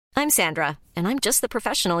I'm Sandra, and I'm just the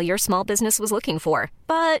professional your small business was looking for.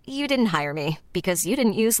 But you didn't hire me because you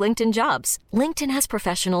didn't use LinkedIn Jobs. LinkedIn has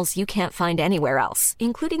professionals you can't find anywhere else,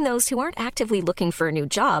 including those who aren't actively looking for a new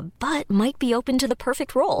job, but might be open to the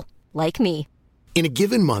perfect role, like me. In a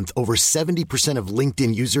given month, over 70% of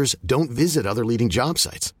LinkedIn users don't visit other leading job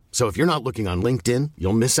sites. So if you're not looking on LinkedIn,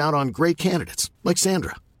 you'll miss out on great candidates like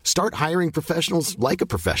Sandra. Start hiring professionals like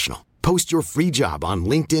a professional. Post your free job on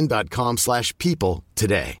linkedin.com/people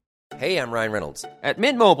today. Hey, I'm Ryan Reynolds. At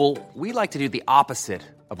Mint Mobile, we like to do the opposite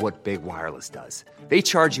of what Big Wireless does. They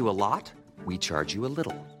charge you a lot, we charge you a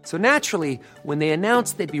little. So naturally, when they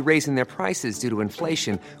announced they'd be raising their prices due to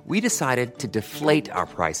inflation, we decided to deflate our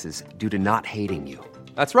prices due to not hating you.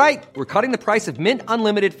 That's right. We're cutting the price of Mint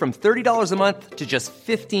Unlimited from $30 a month to just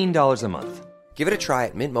 $15 a month. Give it a try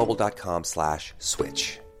at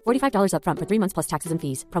mintmobile.com/switch. $45 up front for 3 months plus taxes and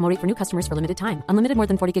fees. Promo rate for new customers for limited time. Unlimited more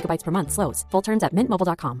than 40 gigabytes per month. Slows full terms at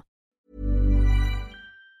mintmobile.com.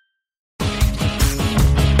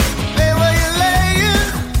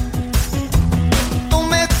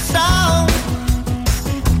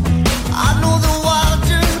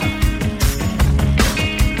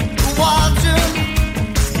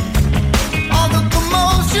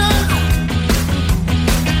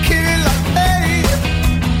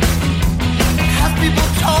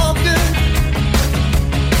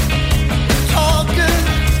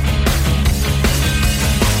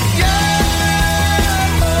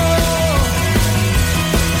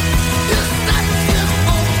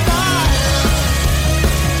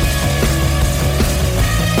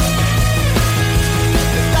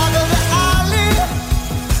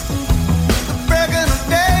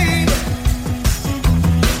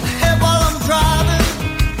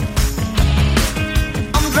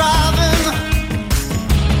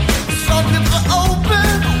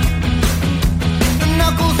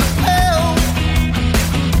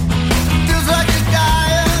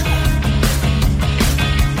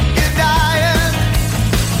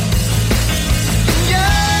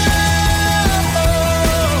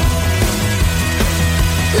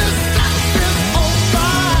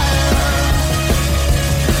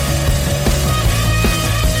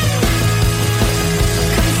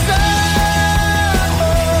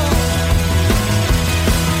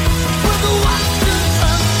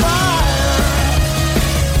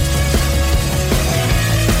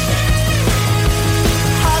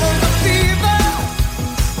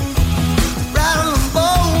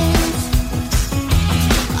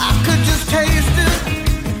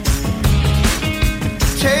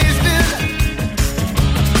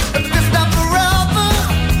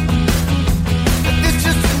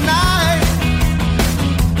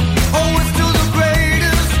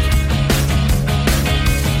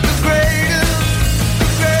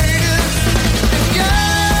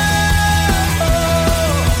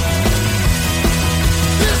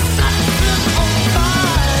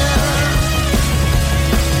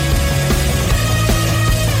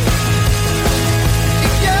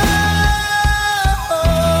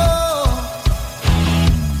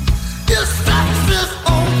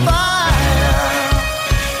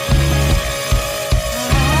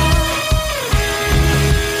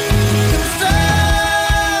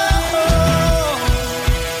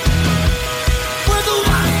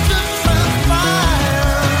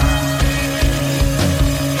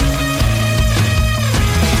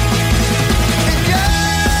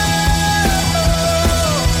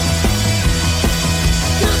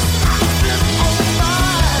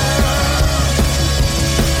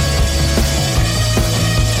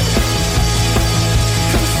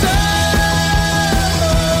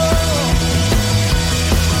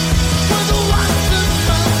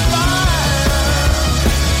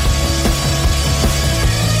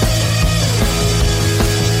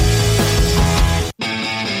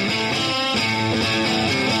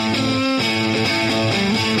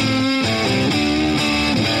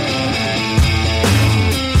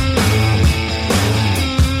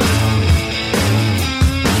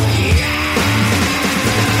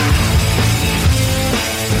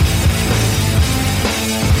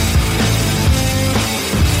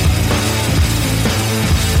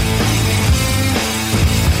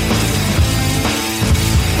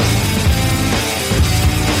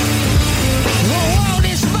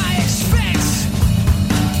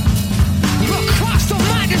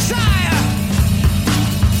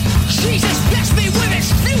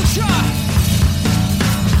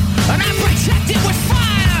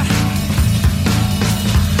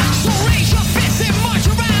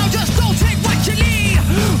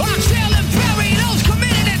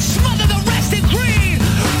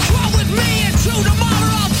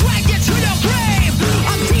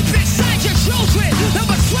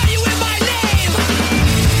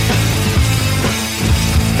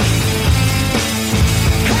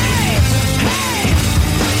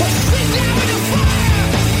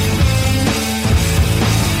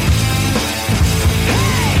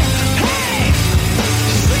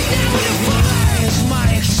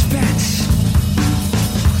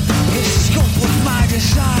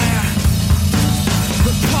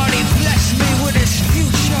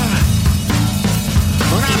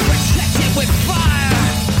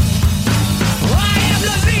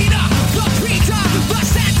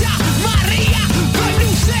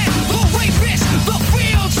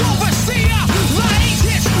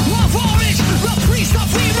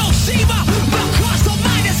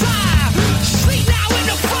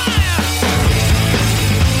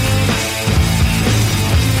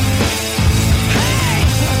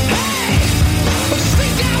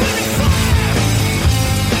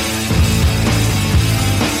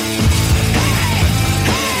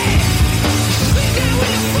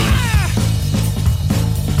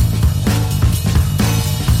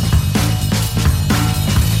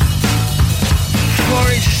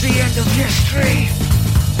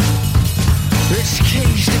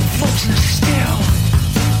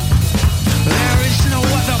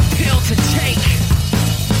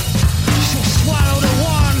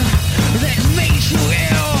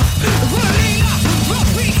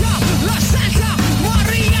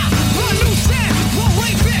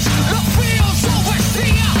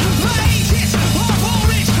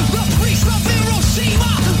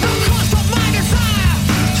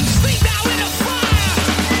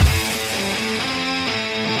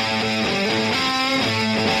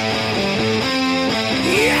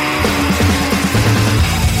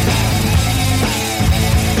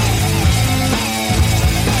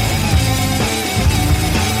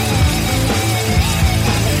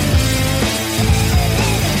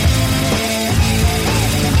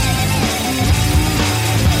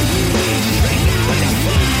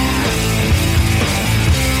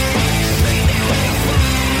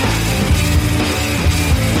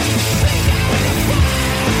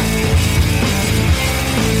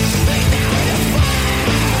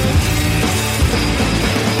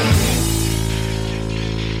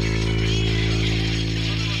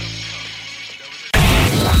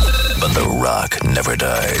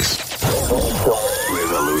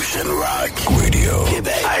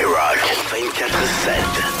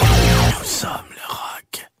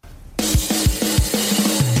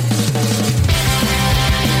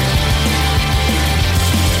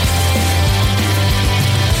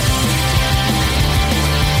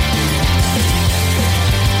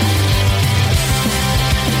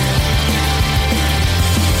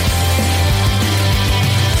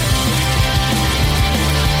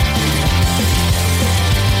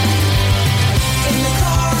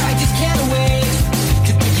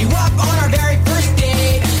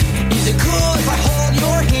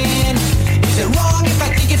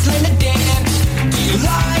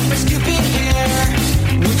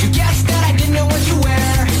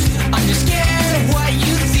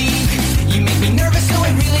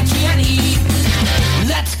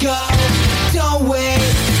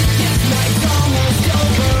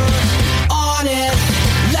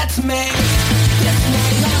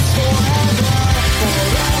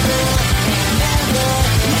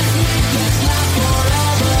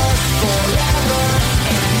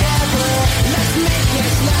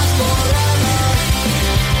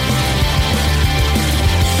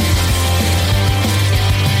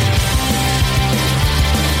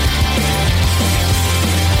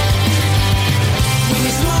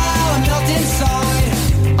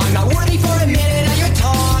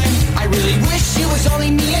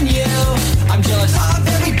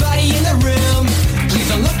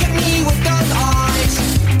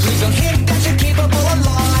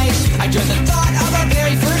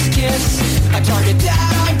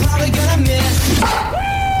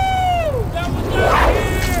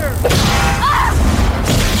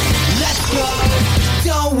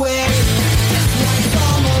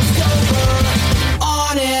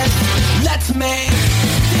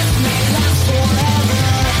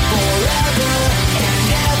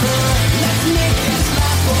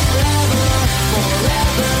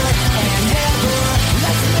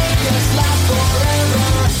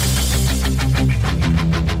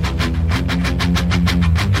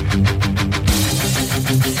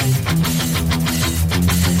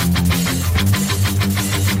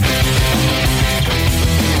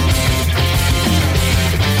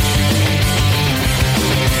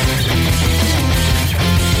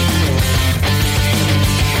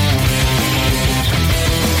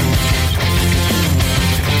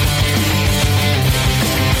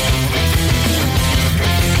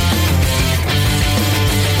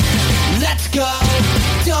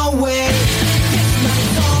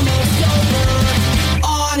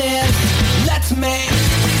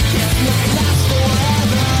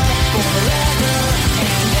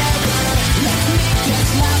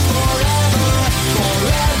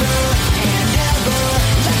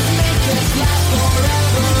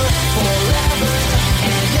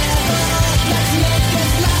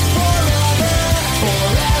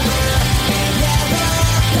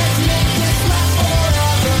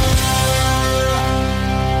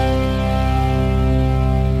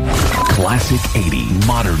 Classic 80,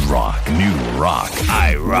 modern rock, new rock.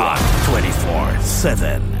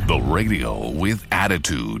 IROCK247. The radio with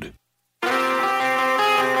attitude.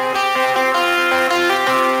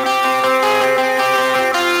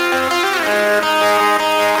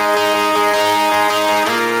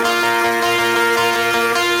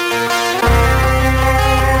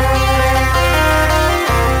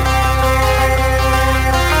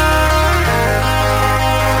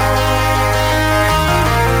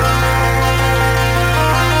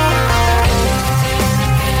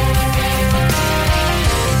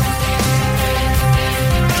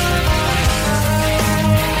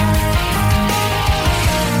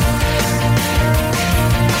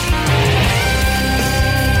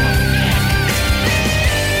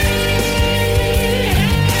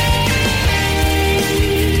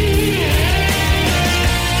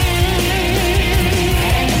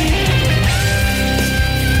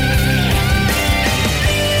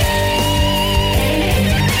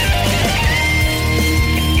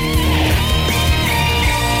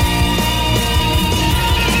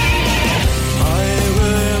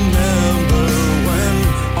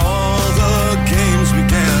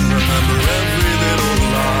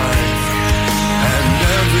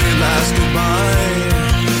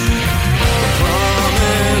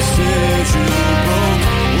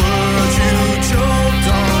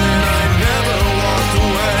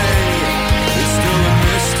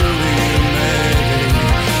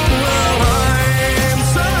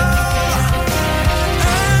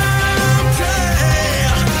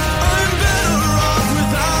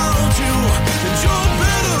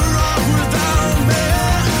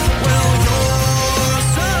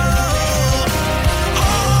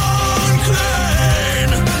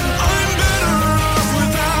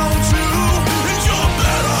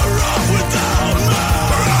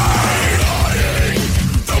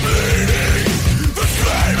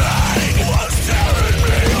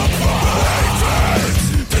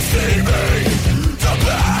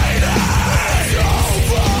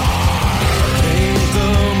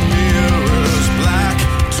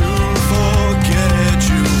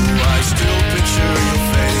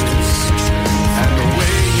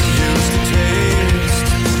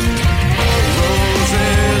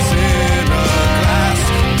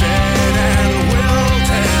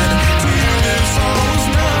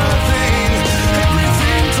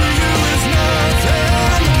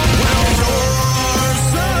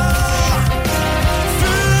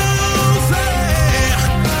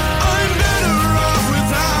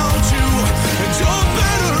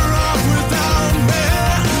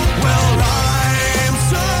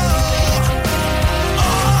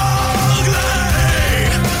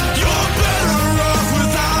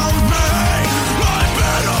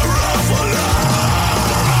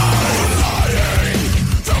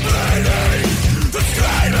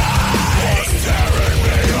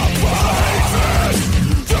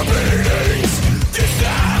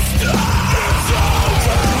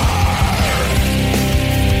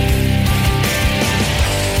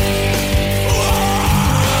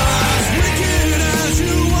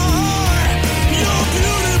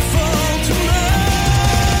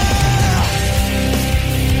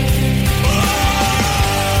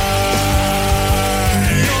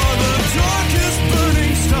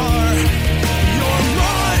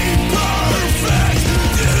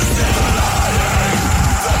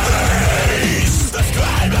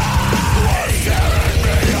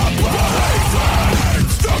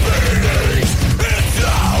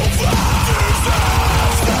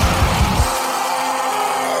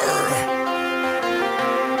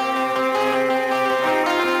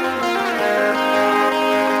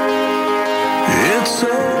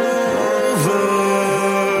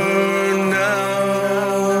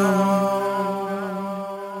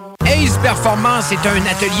 Performance est un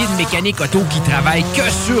atelier de mécanique auto qui travaille que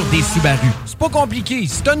sur des Subaru. C'est pas compliqué.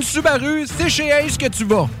 Si t'as une Subaru, c'est chez Ace que tu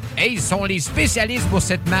vas. Ace sont les spécialistes pour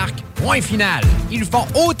cette marque. Point final. Ils font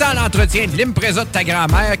autant l'entretien de l'Impreza de ta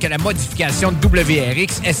grand-mère que la modification de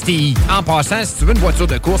WRX STI. En passant, si tu veux une voiture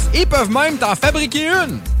de course, ils peuvent même t'en fabriquer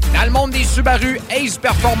une. Dans le monde des Subaru, Ace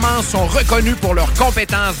Performance sont reconnus pour leurs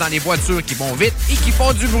compétences dans les voitures qui vont vite et qui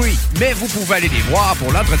font du bruit. Mais vous pouvez aller les voir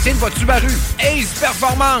pour l'entretien de votre Subaru. Ace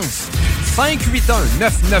Performance.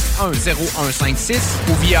 581-991-0156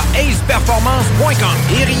 ou via aceperformance.com.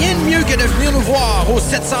 Et rien de mieux que de venir nous voir au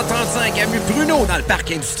 735 avenue Bruno dans le parc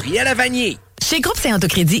industriel à Vanier. Chez Groupe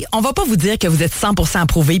Saint-Autocrédit, on va pas vous dire que vous êtes 100%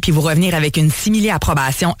 approuvé puis vous revenir avec une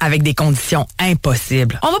simili-approbation avec des conditions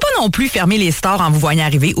impossibles. On va pas non plus fermer les stores en vous voyant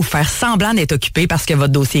arriver ou faire semblant d'être occupé parce que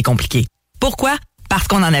votre dossier est compliqué. Pourquoi? Parce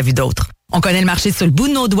qu'on en a vu d'autres. On connaît le marché sur le bout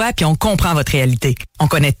de nos doigts puis on comprend votre réalité. On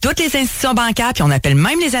connaît toutes les institutions bancaires puis on appelle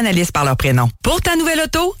même les analystes par leur prénom. Pour ta nouvelle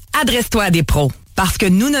auto, adresse-toi à des pros. Parce que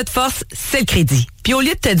nous, notre force, c'est le crédit. Puis au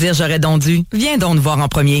lieu de te dire j'aurais donc dû, viens donc nous voir en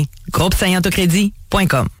premier.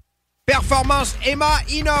 Groupe-autocrédit.com. Performance Emma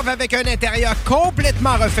innove avec un intérieur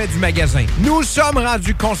complètement refait du magasin. Nous sommes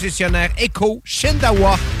rendus concessionnaires Eco,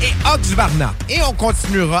 Shindawa et Oxvarna. Et on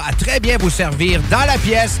continuera à très bien vous servir dans la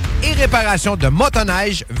pièce et réparation de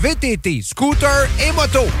motoneige, VTT, scooter et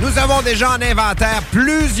moto. Nous avons déjà en inventaire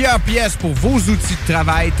plusieurs pièces pour vos outils de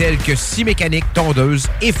travail tels que scie mécanique, tondeuse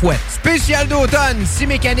et fouette. Spécial d'automne, scie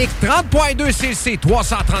mécanique 30.2 cc,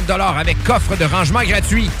 330 $ avec coffre de rangement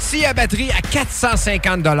gratuit. Scie à batterie à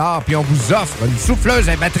 450 $, puis on vous offre une souffleuse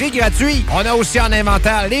à batterie gratuite. On a aussi en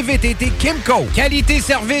inventaire les VTT Kimco. Qualité,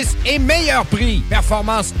 service et meilleur prix.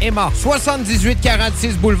 Performance Emma.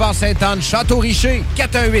 7846 boulevard Sainte-Anne, Château-Richer.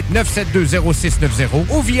 418-972-0690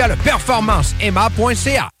 ou via le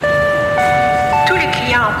performanceemma.ca. Tous les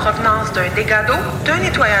clients en provenance d'un dégât d'eau, d'un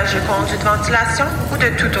nettoyage de conduits de ventilation ou de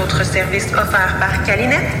tout autre service offert par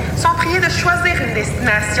Calinette sont priés de choisir une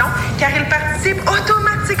destination car ils participent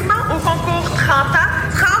automatiquement au concours 30 ans,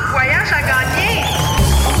 30 voyages à gagner.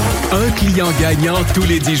 Un client gagnant tous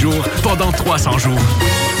les 10 jours pendant 300 jours.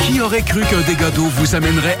 Qui aurait cru qu'un dégât d'eau vous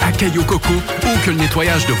amènerait à Cayo Coco ou que le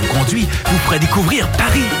nettoyage de vos conduits vous ferait découvrir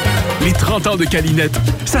Paris? Les 30 ans de Calinette,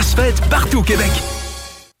 ça se fête partout au Québec.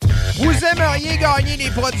 Vous aimeriez gagner des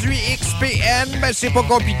produits XPN? Ben, c'est pas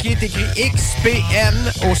compliqué. T'écris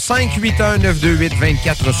XPN au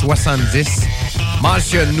 581-928-2470.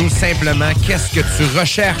 Mentionne-nous simplement qu'est-ce que tu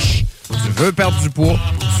recherches. Tu veux perdre du poids,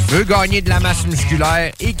 tu veux gagner de la masse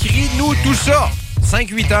musculaire. Écris-nous tout ça.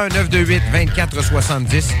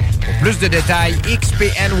 581-928-2470. Pour plus de détails,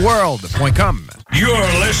 xpnworld.com. You're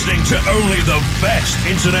listening to only the best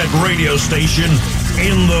internet radio station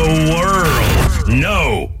in the world.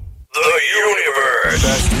 No. The universe.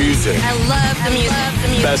 Best music. I love the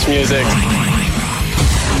music. Best music.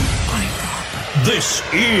 This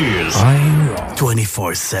is IROCK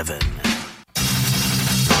 247.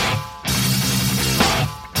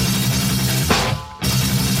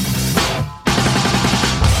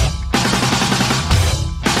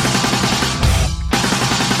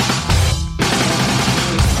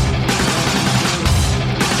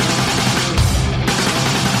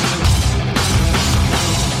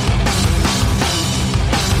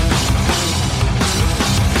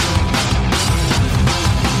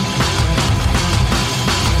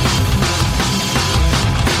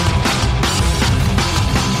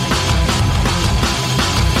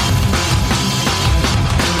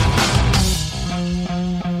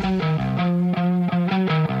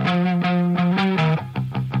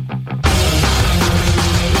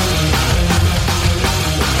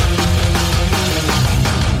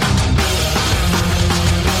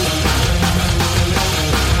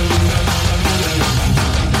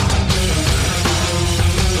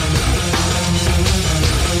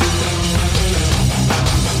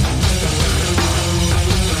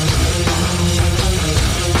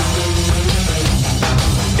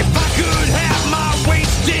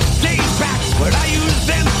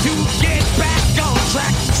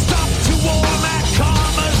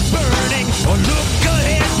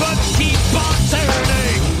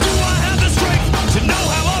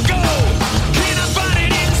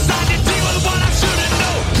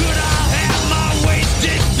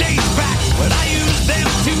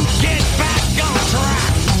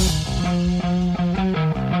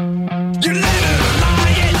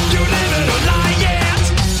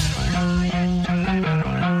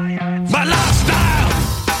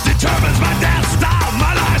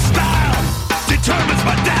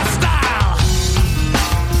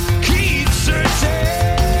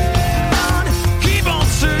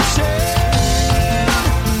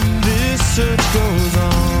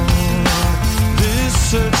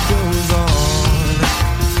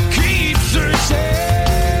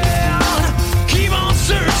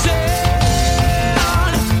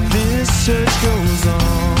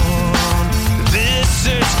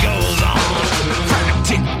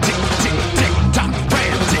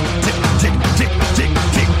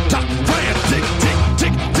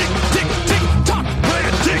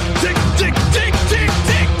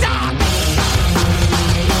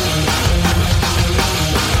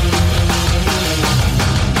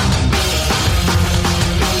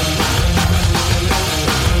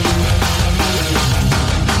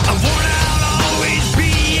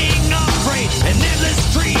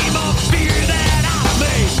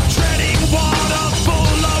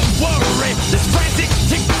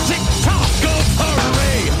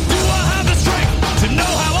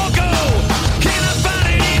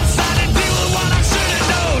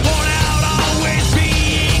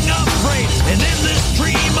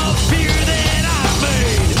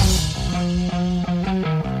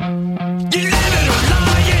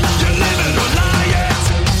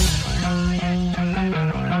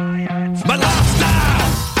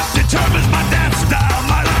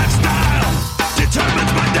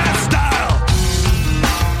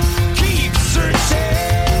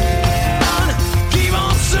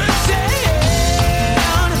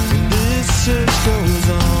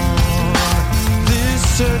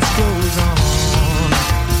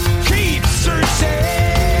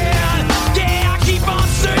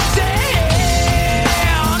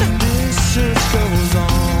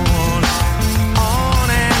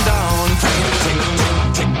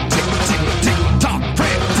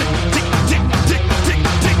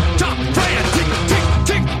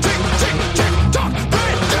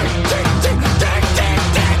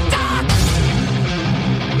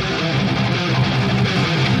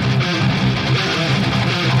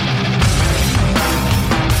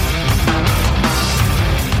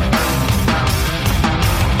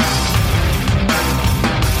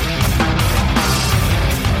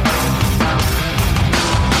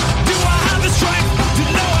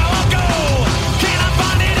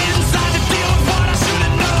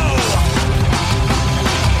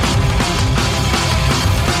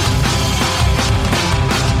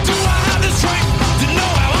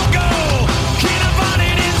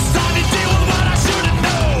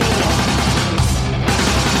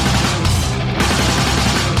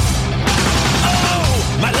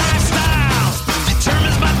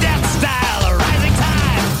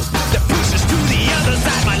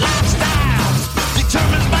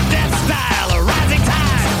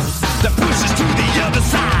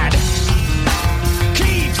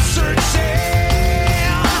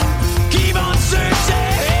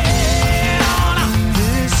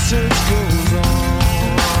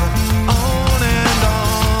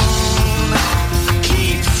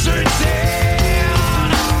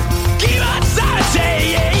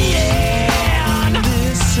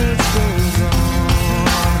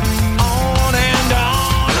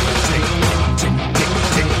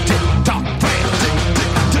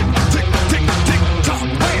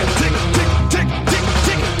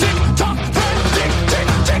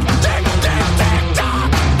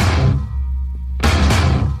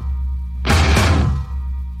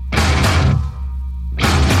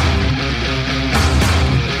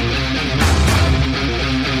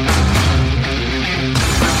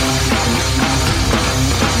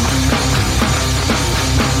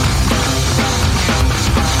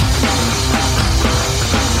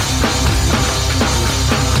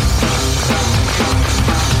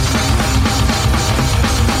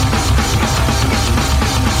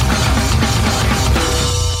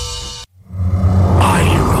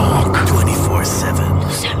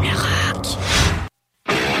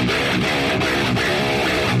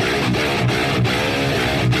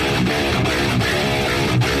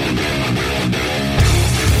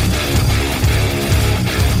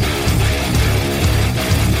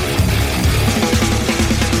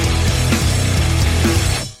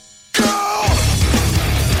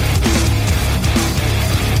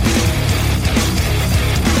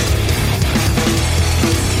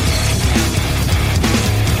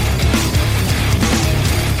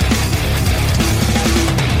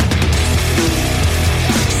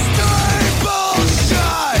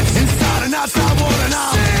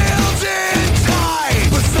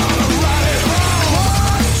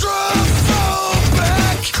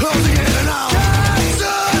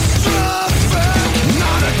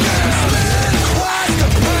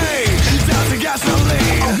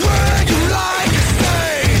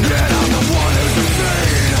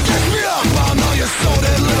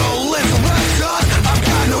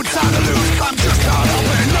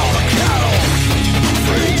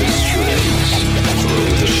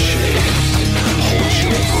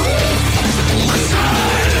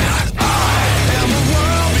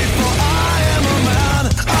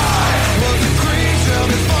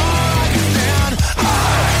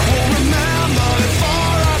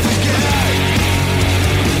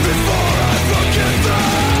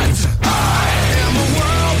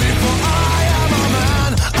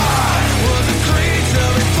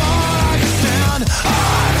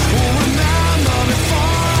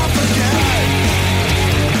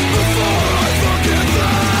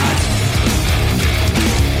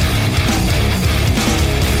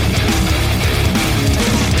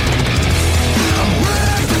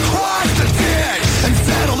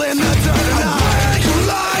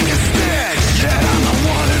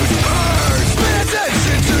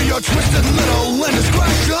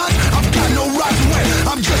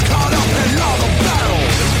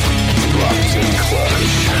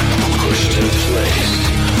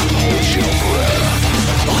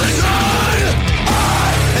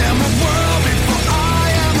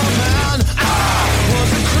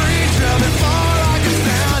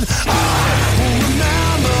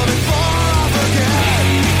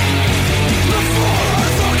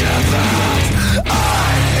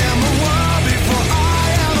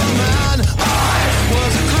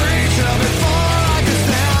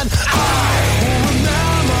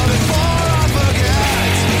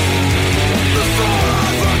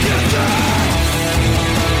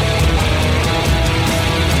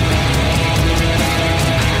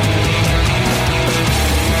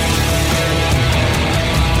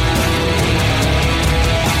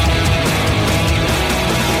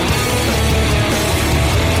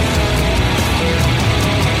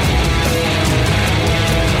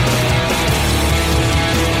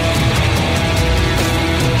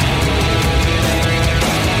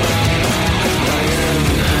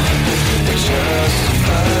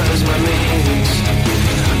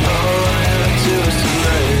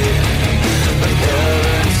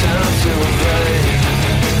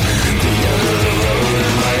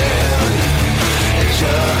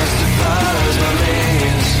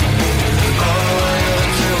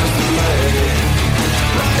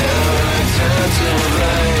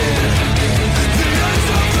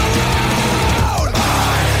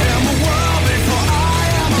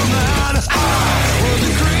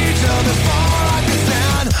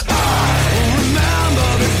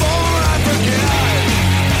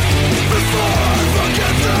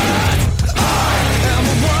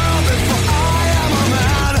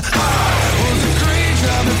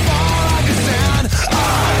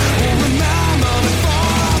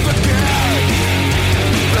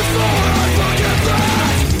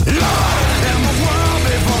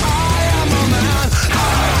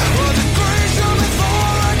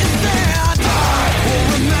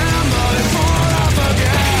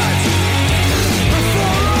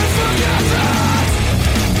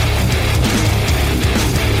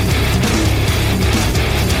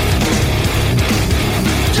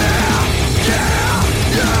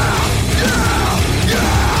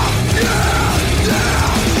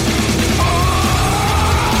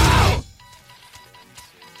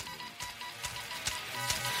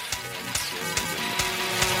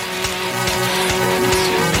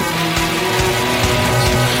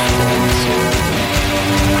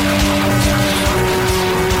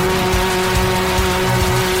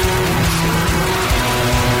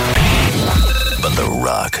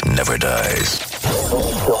 never dies.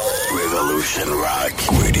 Revolution Rock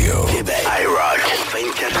Radio. Québec. IROCK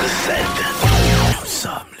 247. Nous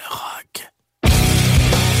sommes le rock.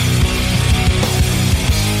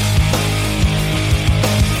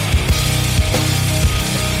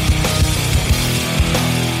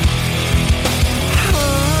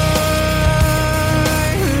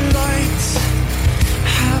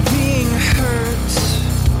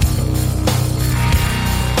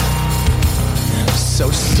 So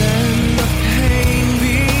send the pain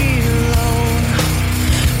below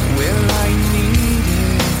where I need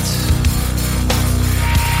it.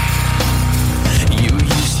 You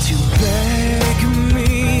used to beg me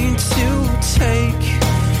to take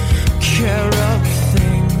care of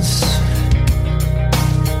things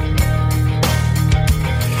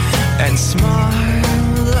and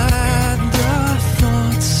smile at the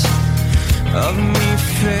thoughts of me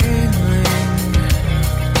failing.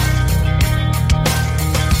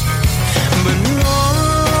 But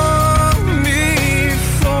long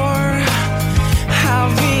before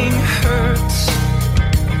having hurt,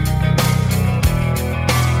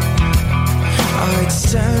 I'd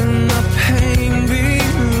send the pain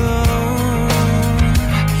below.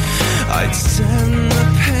 I'd send the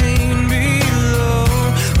pain below,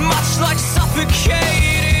 much like suffocating,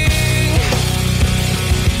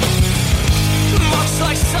 much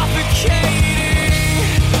like suffocating.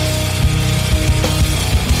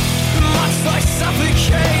 Like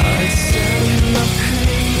suffocating, I'd send the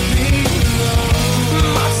pain below.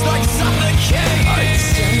 Much like suffocating, I'd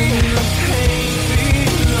send the pain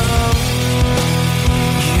below.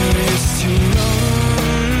 You used to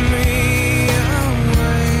run me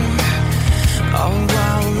away, all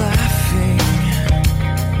while laughing,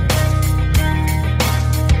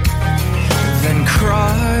 then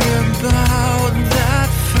cry about that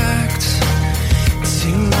fact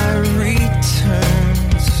till I return.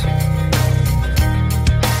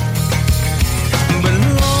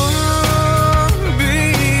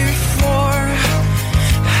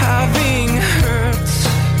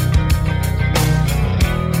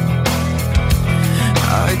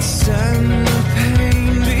 I'd send the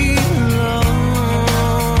pain below.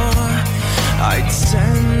 I'd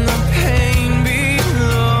send the pain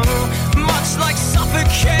below, much like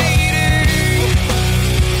suffocating,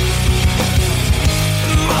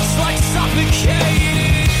 much like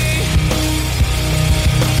suffocating,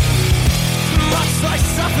 much like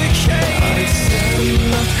suffocating. I'd send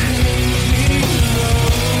the pain below,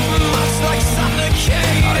 much like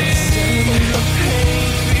suffocating. I'd send the pain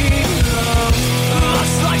below,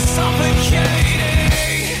 much like suffocating.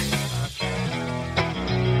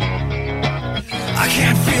 I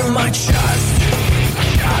can't feel my chest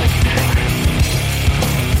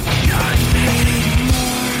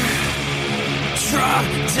anymore. Drop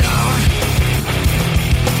down,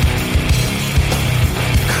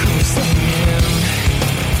 closing in.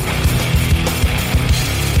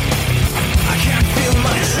 I can't feel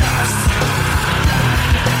my chest.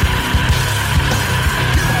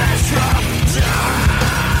 Drop down.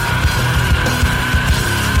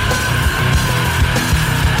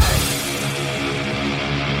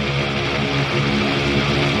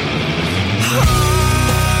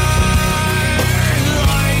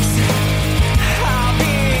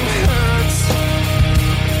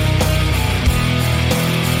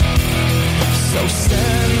 So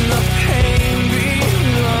send the pain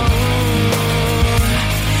below.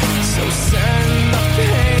 So send the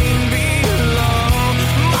pain below,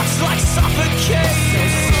 much like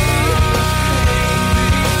suffocating.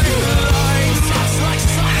 Much like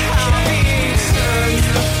suffocating. Send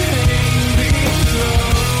the pain below,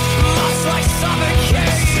 much like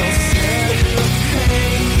suffocating. So send the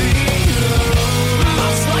pain below,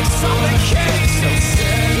 much like suffocating. So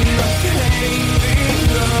send the pain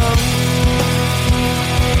below.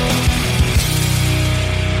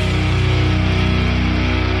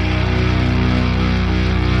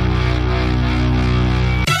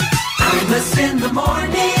 In the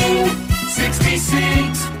morning,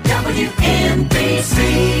 66 WNBC.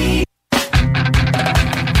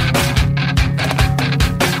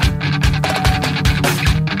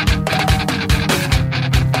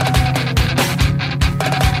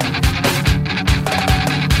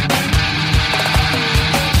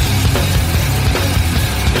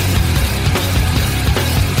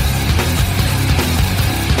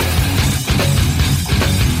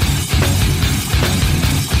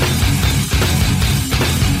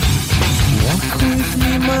 Walk with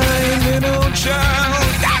me, my little child.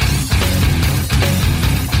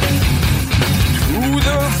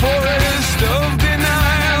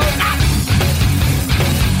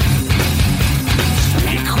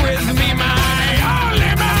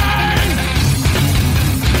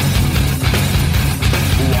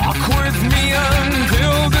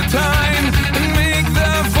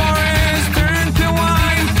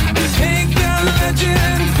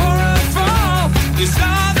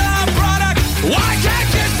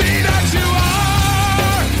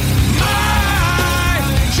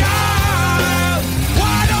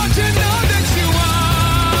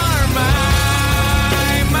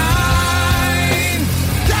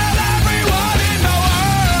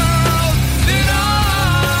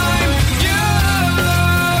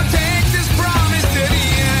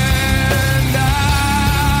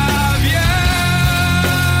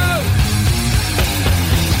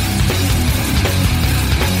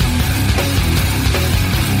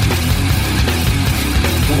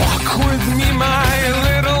 with me, my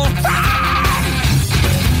little friend.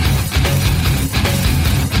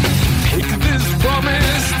 Take this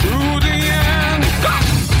promise to the end.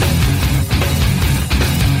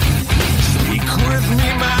 Speak with me,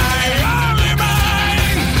 my only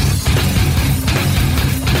mind.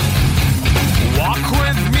 Walk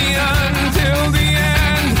with me until the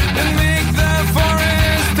end and make the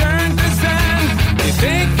forest turn to sand. You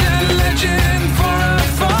take the legend for a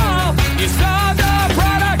fall. You saw the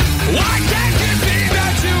product. Why can't you see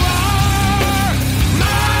that you are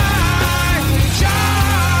my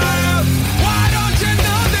child? Why don't you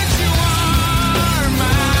know that you are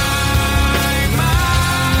mine?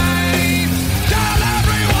 Tell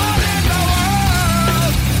everyone in the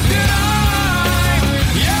world that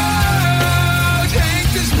you take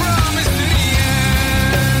this promise to the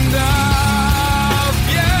end of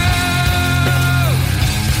you.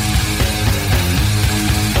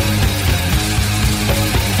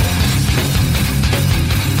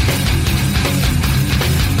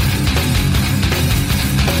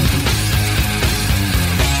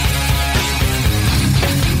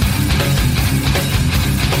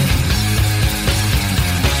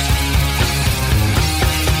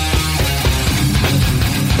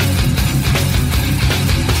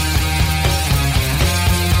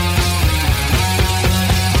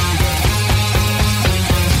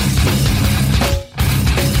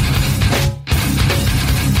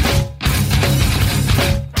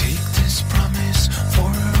 Take this promise for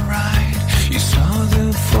a ride. You saw the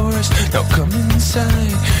forest, now come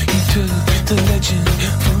inside. You took the legend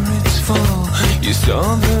for its fall. You saw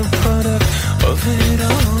the product of it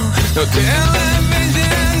all. No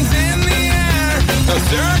televisions in the air, no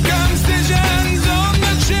circumcisions on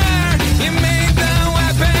the chair. You made the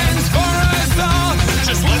weapons for us all.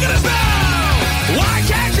 Just look at us now. Why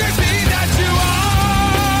can't you see that you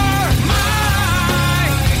are my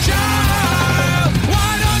child?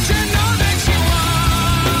 Why don't you know that you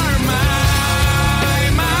are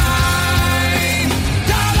mine?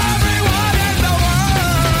 Tell everyone in the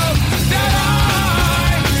world that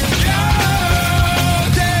you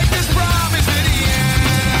take this promise to the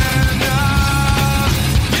end of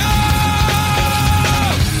you.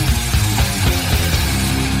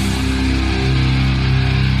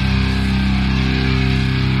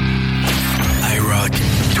 IROCK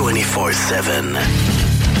 247.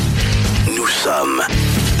 Nous sommes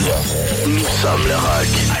le rock.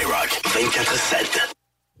 IROCK 247.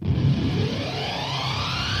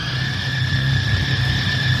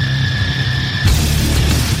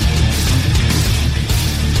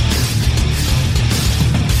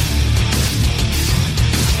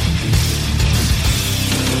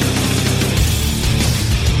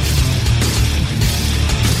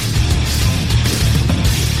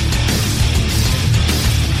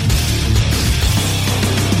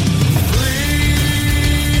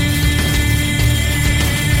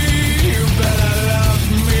 You better love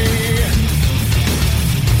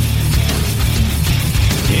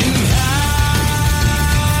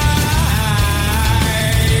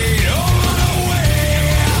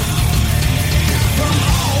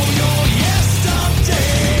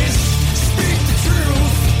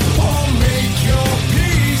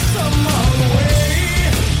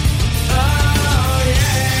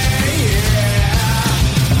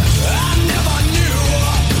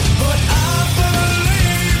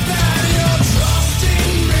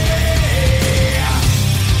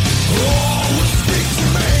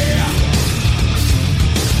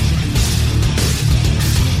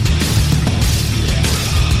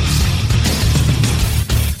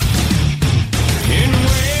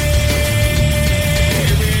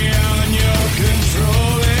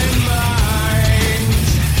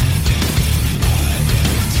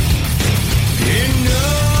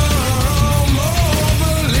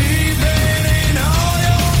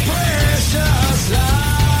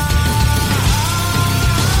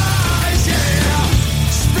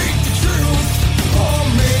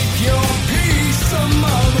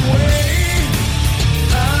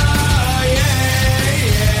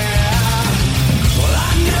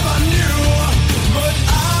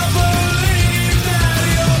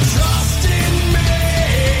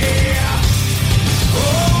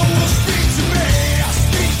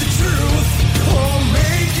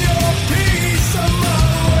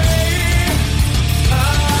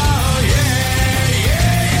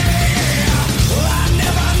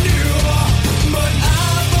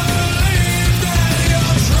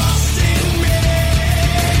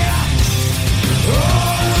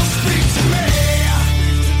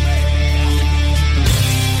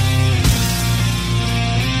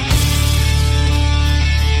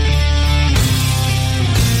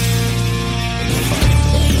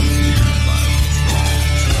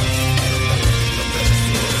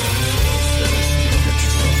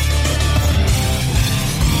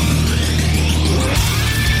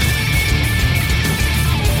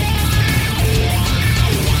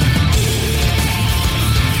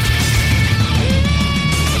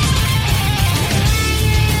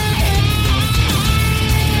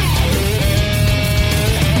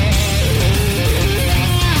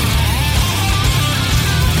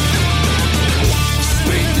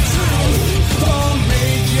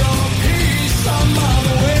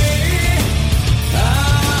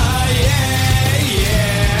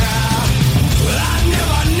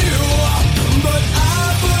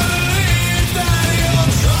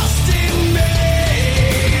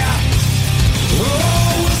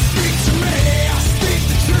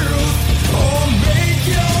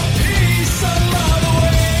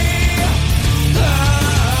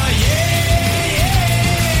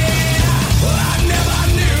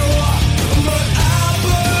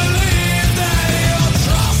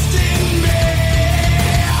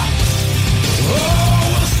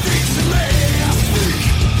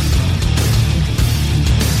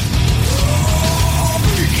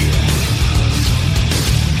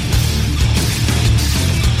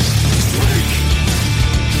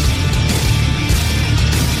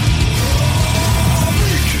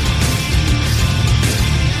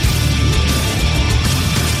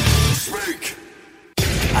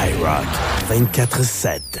iRock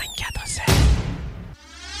 24/7. 24/7.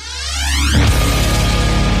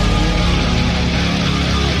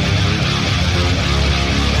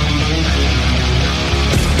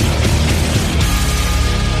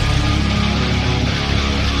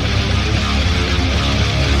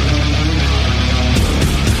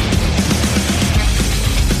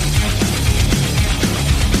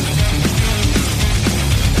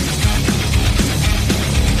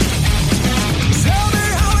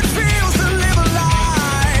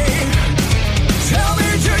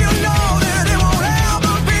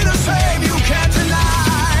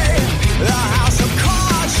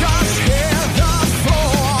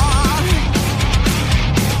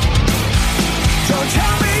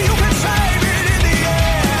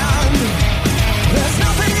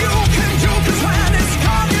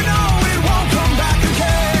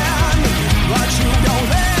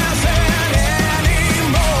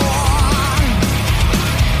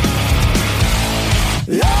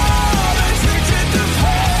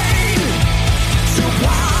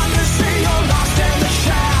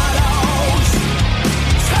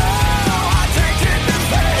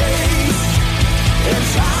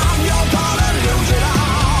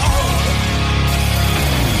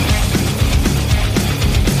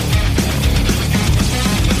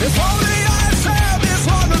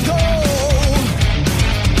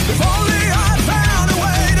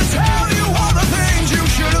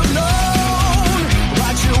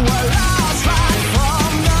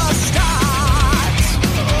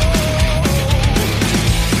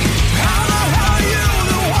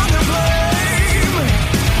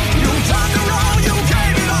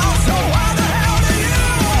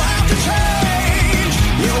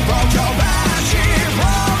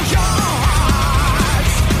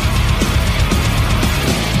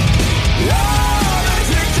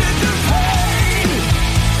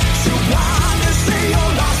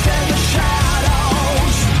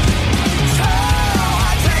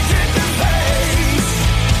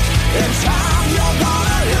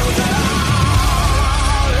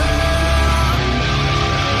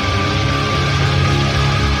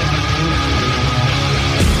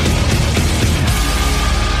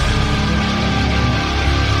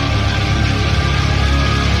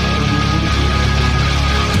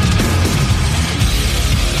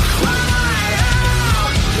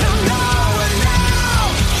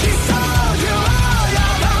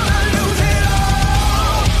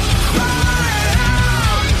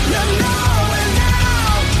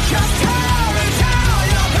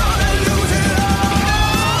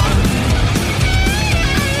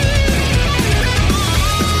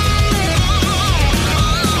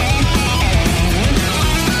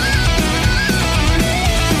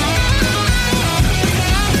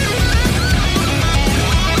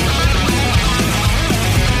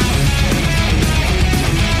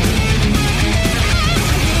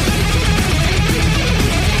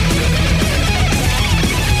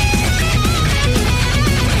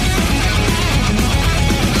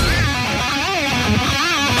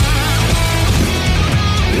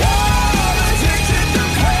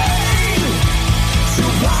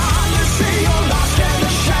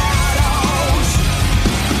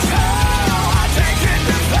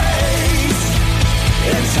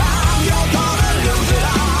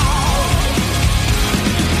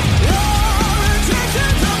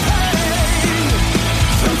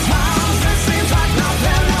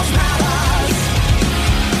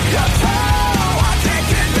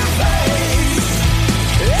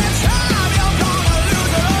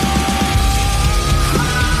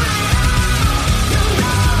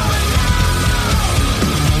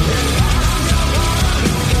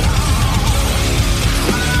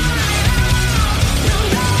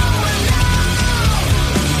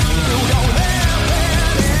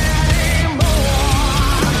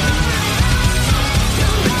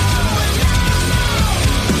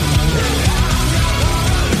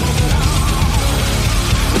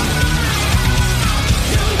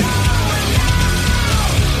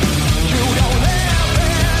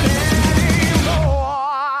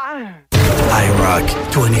 iRock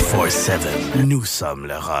 24/7. Nous sommes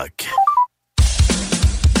le rock.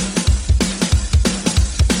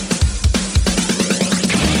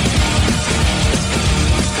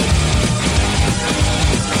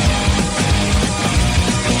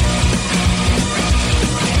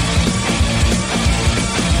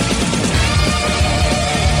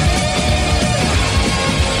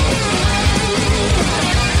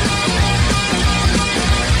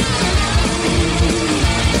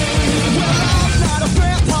 Not a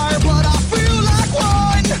vampire, but I feel like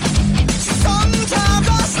one.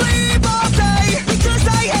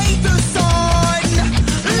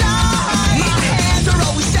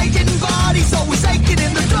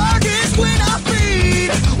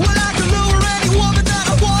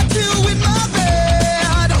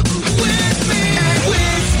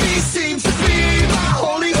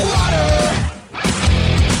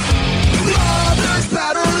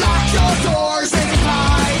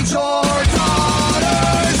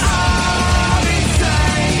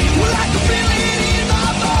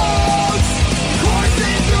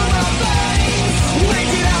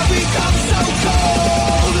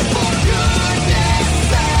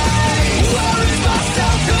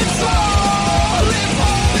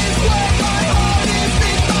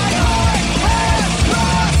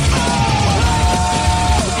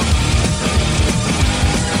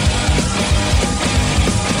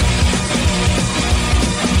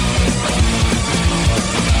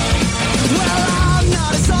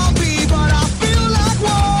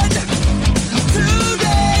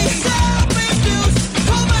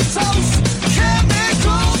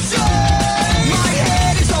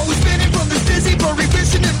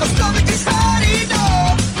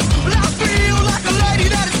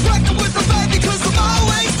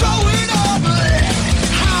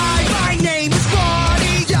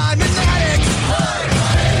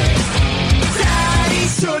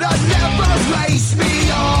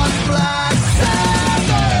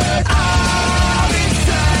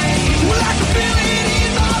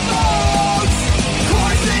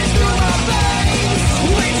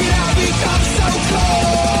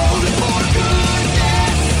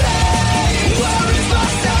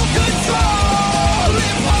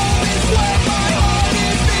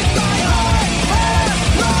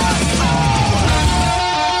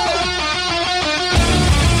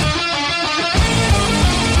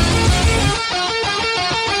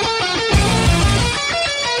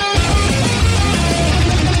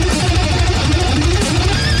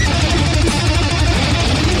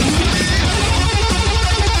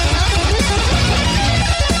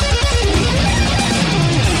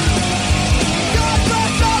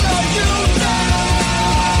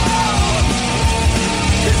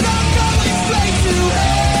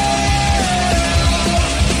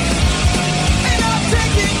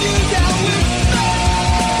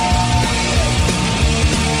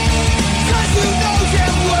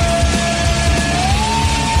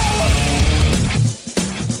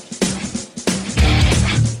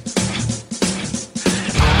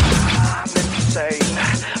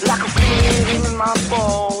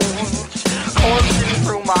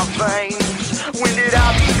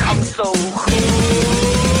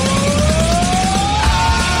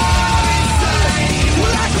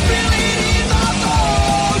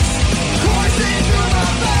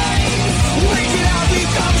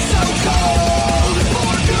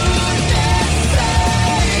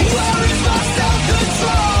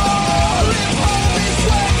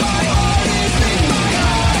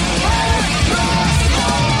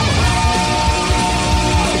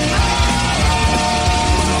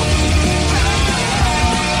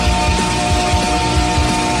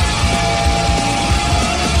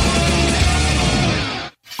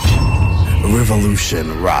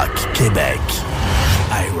 Revolution Rock Québec.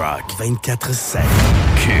 IROCK247.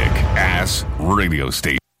 Kick-ass radio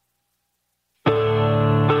station.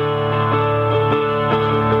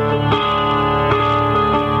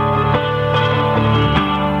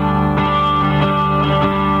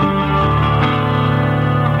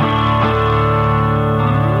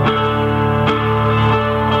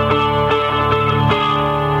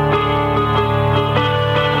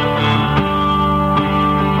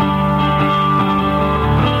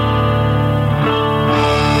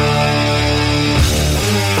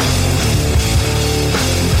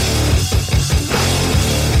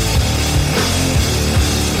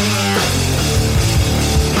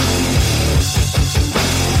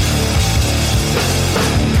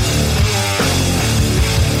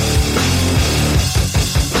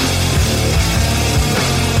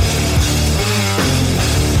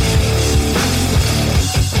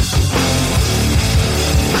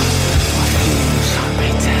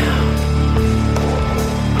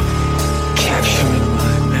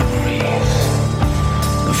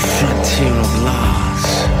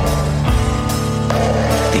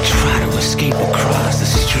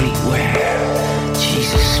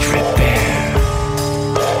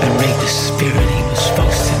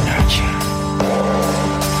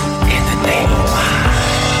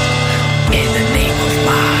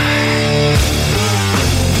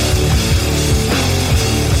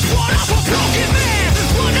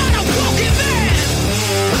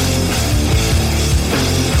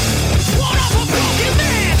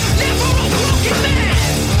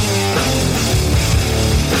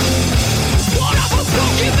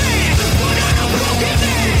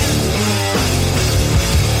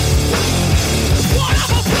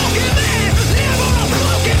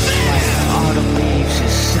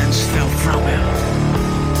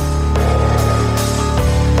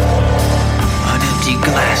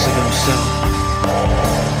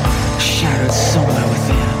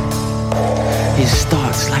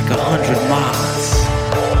 Man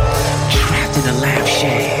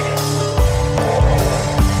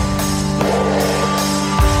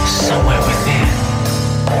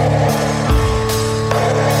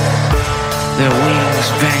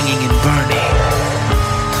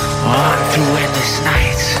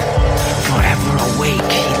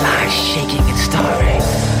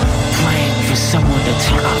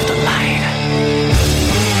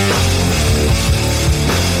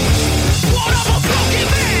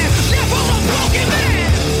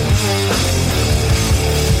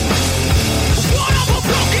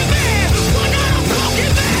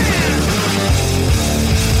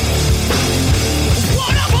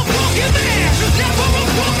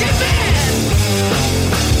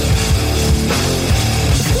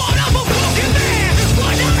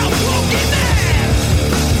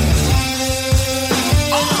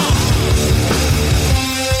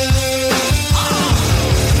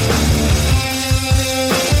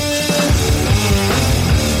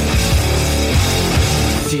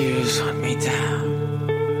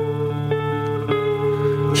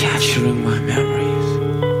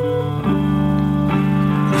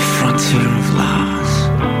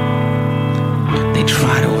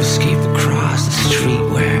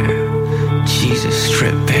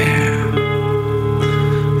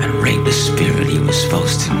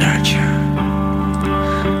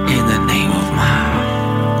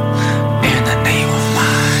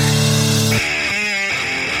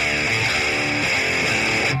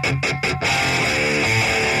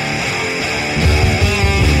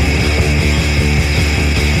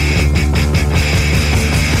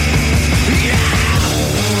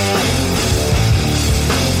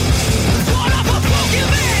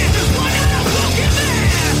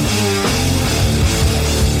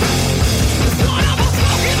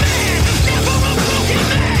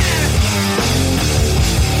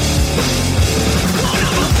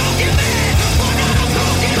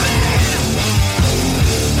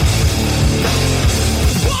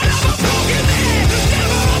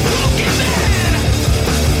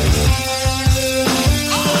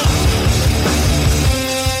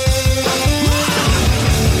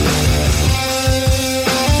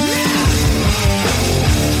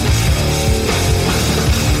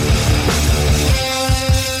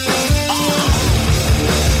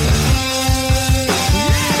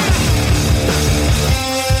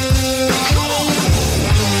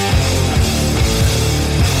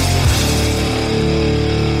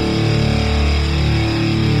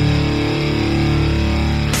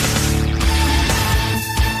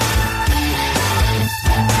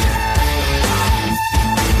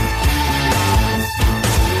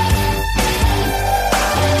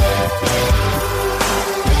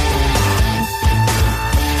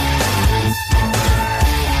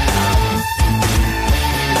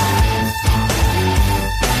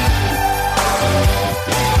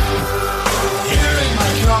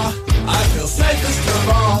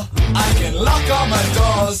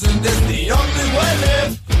isn't this the only way I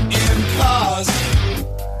live in cars?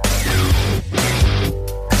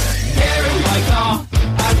 Here in my car,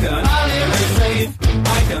 I can only retrieve.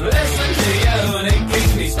 I can listen to you and it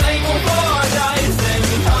keeps me stable for days in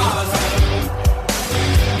cars.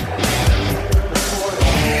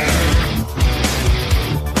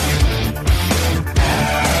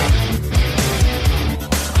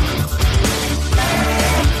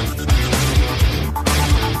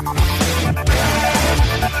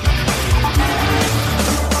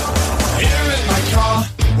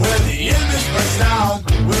 Where the image breaks down,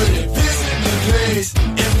 will it visit me please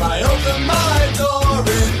if I open my door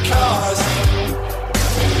in cars?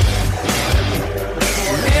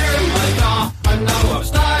 Here in my car, I know I've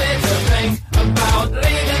started to think about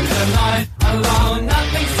leaving tonight alone.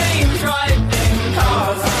 Nothing seems right in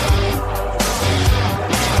cars.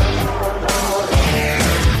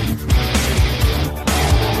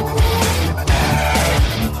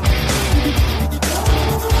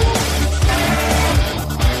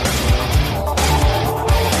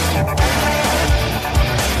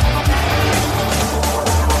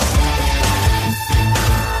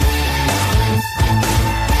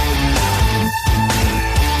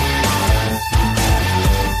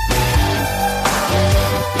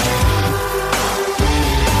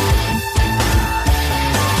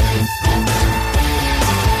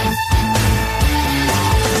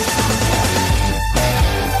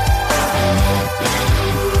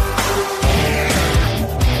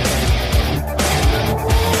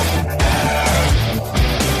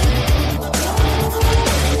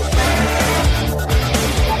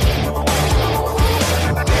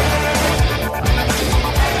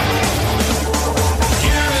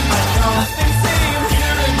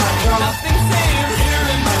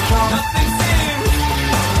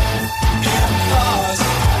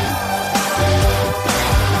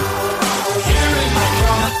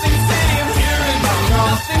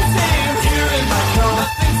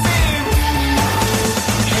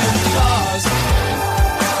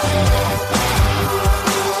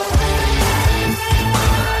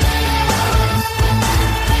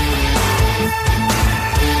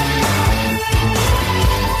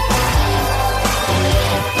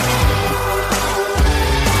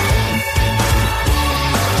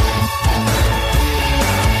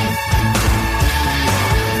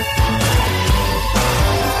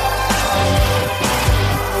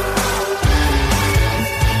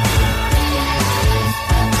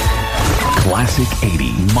 Classic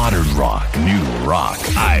 80, modern rock, new rock.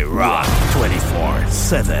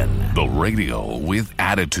 IROCK247. The radio with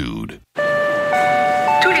attitude.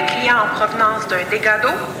 Tous les clients en provenance d'un dégât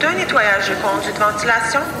d'eau, d'un nettoyage de conduits de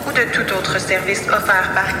ventilation ou de tout autre service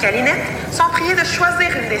offert par Calinette sont priés de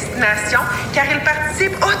choisir une destination car ils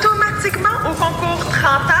participent automatiquement au concours 30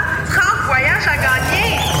 ans, 30 voyages à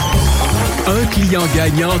gagner. Un client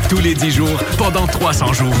gagnant tous les 10 jours pendant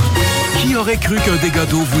 300 jours. Qui aurait cru qu'un dégât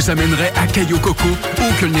d'eau vous amènerait à Cayo Coco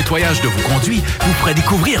ou que le nettoyage de vos conduits vous ferait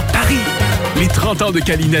découvrir Paris? Les 30 ans de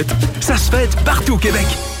Calinette, ça se fête partout au Québec.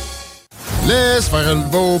 Laisse faire le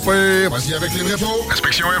beau père, vas-y avec les vrais pots.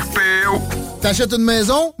 Inspection FPO. T'achètes une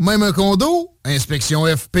maison, même un condo, inspection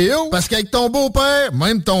FPO. Parce qu'avec ton beau-père,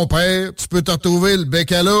 même ton père, tu peux te retrouver le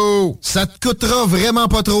bec à l'eau. Ça te coûtera vraiment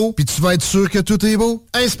pas trop, puis tu vas être sûr que tout est beau.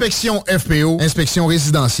 Inspection FPO, inspection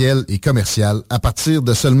résidentielle et commerciale à partir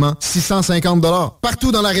de seulement 650 $.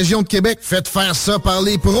 Partout dans la région de Québec, faites faire ça par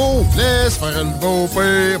les pros. Laisse faire le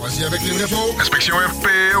beau-père, vas-y avec les vrais pots. Inspection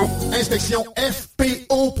FPO. Inspection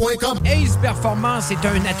FPO.com. Ace Performance est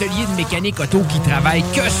un atelier de mécanique auto qui travaille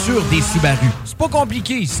que sur des Subaru. C'est pas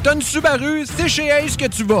compliqué. Si t'as une Subaru, c'est chez Ace que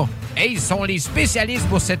tu vas. Ace sont les spécialistes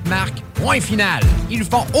pour cette marque. Point final. Ils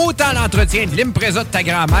font autant l'entretien de l'Impreza de ta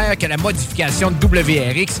grand-mère que la modification de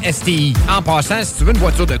WRX STI. En passant, si tu veux une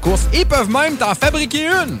voiture de course, ils peuvent même t'en fabriquer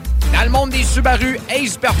une. Dans le monde des Subaru,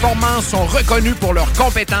 Ace Performance sont reconnus pour leurs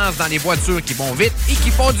compétences dans les voitures qui vont vite et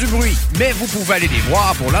qui font du bruit. Mais vous pouvez aller les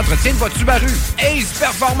voir pour l'entretien de votre Subaru. Ace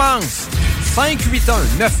Performance.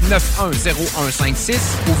 581-991-0156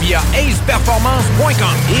 ou via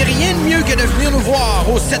aceperformance.com. Et rien de mieux que de venir nous voir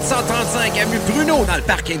au 735 avenue Bruno dans le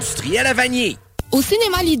parc industriel à Vanier. Au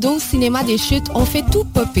Cinéma Lido, Cinéma des Chutes, on fait tout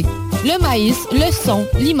popper. Le maïs, le son,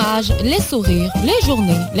 l'image, les sourires, les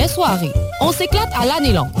journées, les soirées. On s'éclate à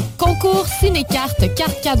l'année longue. Concours, ciné-cartes,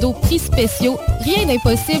 cartes cadeaux, prix spéciaux. Rien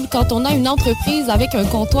d'impossible quand on a une entreprise avec un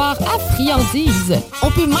comptoir à friandises. On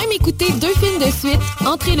peut même écouter 2 films de suite,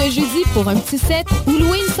 entrer le jeudi pour un petit set ou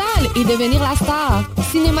louer une salle et devenir la star.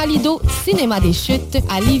 Cinéma Lido, Cinéma des Chutes,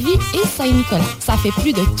 à Lévis et Saint-Nicolas. Ça fait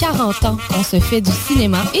plus de 40 ans qu'on se fait du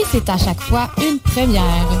cinéma et c'est à chaque fois une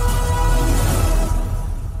première.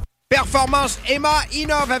 Performance Emma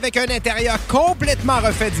innove avec un intérieur complètement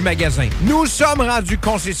refait du magasin. Nous sommes rendus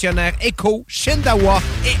concessionnaires Eco, Shindawa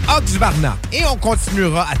et Oxvarna. Et on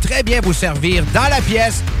continuera à très bien vous servir dans la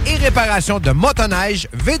pièce et réparation de motoneige,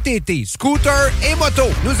 VTT, scooter et moto.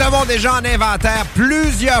 Nous avons déjà en inventaire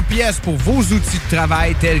plusieurs pièces pour vos outils de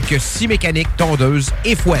travail tels que scie mécanique, tondeuse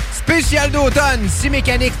et fouette. Spécial d'automne, scie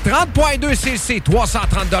mécanique 30.2 cc,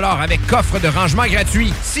 330 $ avec coffre de rangement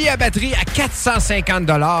gratuit. Scie à batterie à 450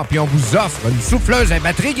 $, puis on vous offre une souffleuse à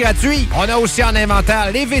batterie gratuite. On a aussi en inventaire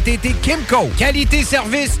les VTT Kimco. Qualité,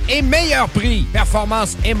 service et meilleur prix.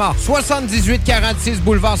 Performance Emma, 7846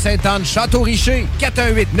 boulevard Sainte-Anne, Château-Richer,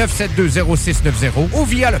 418-972-0690 ou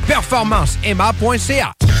via le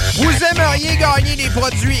performanceemma.ca. Vous aimeriez gagner les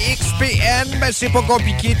produits XPN? Ben, c'est pas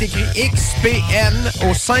compliqué. T'écris XPN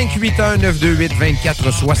au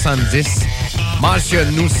 581-928-2470.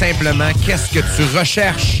 Mentionne-nous simplement qu'est-ce que tu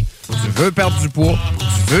recherches. Tu veux perdre du poids, tu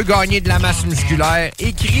veux gagner de la masse musculaire,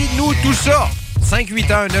 écris-nous tout ça.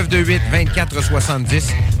 581-928-2470.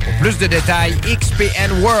 Pour plus de détails,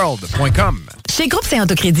 xpnworld.com. Chez Groupe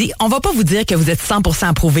Saint-Autocrédit, on va pas vous dire que vous êtes 100%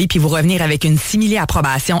 approuvé puis vous revenir avec une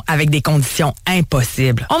simili-approbation avec des conditions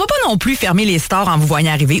impossibles. On va pas non plus fermer les stores en vous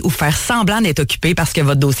voyant arriver ou faire semblant d'être occupé parce que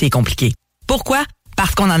votre dossier est compliqué. Pourquoi?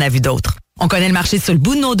 Parce qu'on en a vu d'autres. On connaît le marché sur le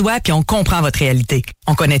bout de nos doigts puis on comprend votre réalité.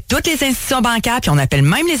 On connaît toutes les institutions bancaires puis on appelle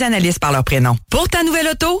même les analystes par leur prénom. Pour ta nouvelle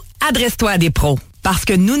auto, adresse-toi à des pros. Parce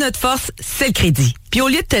que nous, notre force, c'est le crédit. Puis au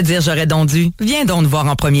lieu de te dire j'aurais donc dû, viens donc nous voir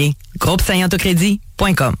en premier.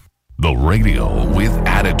 GroupeSaintAutoCrédit.com. The radio with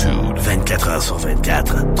attitude. 24 heures sur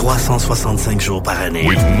 24, 365 jours par année.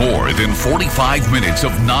 With more than 45 minutes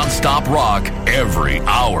of non-stop rock every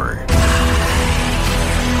hour.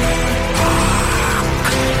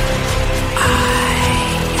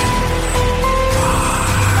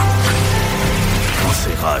 Quand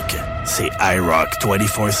c'est rock, c'est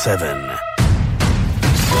IROCK247.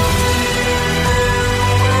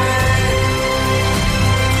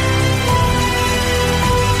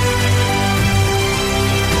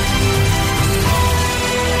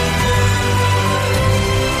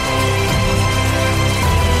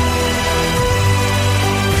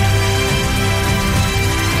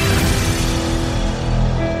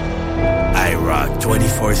 IROCK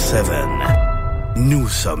 24/7. Nous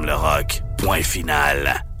sommes le rock. Point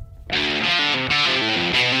final. I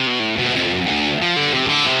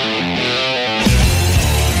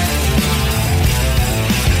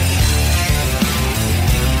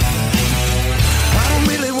don't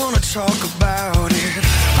really want to talk about it.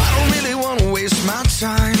 I don't really want to waste my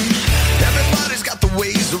time. Everybody's got the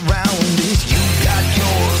ways around it. You got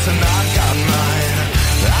yours and I got mine.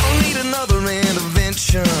 I don't need another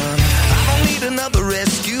intervention. I don't need another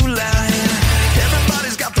rescue line.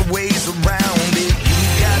 Everybody's got the ways around it. You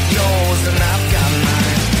got yours and I've got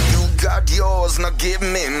mine. You got yours, now give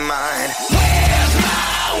me mine. Where's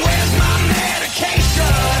my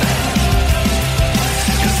medication?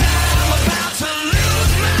 'Cause I'm about to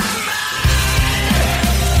lose my mind.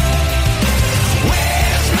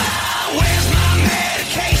 Where's my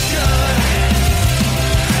medication?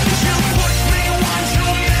 'Cause you pushed me one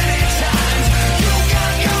too many times. You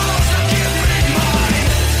got yours, now give me mine.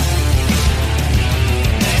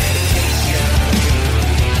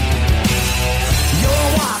 You're a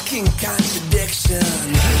walking contradiction.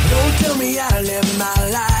 Don't tell me how to live my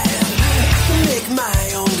life. I can make my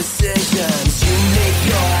own decisions. You make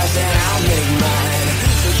yours and I'll make mine.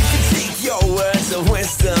 So you can take your words of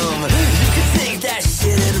wisdom. You can take that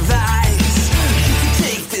shit advice. You can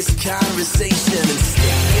take this conversation and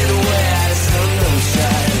stick it where the sun don't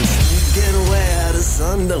shine. Stick it where the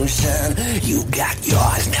sun don't shine. You got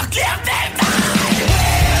yours, now give me mine.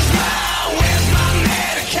 Where's my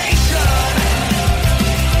medication?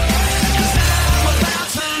 'Cause I'm about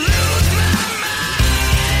to lose my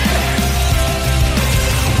mind.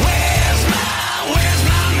 Where's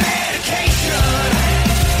my medication?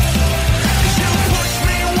 'Cause you pushed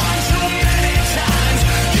me one too many times.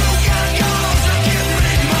 You got yours, now give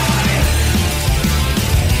me mine.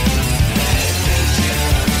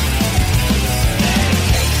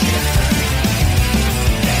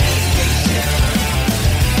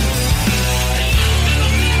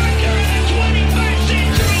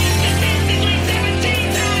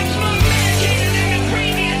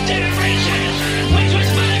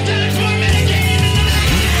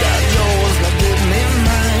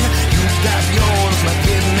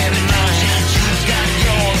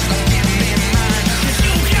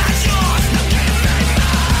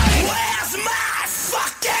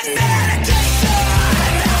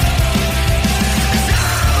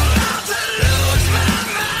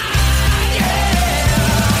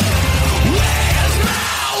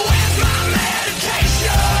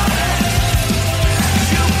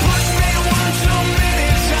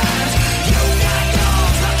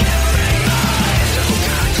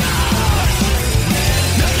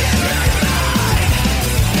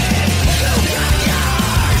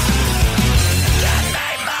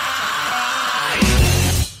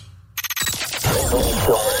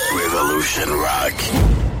 Rock.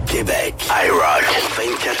 Québec.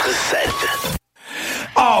 IROCK247.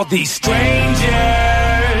 All these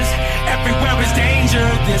strangers, everywhere is danger.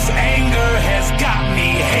 This anger has got me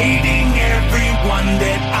hating everyone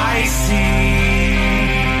that I see.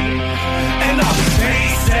 And all these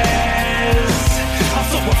faces, I'm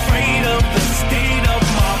so afraid of the state of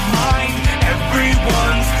my mind.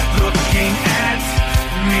 Everyone's looking at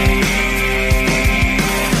me.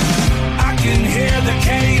 I can hear the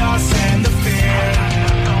chaos and the fear.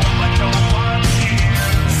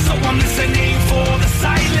 So I'm listening for the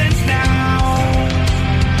silence now.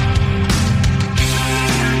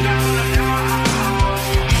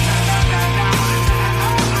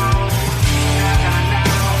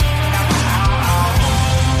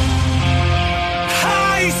 I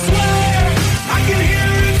swear I can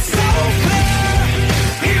hear it so clear,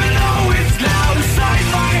 even though it's loud inside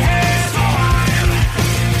my head. So I'm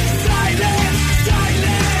silent,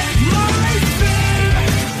 silent, my fear.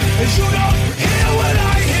 As you don't hear what I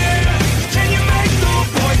hear, can you make the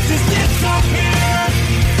voices disappear?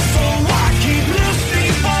 So I keep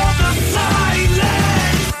listening for the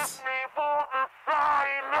silence.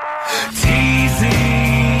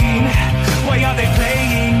 Teasing, why are they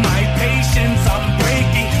playing my patience? I'm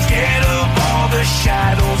breaking, scared of all the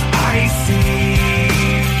shadows I see.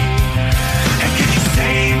 And can you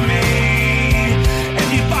save me?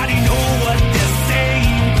 Anybody know what they're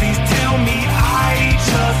saying? Please tell me, I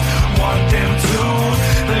just want them to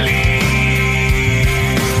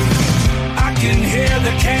leave. I can hear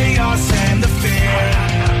the chaos and the fear.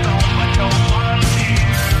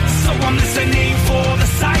 So I'm listening for the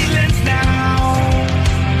silence now.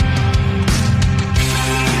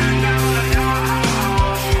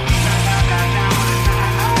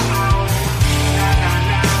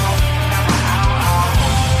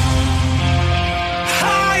 I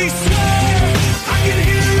swear I can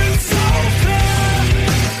hear it so clear,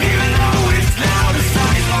 even though it's loud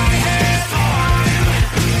inside my head. So I'm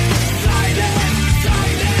silent,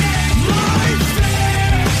 silent, my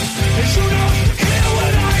fear. As you don't hear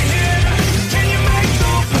what I hear, can you make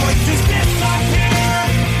the voices disappear?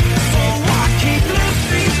 So I keep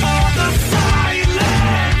listening for the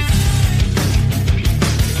silence.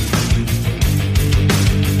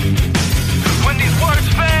 When these words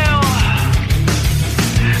fail,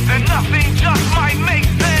 then nothing just might make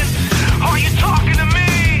sense. Are you talking to me?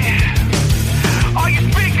 Are you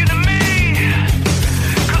speaking to me?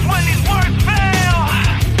 'Cause when these words fail,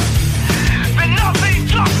 then nothing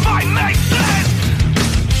just might make sense.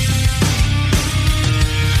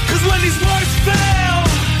 'Cause when these words fail,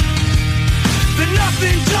 then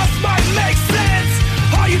nothing just might make sense.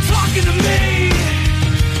 Are you talking to me?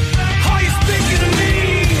 Are you speaking to me?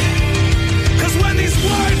 'Cause when these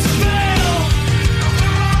words fail,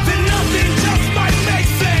 then nothing just might make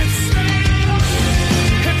sense.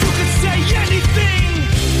 If you could say anything,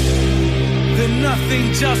 then nothing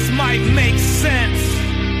just might make sense.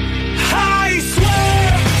 I swear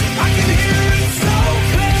I can hear it so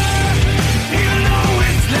clear, even though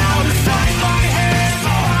it's loud inside my head.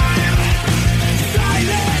 So I'm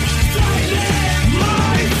silent, silent,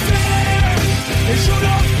 my fear. As you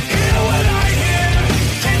don't hear what I hear,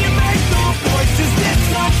 can you make the voices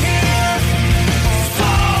disappear? So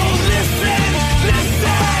listen,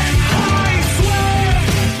 listen. I swear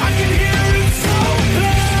I can hear it so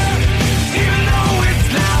clear, even though it's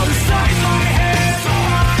loud inside my head. So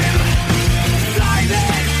I'm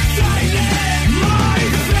silent, silent, my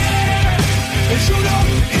fear. As you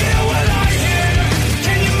don't hear what I hear,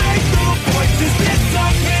 can you make the voices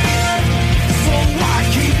disappear? So I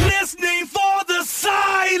keep listening for the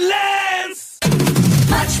silence.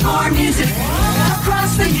 Much more music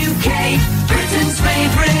across the UK. Britain's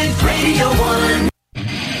favorite Radio 1.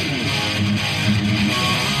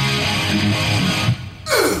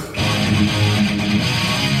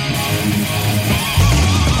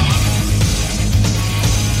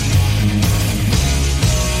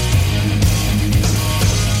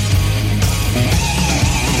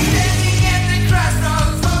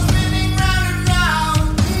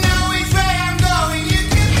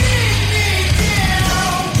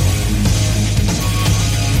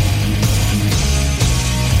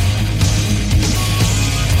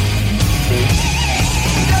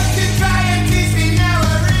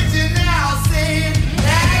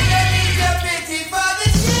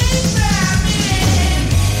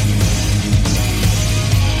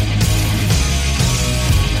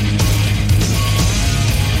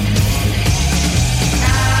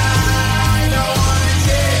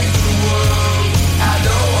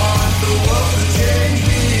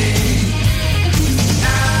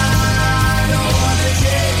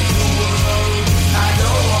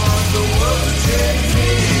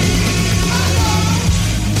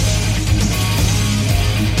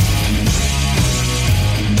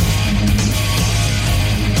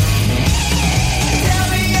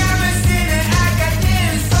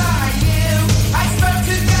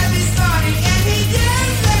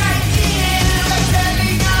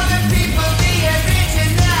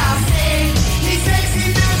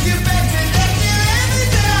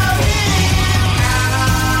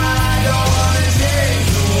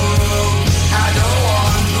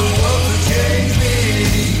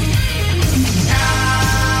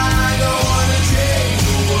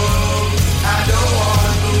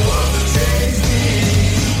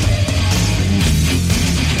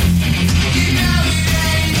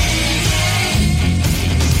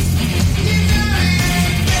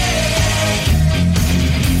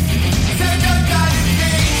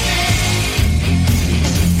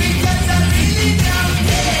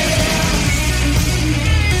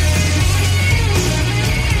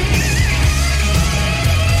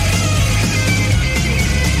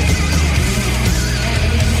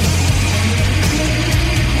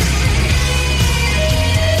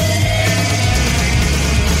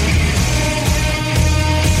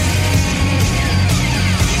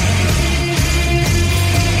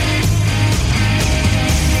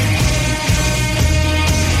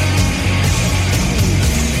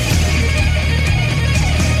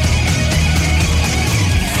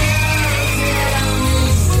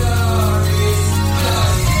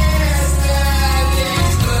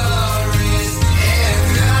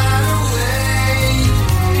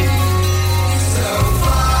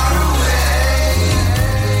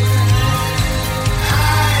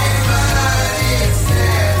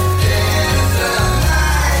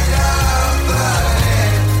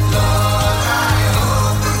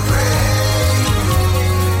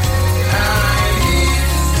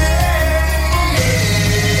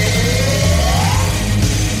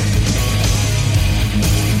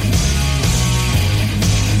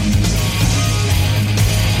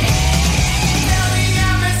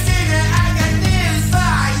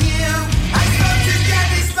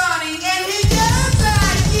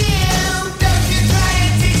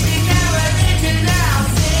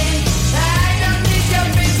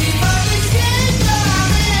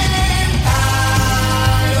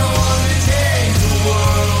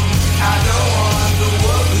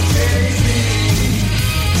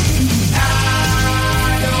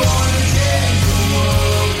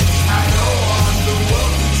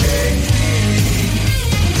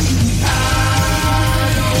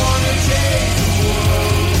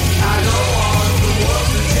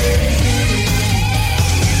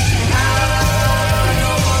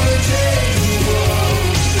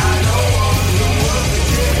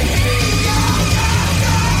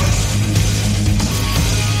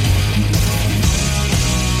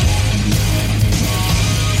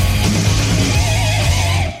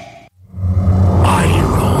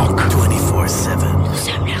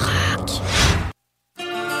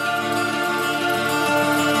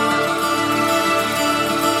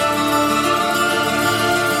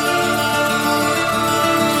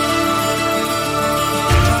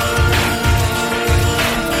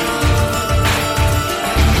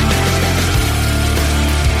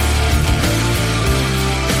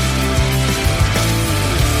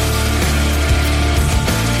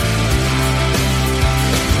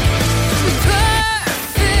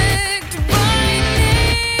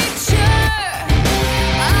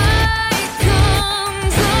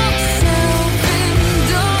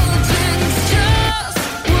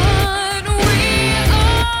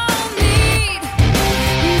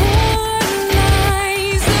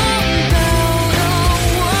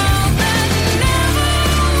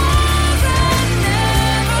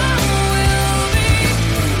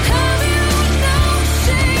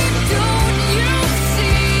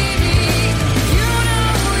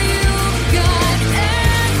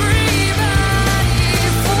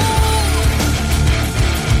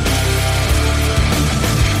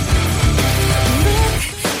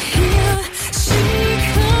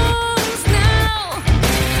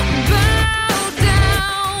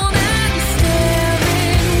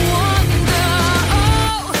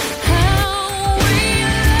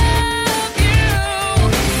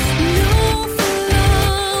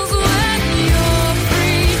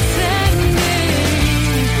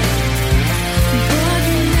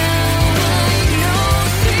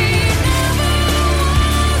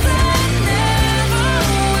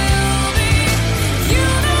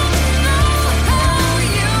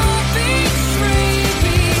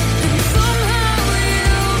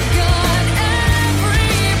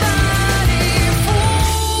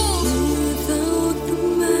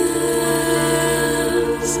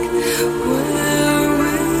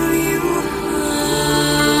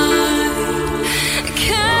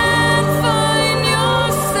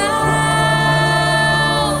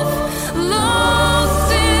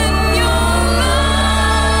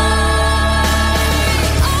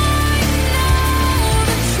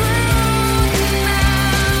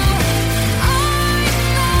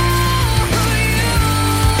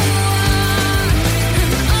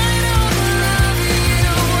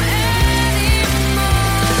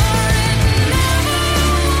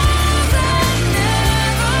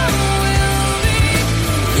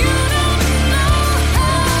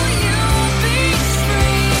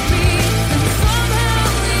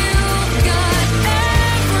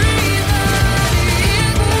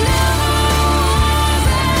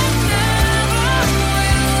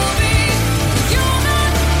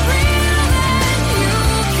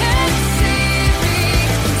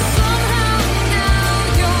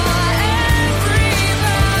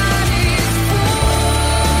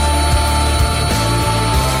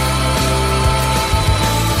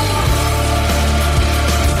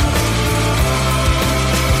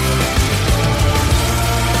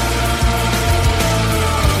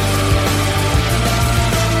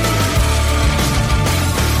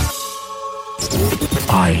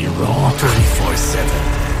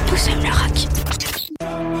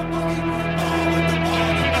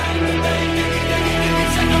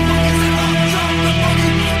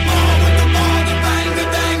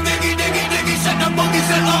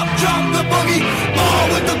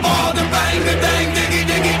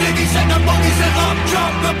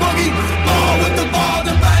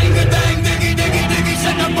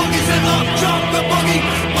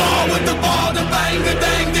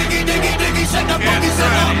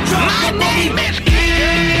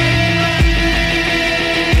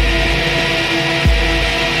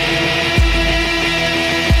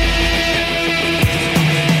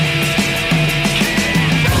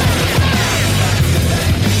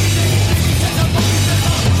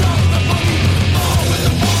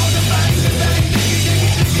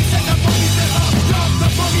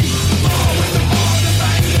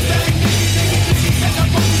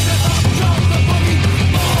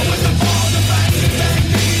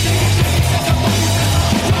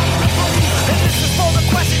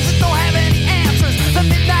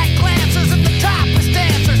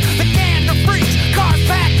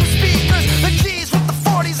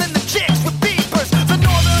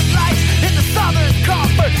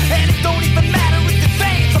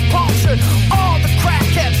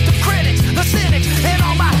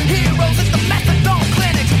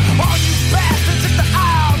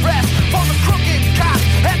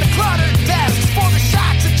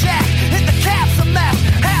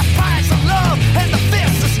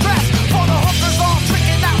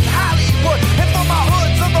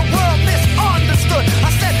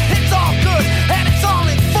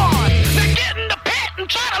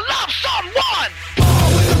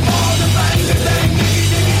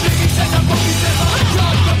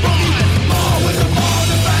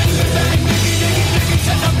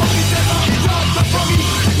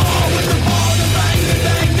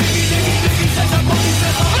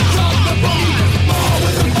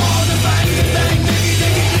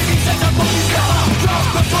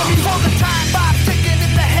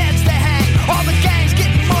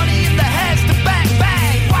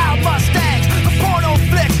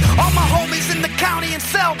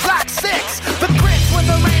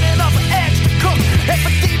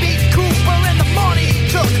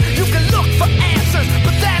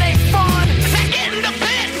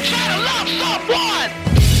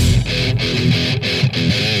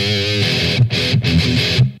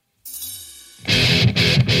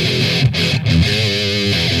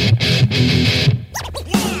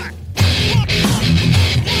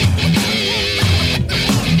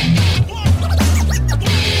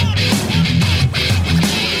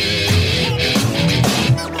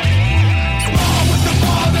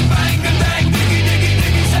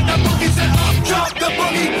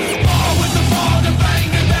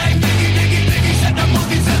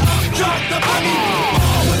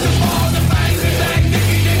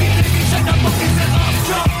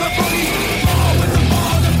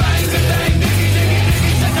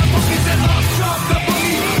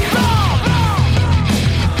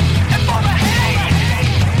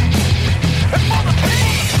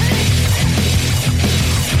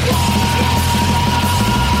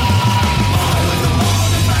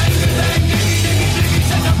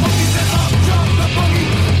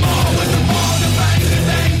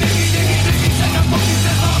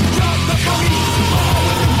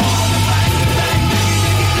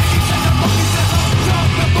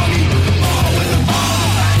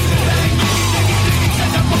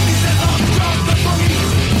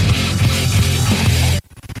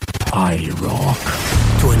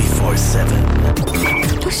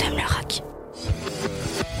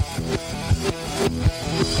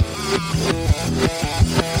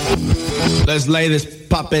 Let's lay this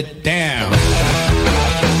puppet down.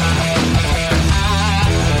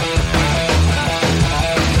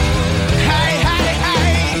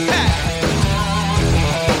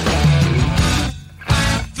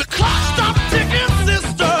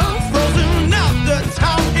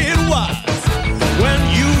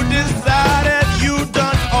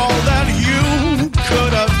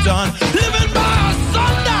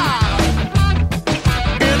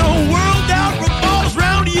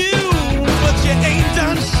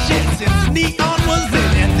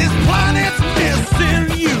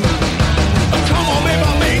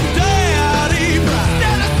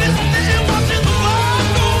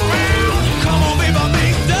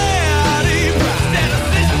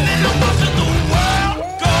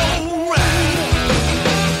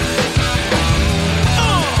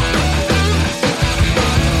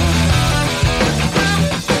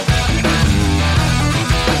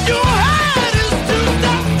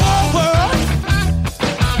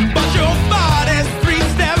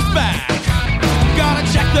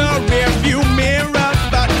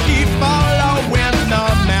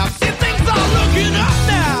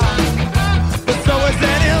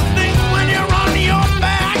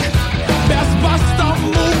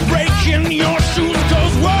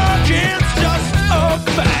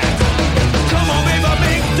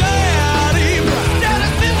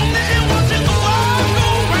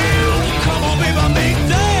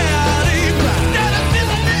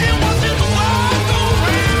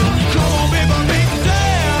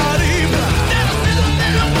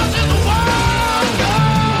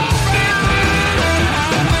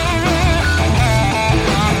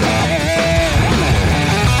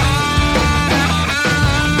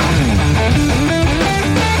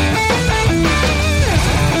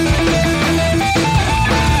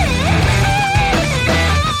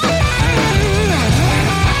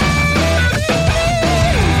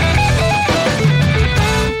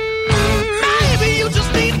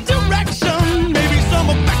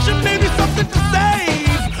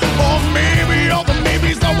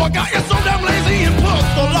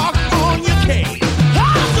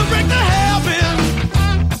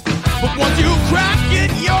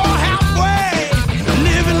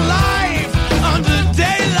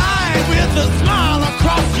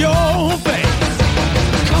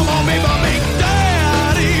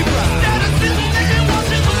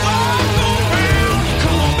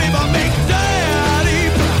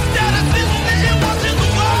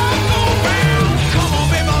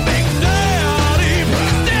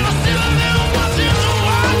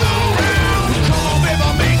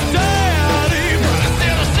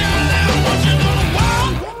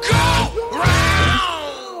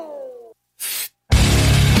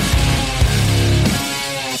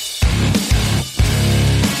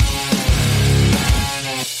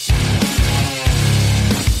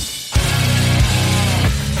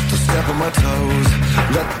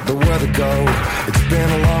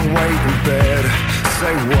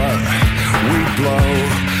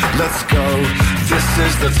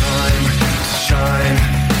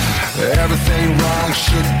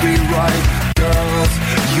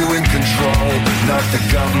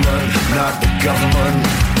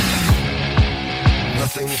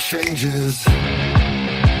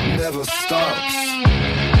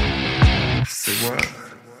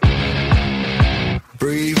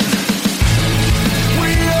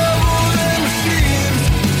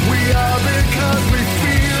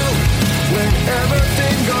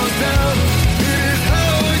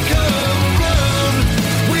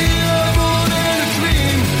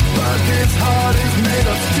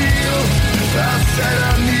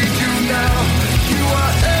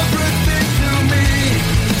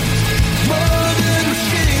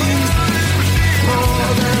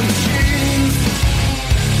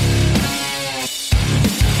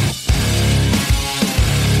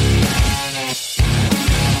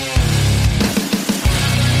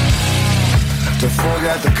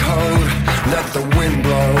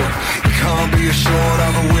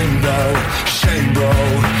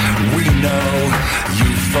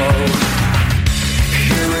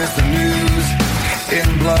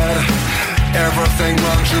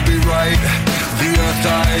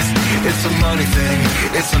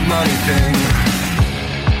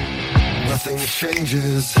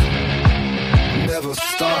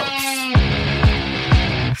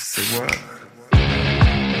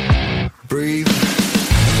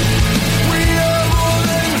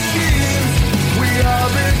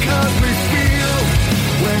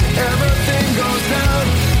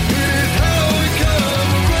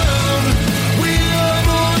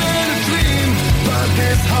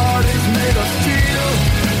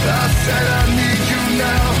 I said I need you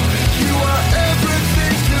now. You are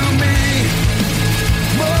everything to me.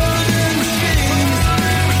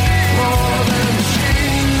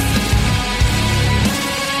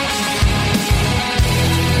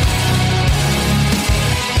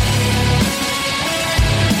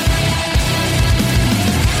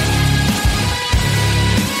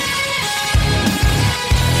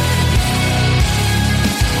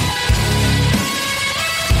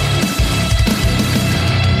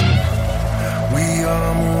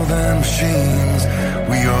 are more than machines.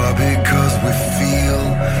 We are because we feel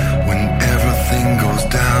when everything goes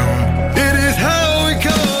down. It is how we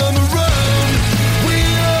come around. We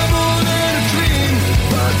are more than a dream,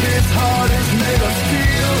 but this heart has made us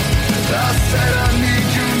feel. I said I need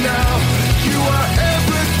you now. You are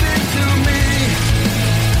everything to me.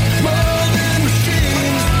 More than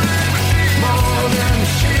machines. More than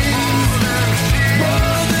machines.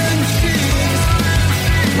 More than machines.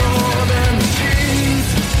 More than machines.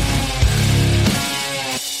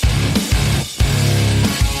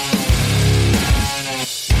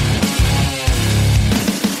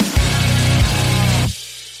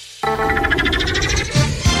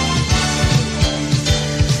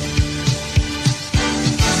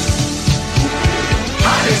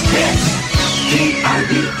 Hottest hits,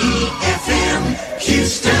 KIBE-FM,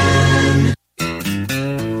 Houston.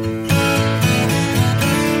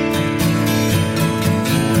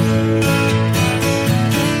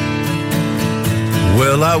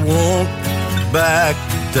 Well, I won't back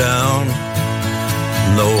down.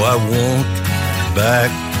 No, I won't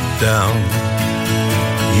back down.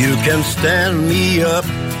 You can stand me up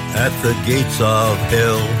at the gates of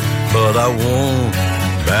hell, but I won't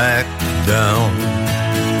back down.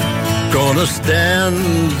 Gonna stand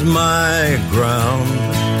my ground,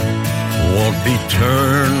 won't be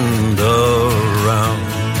turned around.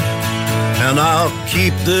 And I'll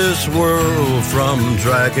keep this world from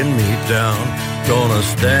dragging me down. Gonna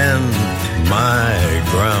stand my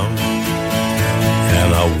ground,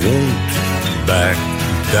 and I won't back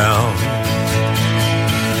down.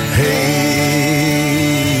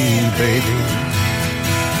 Hey, baby,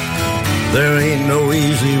 there ain't no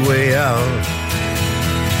easy way out.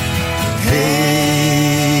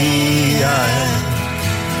 Hey, I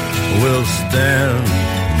will stand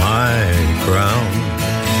my ground,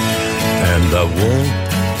 and I won't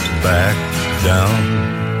back down.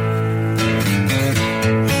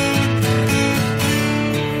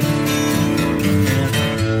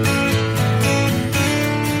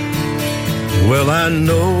 Well, I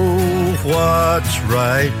know what's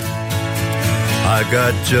right. I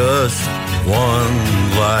got just one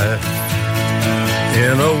life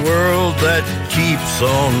in a world that keeps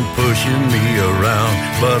on pushing me around,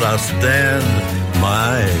 but I stand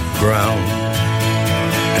my ground,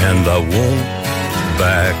 and I won't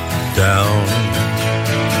back down.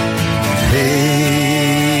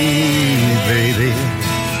 Hey, baby,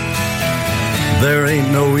 there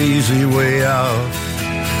ain't no easy way out.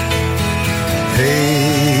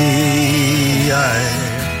 Hey, I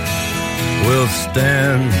will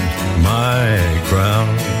stand my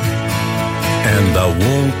ground, and I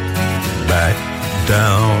won't back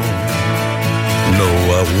down. No,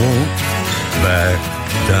 I won't back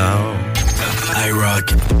down.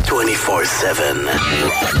 IROCK247.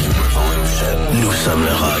 Nous sommes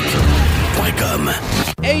le rock.com.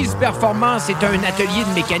 Ace Performance est un atelier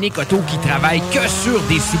de mécanique auto qui travaille que sur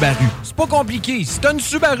des Subaru. C'est pas compliqué. Si t'as une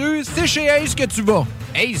Subaru, c'est chez Ace que tu vas.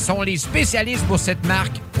 Ace sont les spécialistes pour cette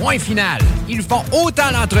marque. Point final. Ils font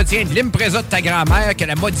autant l'entretien de l'Impreza de ta grand-mère que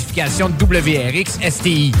la modification de WRX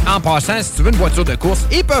STI. En passant, si tu veux une voiture de course,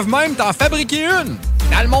 ils peuvent même t'en fabriquer une.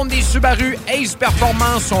 Dans le monde des Subaru, Ace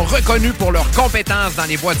Performance sont reconnus pour leurs compétences dans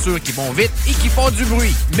les voitures qui vont vite et qui font du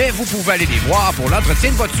bruit. Mais vous pouvez aller les voir pour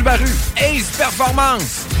l'entretien de votre Subaru. Ace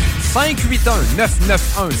Performance.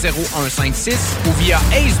 581-991-0156 ou via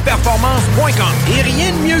aceperformance.com. Et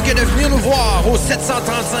rien de mieux que de venir nous voir au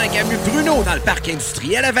 735 avenue Bruno dans le parc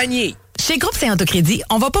industriel à Vanier. Chez Groupe Saint-Autocrédit,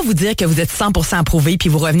 on va pas vous dire que vous êtes 100% approuvé puis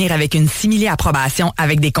vous revenir avec une simili-approbation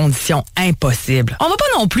avec des conditions impossibles. On va pas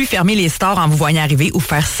non plus fermer les stores en vous voyant arriver ou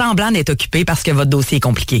faire semblant d'être occupé parce que votre dossier est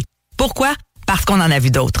compliqué. Pourquoi? Parce qu'on en a vu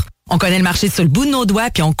d'autres. On connaît le marché sur le bout de nos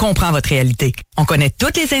doigts puis on comprend votre réalité. On connaît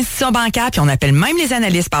toutes les institutions bancaires puis on appelle même les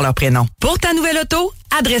analystes par leur prénom. Pour ta nouvelle auto,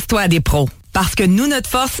 adresse-toi à des pros. Parce que nous, notre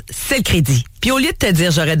force, c'est le crédit. Puis au lieu de te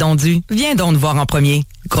dire j'aurais donc dû, viens donc nous voir en premier.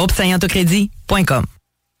 GroupeSaintAutoCrédit.com.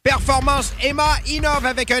 Performance Emma innove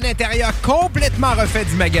avec un intérieur complètement refait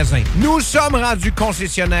du magasin. Nous sommes rendus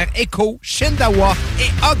concessionnaires Eco, Shindawa et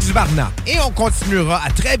Oxvarna. Et on continuera à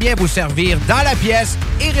très bien vous servir dans la pièce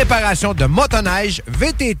et réparation de motoneige,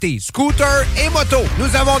 VTT, scooter et moto.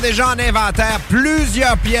 Nous avons déjà en inventaire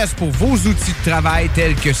plusieurs pièces pour vos outils de travail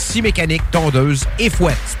tels que scie mécanique, tondeuse et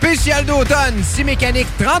fouette. Spécial d'automne, scie mécanique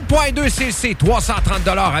 30.2 cc, 330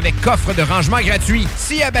 $ avec coffre de rangement gratuit.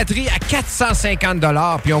 Scie à batterie à 450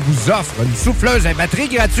 $, puis puis on vous offre une souffleuse à batterie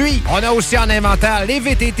gratuite. On a aussi en inventaire les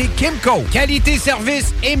VTT Kimco. Qualité,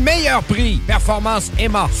 service et meilleur prix. Performance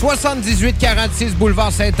Emma, 7846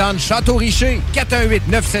 boulevard Sainte-Anne, Château-Richer,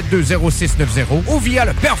 418-972-0690 ou via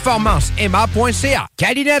le performanceemma.ca.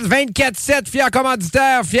 Calinette 247, fier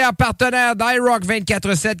commanditaire, fier partenaire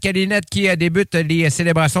d'IROCK247. Calinette qui débute les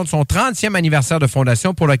célébrations de son 30e anniversaire de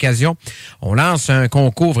fondation. Pour l'occasion, on lance un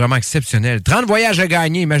concours vraiment exceptionnel. 30 voyages à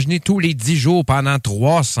gagner. Imaginez tous les 10 jours pendant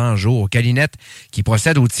 300 jours. Calinette qui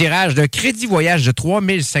procède au tirage de crédit voyage de 3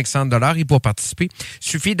 500 $. Et pour participer, il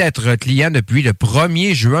suffit d'être client depuis le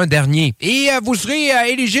 1er juin dernier. Et vous serez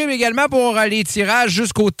éligible également pour les tirages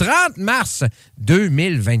jusqu'au 30 mars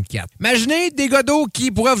 2024. Imaginez des gars d'eau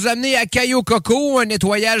qui pourraient vous amener à Cayo Coco, un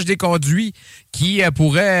nettoyage des conduits qui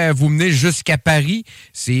pourrait vous mener jusqu'à Paris.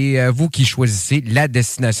 C'est vous qui choisissez la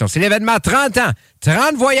destination. C'est l'événement 30 ans,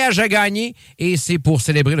 30 voyages à gagner et c'est pour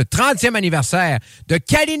célébrer le 30e anniversaire de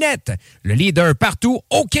Calinette, le leader partout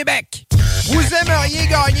au Québec. Vous aimeriez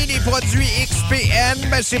gagner les produits XPN?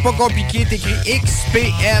 Ben, c'est pas compliqué. T'écris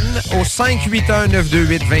XPN au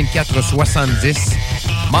 581-928-2470.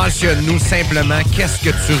 Mentionne-nous simplement qu'est-ce que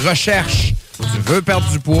tu recherches. Tu veux perdre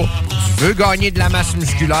du poids, tu veux gagner de la masse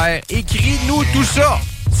musculaire, écris-nous tout ça.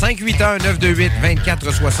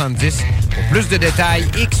 581-928-2470. Pour plus de détails,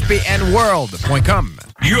 xpnworld.com.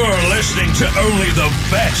 You're listening to only the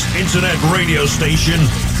best internet radio station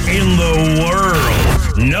in the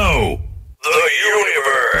world. No, the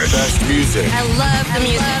universe. Best music. I love the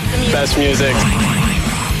music. Best music.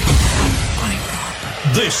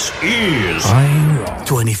 This is IROCK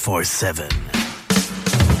 247.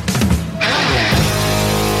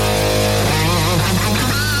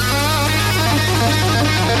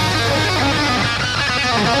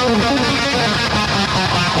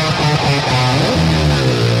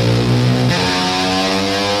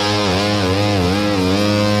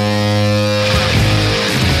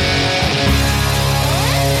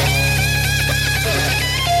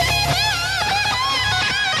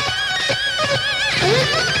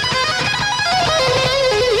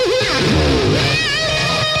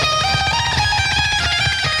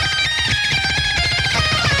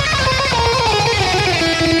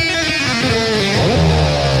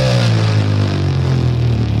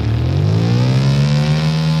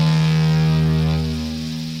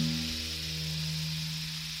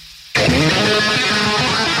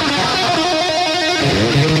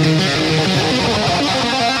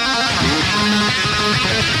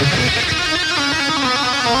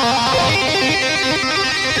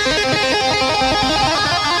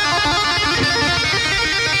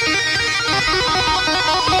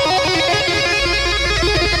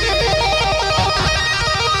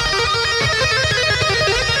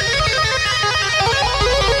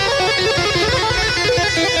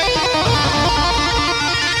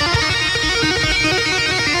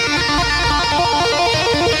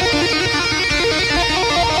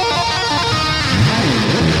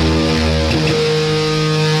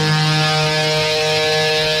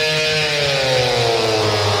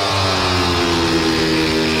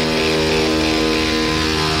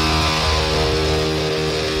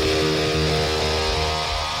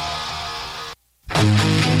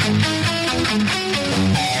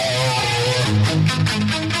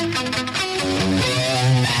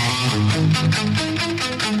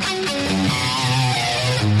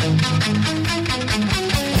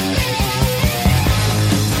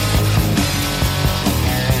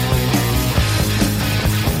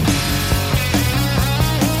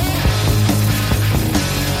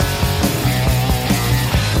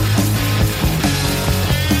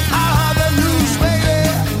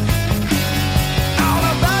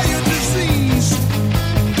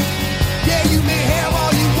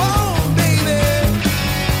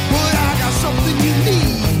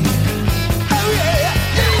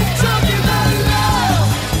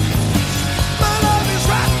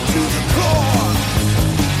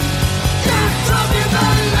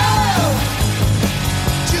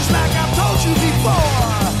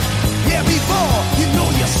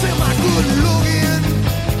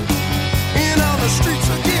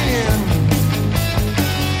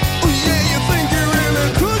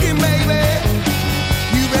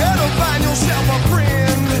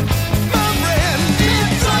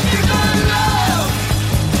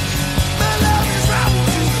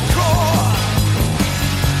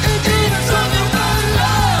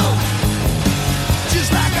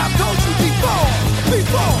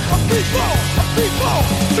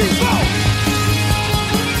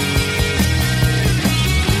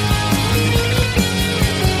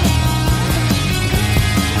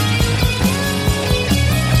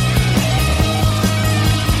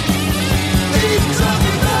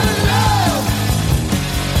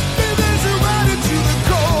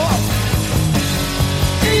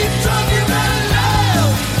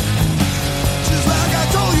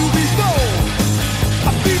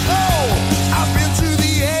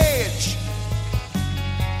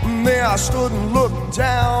 And there I stood and looked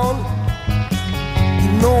down.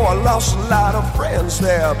 You know I lost a lot of friends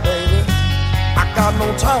there, baby. I got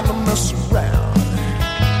no time to mess around.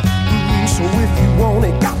 So if you want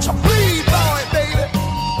it, got to bleed, boy, baby.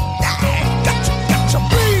 Yeah, got to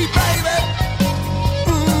bleed, baby.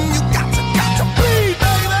 You got to bleed,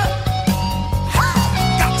 baby.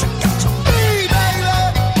 Got to bleed, baby.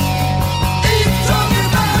 Ain't talking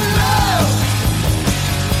about love.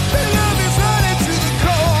 The love is running to the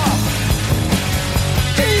core.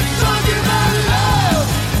 Ain't talking about love.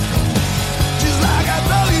 Just like I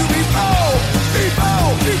told you before.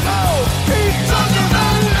 Ain't talking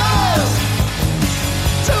about love.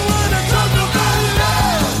 Don't wanna talk about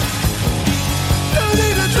love. Don't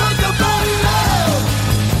need to talk about love.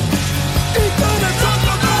 Ain't gonna talk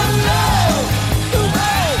about love. You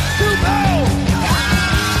know.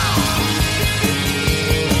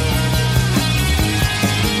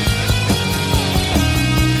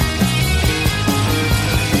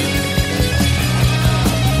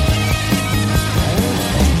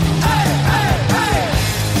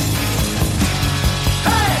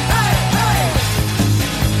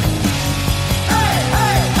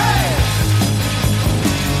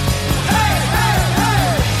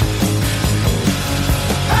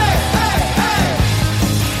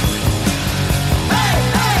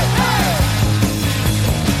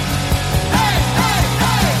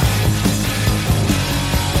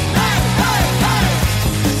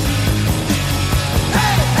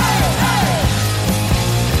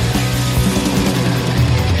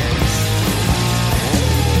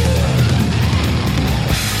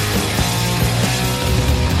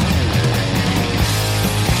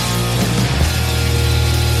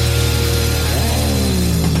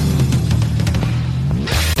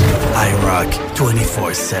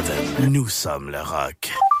 IROCK247. Nous sommes le rock.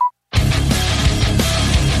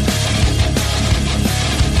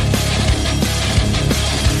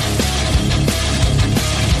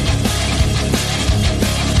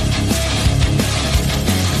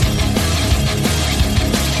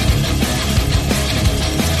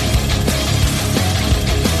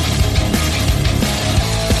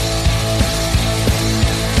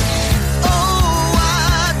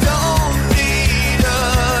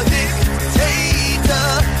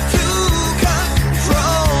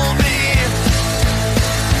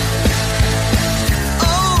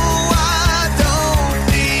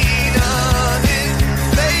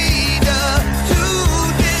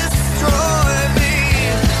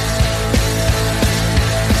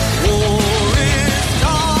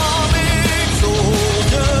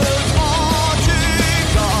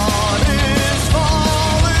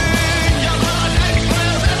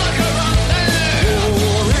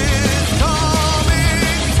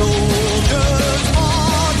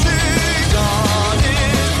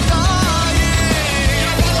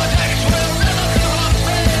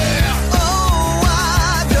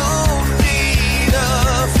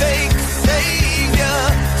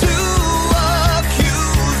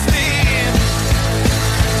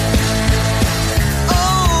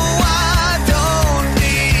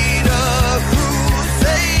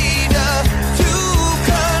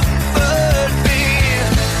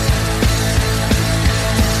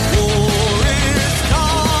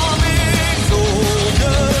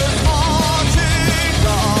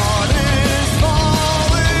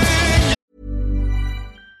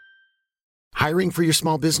 Hiring for your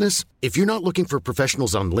small business? If you're not looking for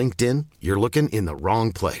professionals on LinkedIn, you're looking in the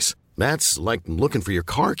wrong place. That's like looking for your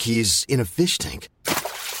car keys in a fish tank.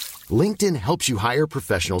 LinkedIn helps you hire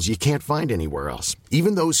professionals you can't find anywhere else,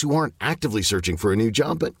 even those who aren't actively searching for a new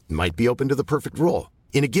job but might be open to the perfect role.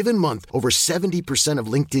 In a given month, over 70% of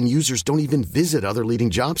LinkedIn users don't even visit other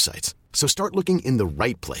leading job sites. So start looking in the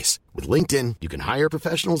right place. With LinkedIn, you can hire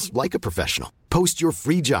professionals like a professional. Post your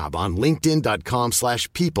free job on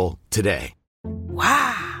linkedin.com/people today.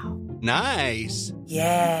 Wow. Nice.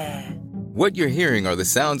 Yeah. What you're hearing are the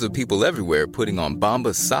sounds of people everywhere putting on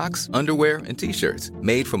Bombas socks, underwear, and T-shirts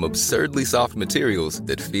made from absurdly soft materials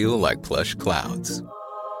that feel like plush clouds.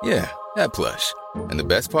 Yeah, that plush. And the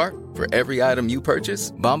best part? For every item you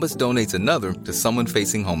purchase, Bombas donates another to someone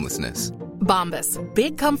facing homelessness. Bombas.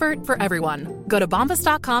 Big comfort for everyone. Go to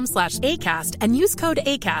bombas.com/ACAST and use code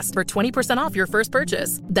ACAST for 20% off your first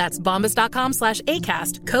purchase. That's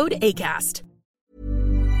bombas.com/ACAST. Code ACAST.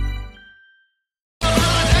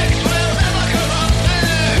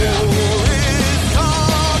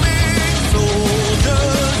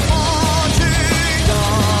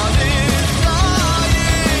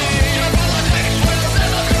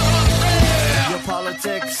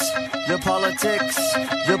 Your politics,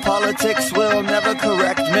 Your politics will never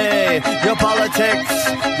correct me. Your politics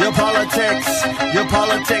will never corrupt me. Your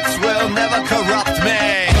politics will never correct me.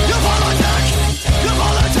 Your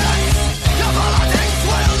politics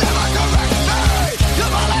will never correct me. Your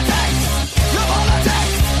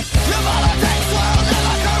politics will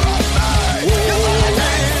never corrupt me. Your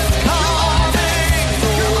politics calling,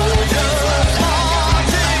 soldiers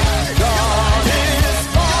marching. God is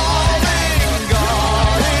falling,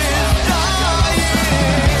 God is dying.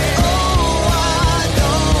 Oh, I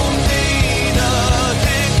don't need a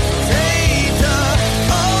dictator.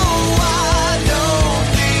 Oh, I don't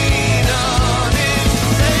need a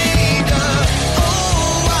dictator.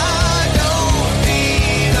 Oh, I don't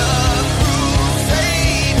need a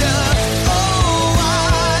crusader. Oh, I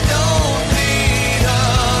don't need a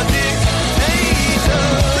dictator.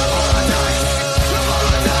 Your politics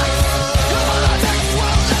will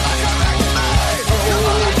never correct me.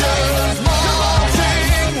 Soldiers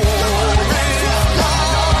marching, war is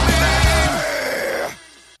coming.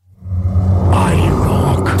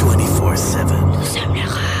 IROCK 247. Nous sommes le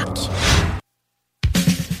rock.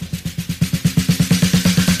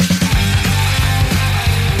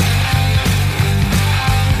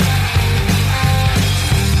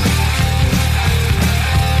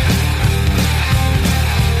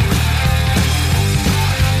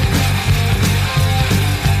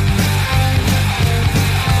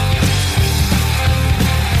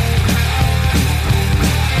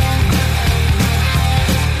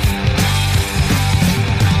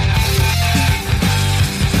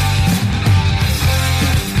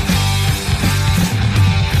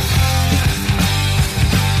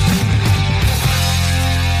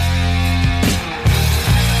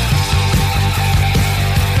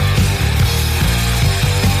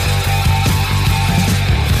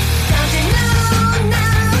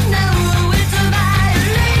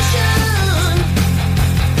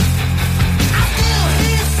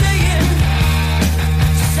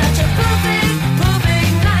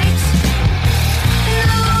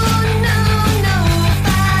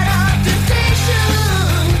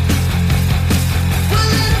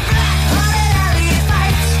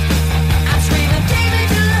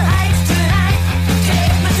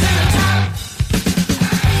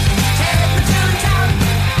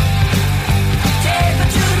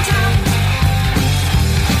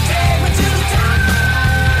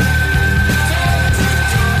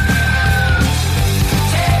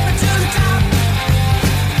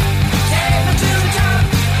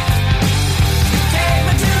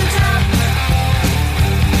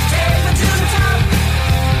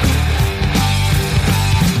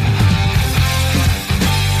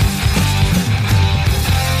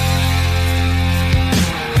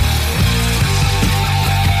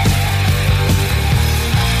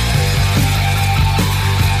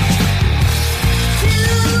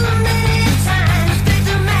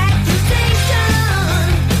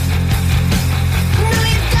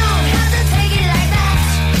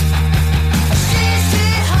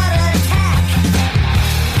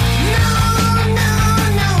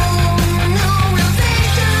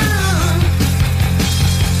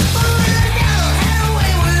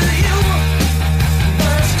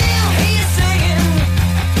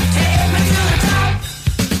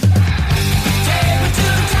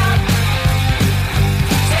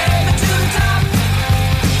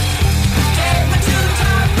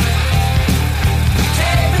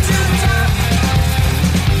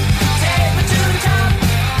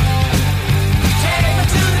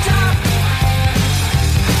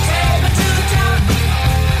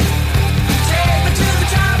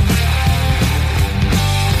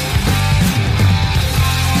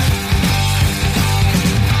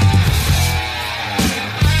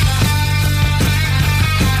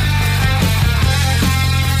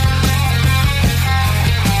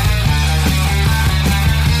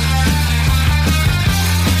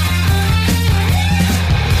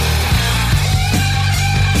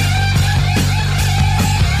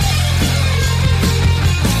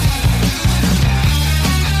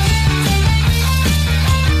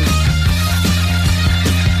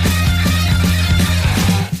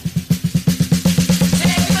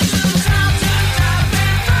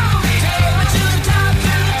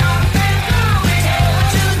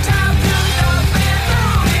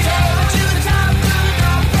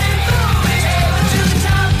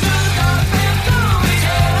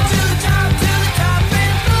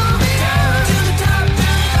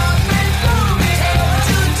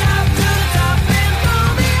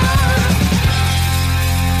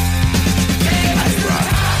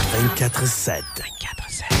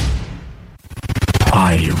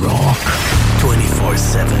 IROCK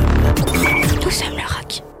 24/7. Nous sommes le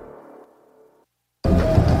rock.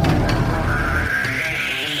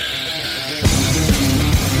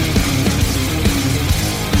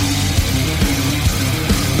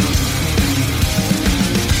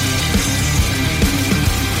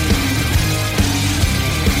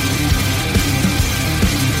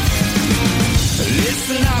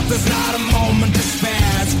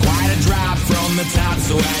 on the top,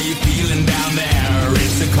 so how you feeling down there?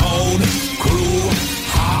 It's a cold, cruel,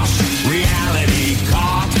 harsh reality.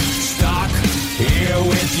 Caught, stuck here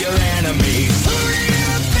with your enemies. Who do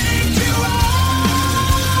you think you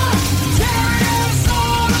are? Tearing us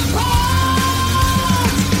all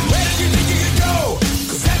apart. Where did you think you could go?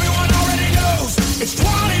 'Cause everyone already knows it's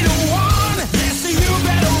 20 to 1. Yes, so you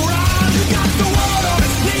better run. You got the world on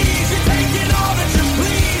its knees. You're taking all that you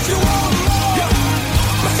please. You want more,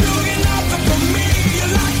 but you get nothing from me. You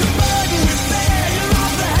like the burden we bear. You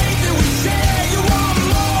love the hate that we share. You want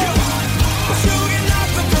more, but you get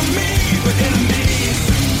nothing from me. But enemies,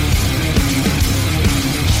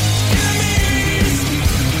 enemies.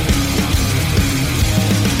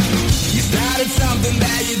 You started something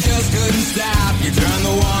that you just couldn't stop. You turned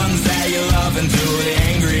the ones that you love into the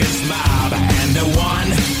angriest mob. And the one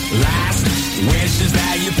last wish is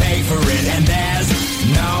that you pay for it. And there's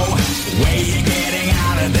no way you're getting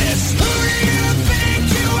out of this. Who do you think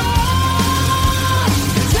you are?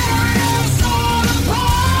 Tearing us all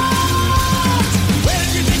apart. Where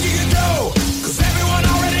did you think you could go? 'Cause everyone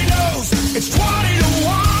already knows it's 20 to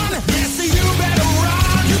 1. Yes, so you better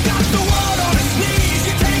run. You got the world on its knees.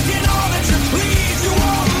 You're taking all that you please. You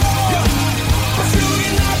want more, but you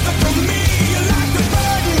get nothing from me. You like the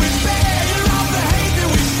burden we bear. You love the hate that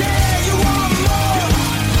we share. You want more,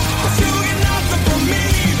 but you get nothing from me.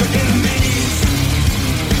 But enemies,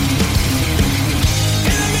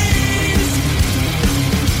 enemies,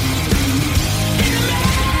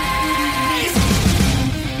 enemies.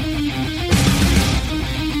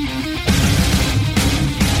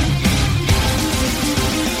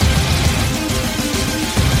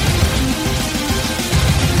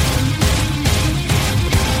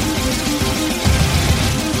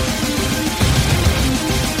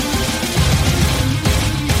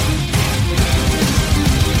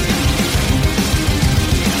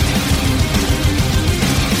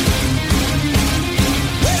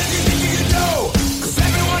 Where did you think you could go? 'Cause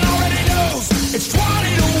everyone already knows it's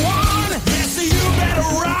 20 to 1. Yes, so you better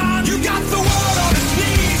run. You got the world on its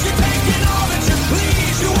knees. You're taking all that you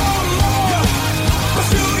please. You want more, but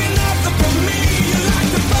you get nothing from me. You like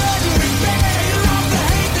the burden we bear. You love the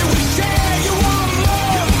hate that we share. You want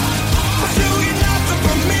more, but you get nothing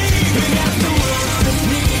from me. You got the world on its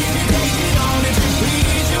knees. You're taking all that you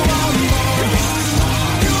please. You want more,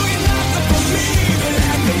 you get nothing from me. You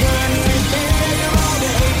like the burden we bear. You love the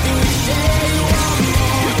hate that we share. You want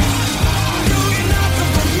more, you get nothing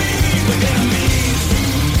from me. But enemies,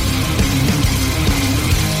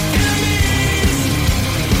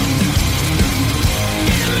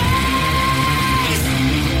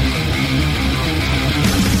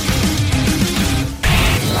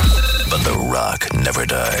 But the rock never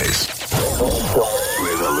dies.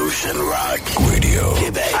 Revolution Rock Radio.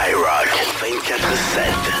 Québec. IROCK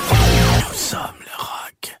 247. Nous sommes le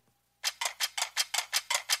rock.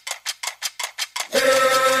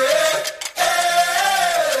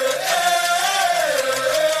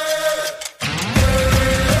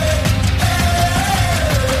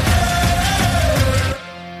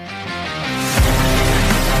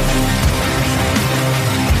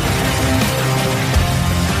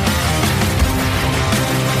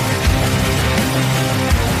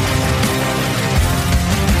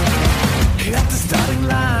 at the starting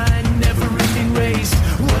line, never-ending race.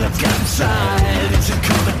 What I've got inside is a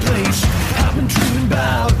commonplace. I've been dreaming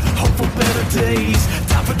about hope for better days.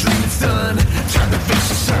 Time for dreaming, son. Time to face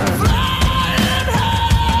the sun. Flying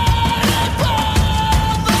high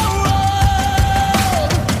above the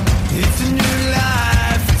world. It's a new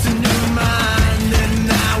life, it's a new mind,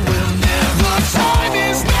 and I will never. Time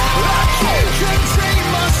is now. I can't contain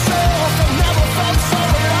myself. I've never felt so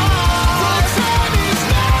alive. The time is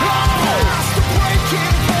now. I'm past the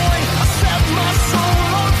breaking point. I set my soul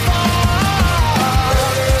on fire.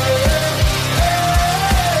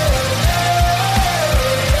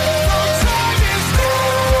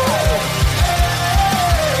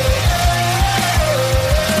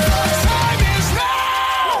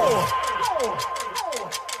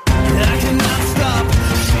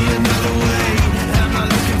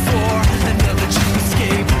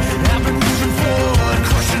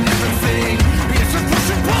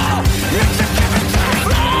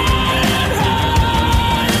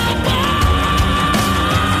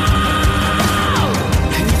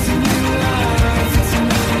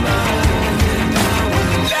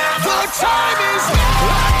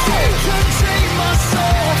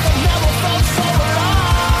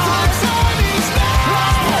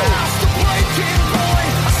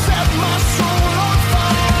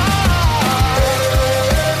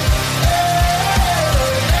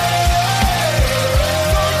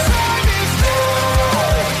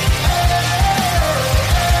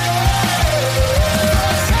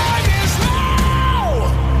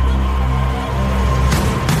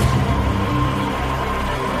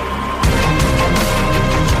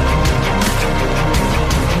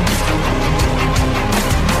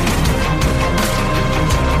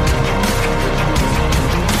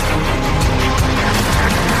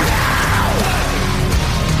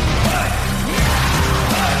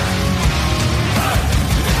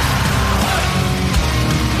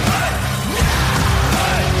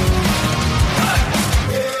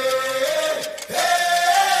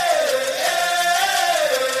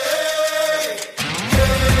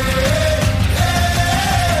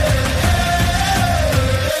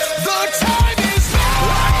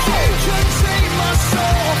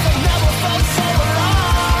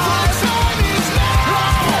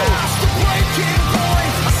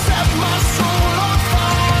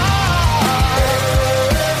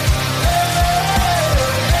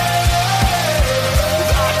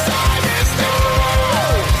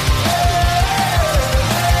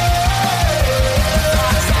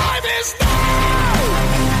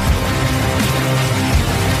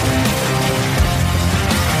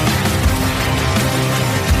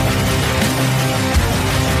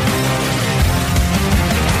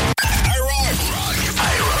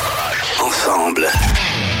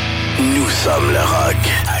 sommes le rock.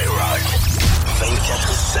 IROCK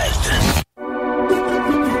 24/7.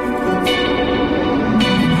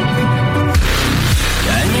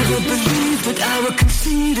 I never believed that I would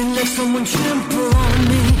concede and let someone trample on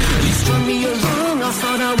me. You strung me along, I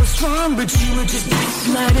thought I was strong, but you were just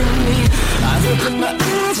gaslighting me. I've opened my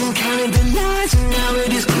eyes and counted the lies, and now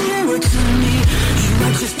it is clearer to me. You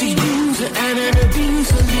are just a user and an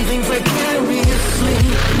abuser, living vicariously.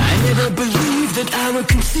 I never believed that I would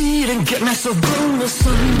concede and get myself blown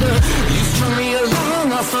asunder. You strung me along,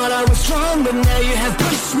 I thought I was strong, but now you have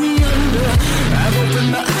pushed me under. I've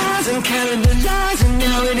opened my eyes and counted the lies, and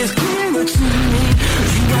now it is clearer to me.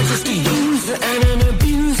 You are just a user and an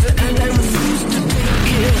abuser, and I refuse to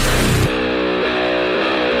take it.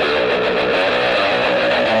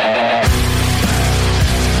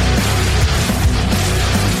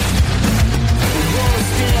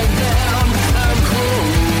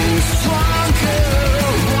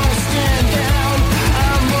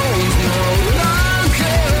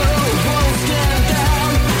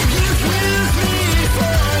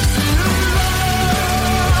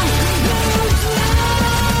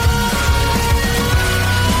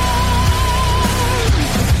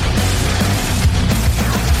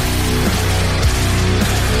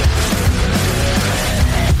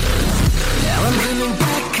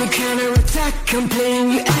 Counter-attack, I'm playing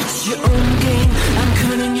you at your own game. I'm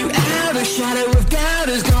cutting you out, a shadow of doubt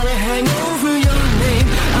is gonna hang over your name.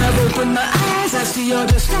 I've opened my eyes, I see your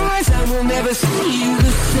disguise, I will never see you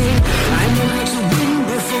the same. I know how to win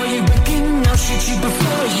before you begin, I'll shoot you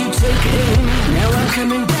before you take aim. Now I'm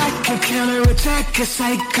coming back, a counterattack, a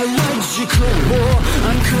psychological war.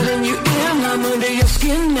 I'm cutting you in, I'm under your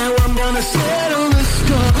skin, now I'm gonna settle the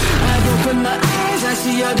score. I've opened my eyes, I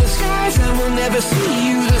see your disguise, I will never see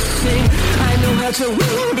you the same. I know how to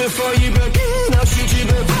win before you begin, I'll shoot you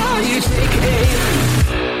before you take aim.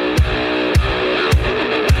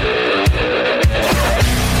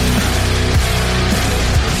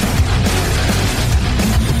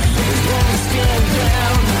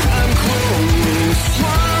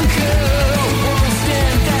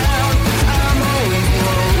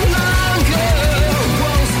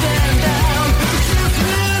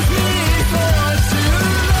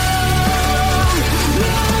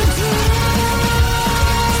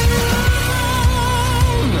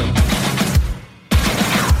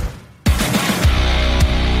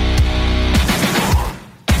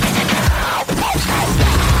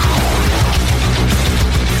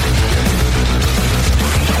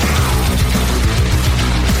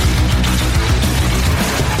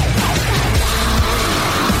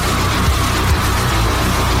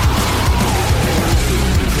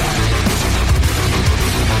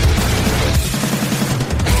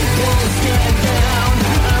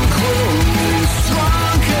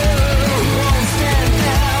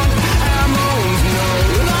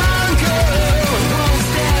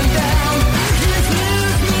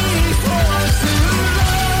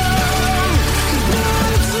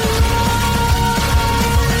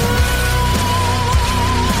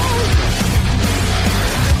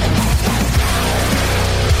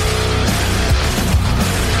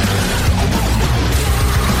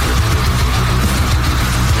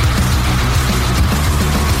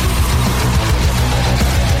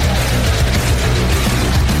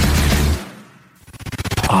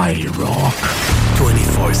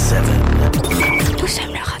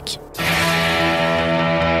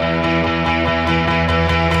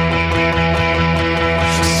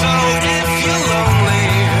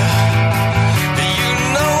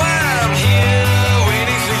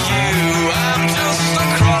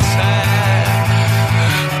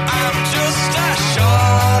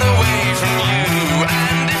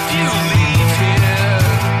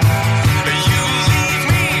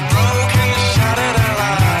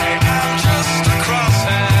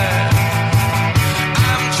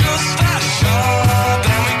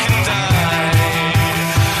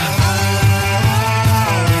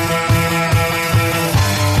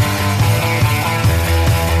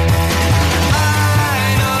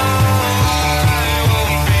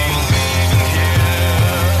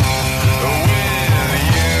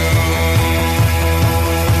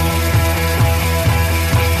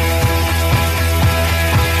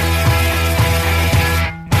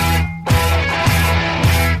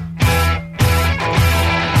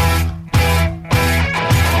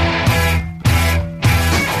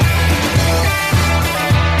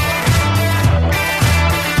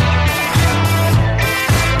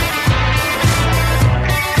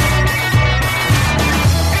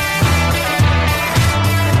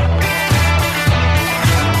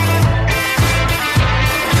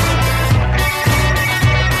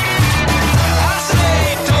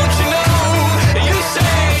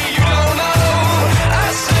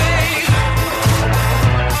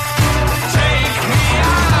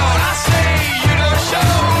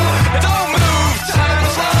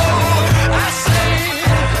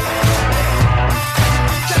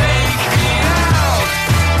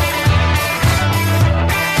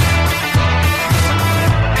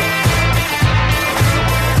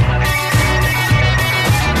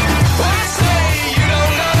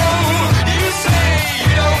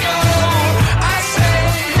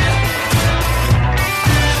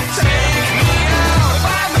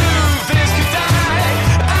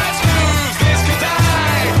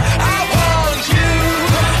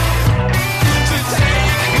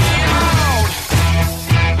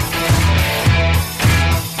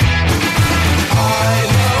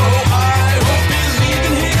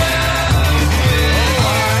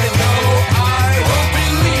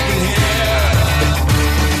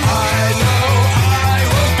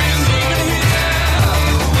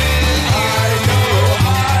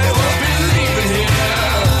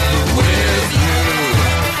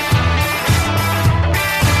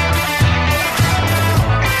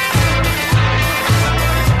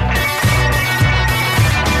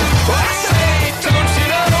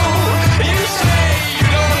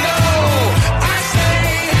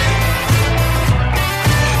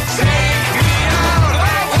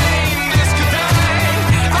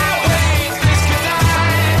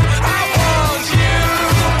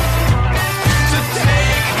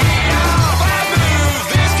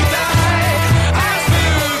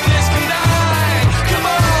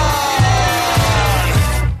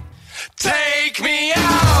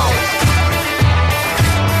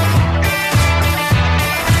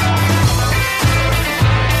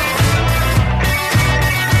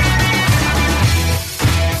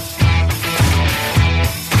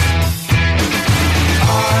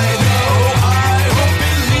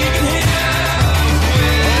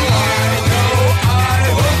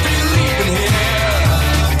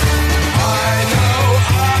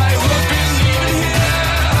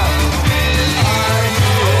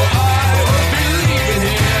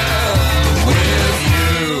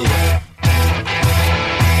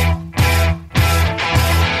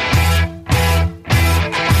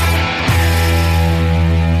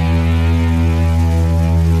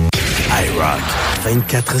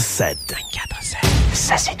 24/7. 24/7.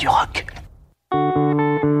 Ça, c'est du rock.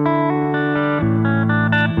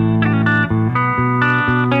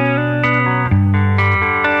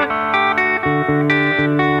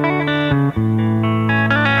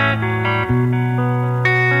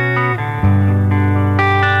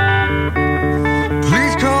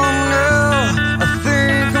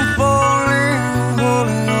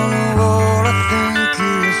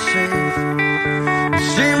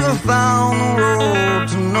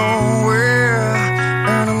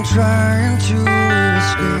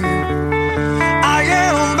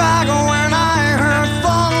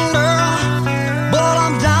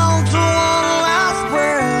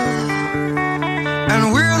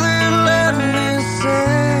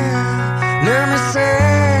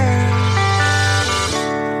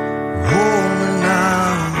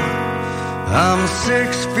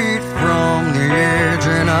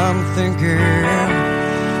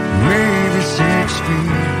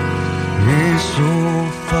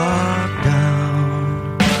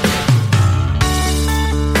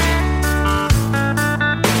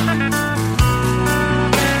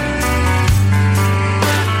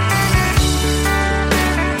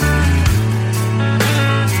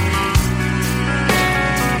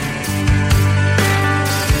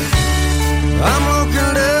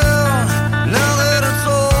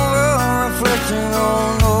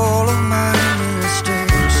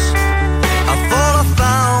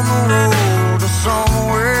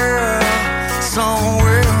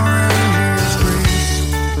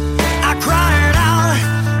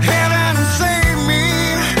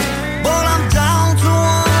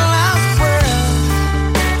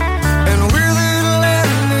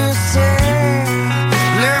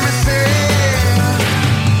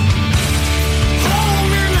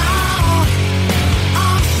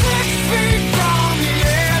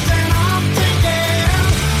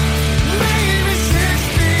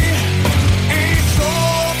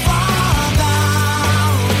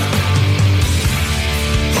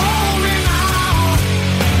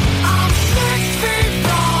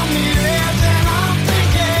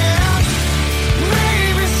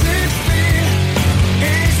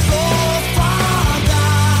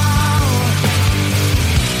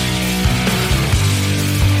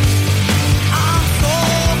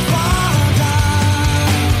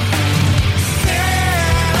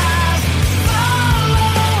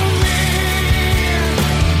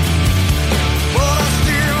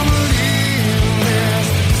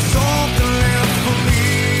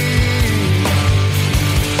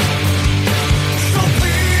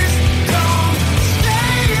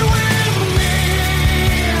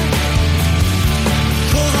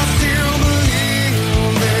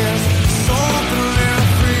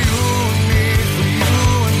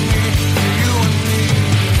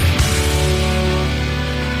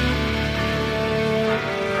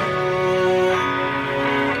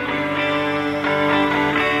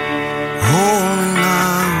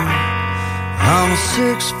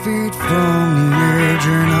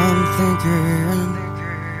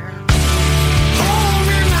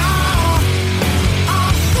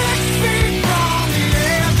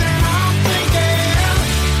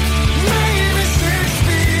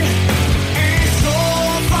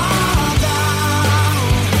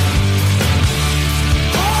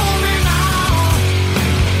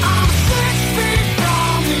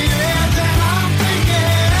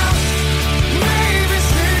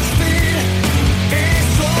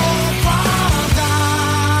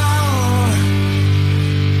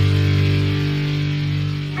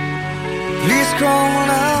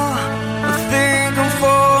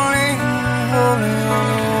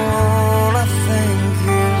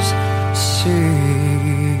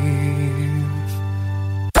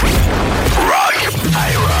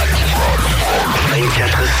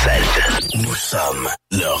 Nous sommes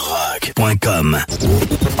le rock.com.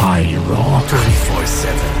 IROCK 247.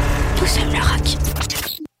 Nous sommes le rock.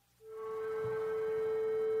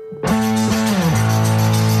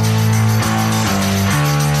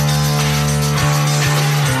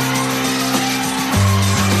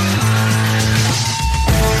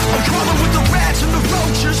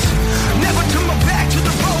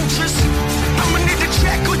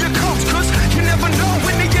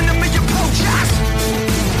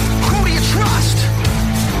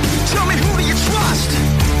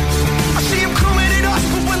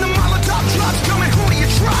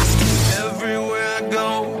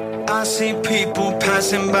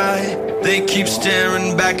 By. They keep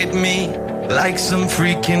staring back at me like some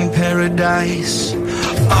freaking paradise.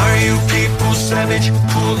 Are you people savage?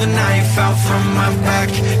 Pull the knife out from my back.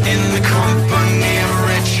 In the company of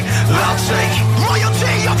rich, I'll take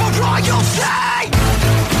royalty over royalty.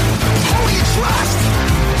 Who do you trust?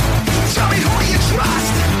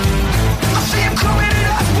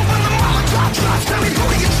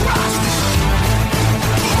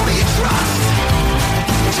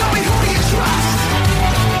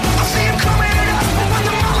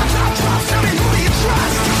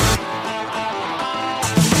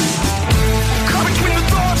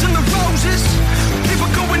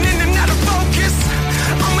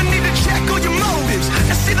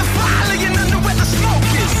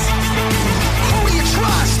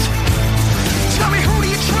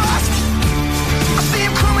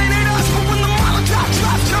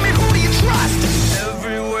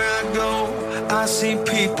 I see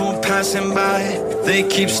people passing by. They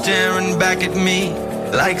keep staring back at me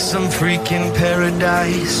like some freaking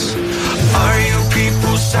paradise. Are you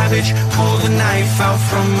people savage? Pull the knife out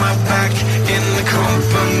from my back in the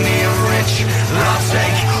company of rich love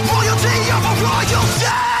sake. Royalty of a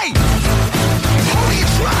royalty. Who do you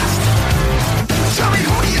trust? Tell me,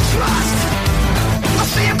 who do you trust? I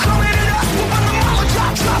see him coming at us, but when the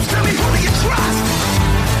Molotov drops, tell me, who do you trust?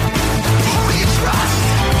 Who do you trust?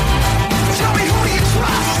 Tell me, who do you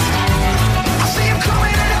trust? I see him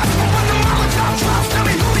coming at us, but when the Molotov drops, tell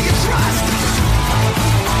me, who do you trust?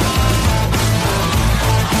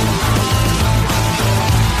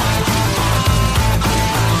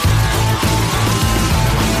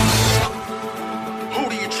 Who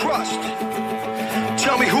do you trust?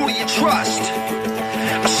 Tell me, who do you trust?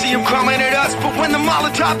 I see him coming at us, but when the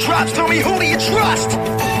Molotov drops, tell me, who do you trust?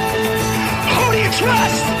 Who do you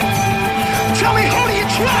trust? Tell me, who do you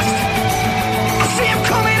trust? I see him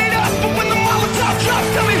coming at us, but when the Molotov drops,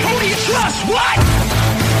 tell me, who do you trust? What?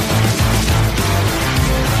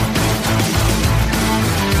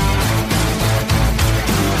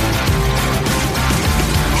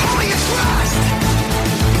 Who do you trust?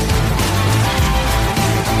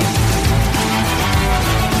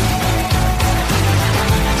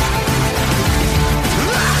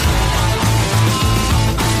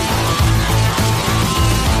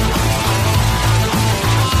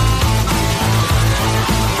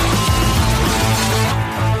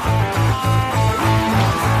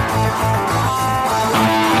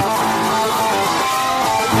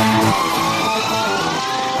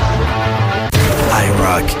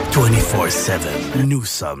 IROCK 247. Nous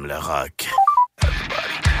sommes le rock.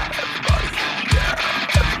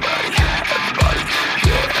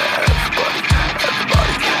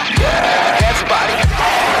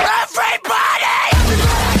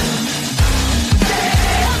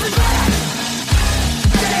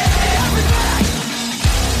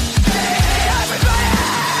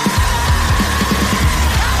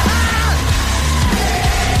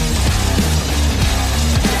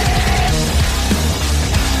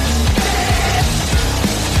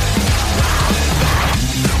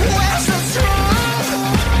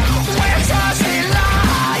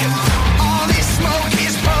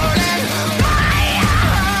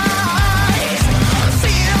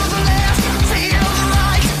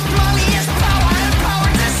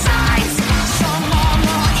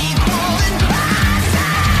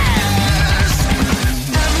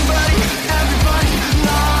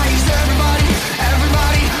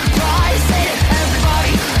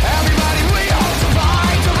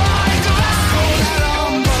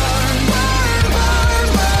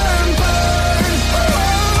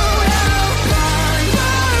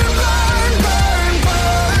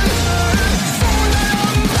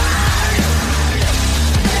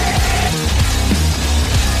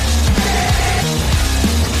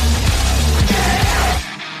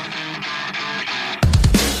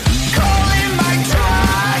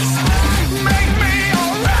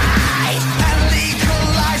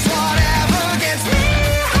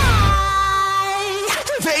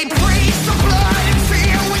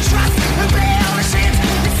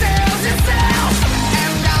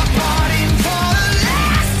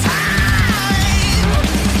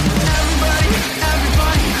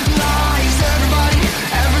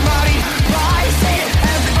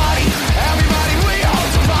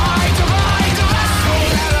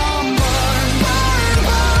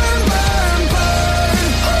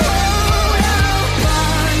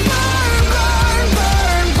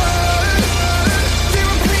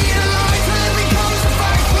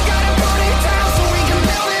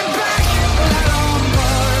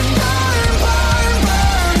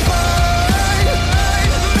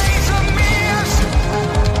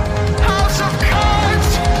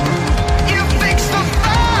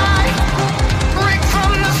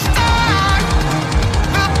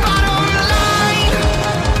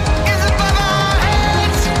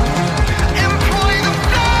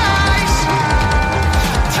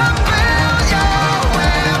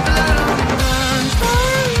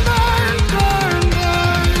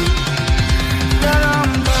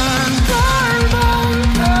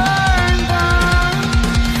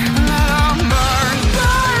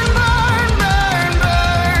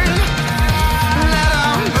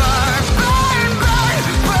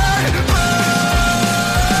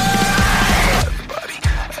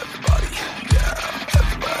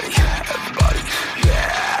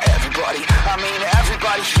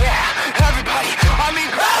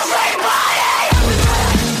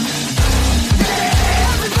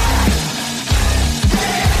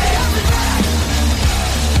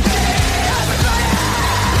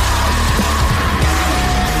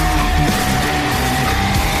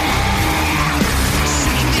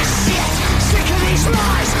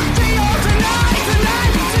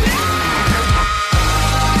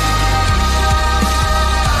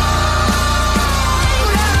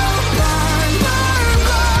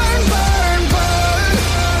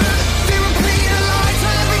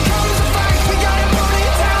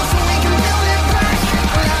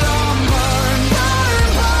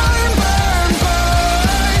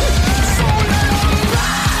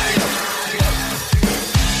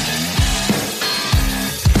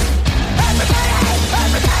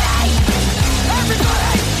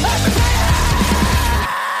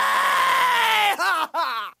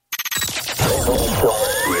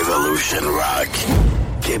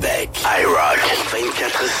 Québec. IROCK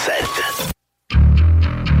 247.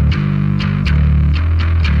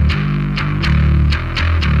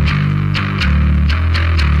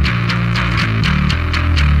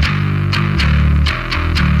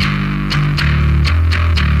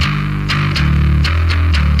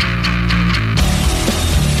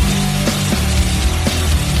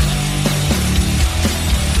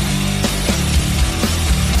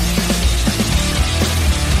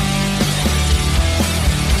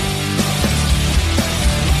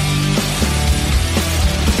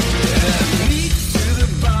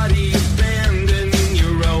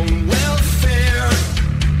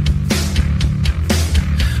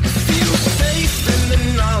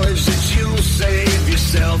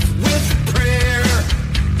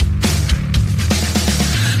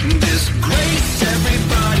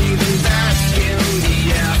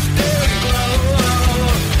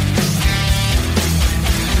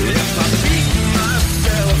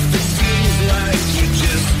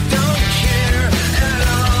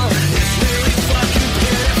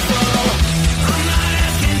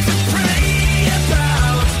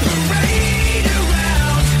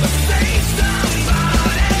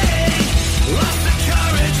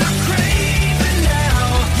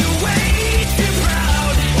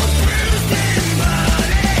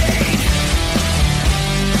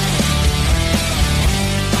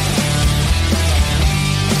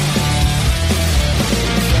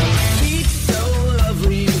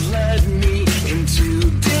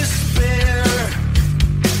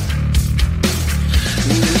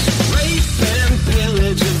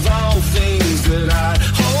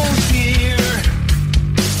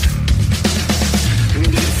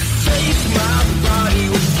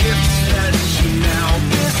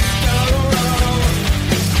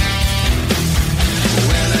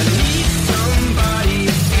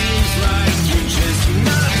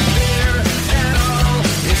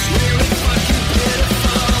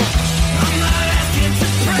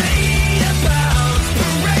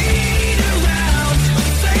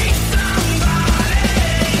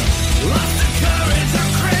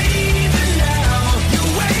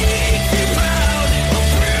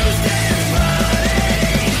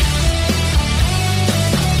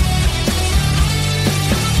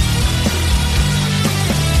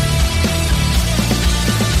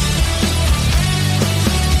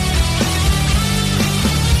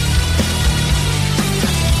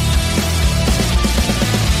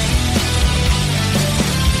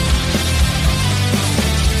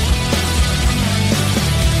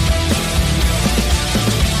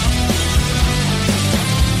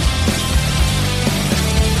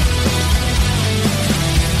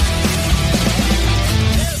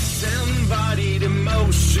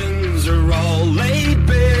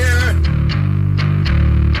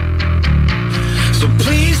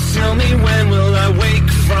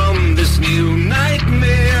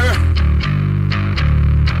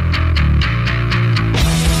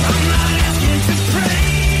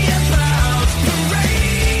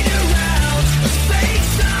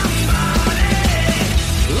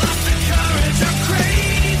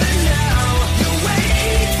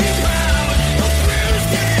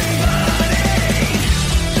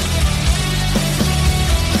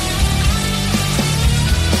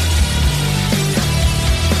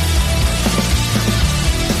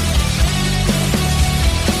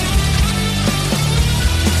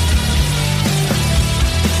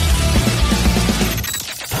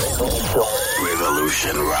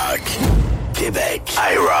 Québec.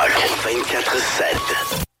 IROCK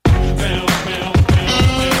 247.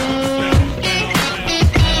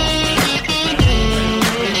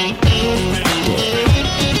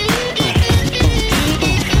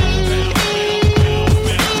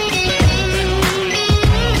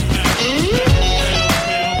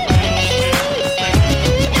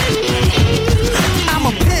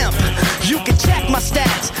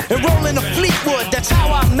 And rolling a Fleetwood, that's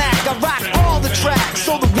how I Mac. I rock all the tracks,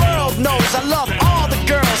 so the world knows I love all the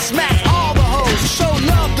girls, smack all the hoes, show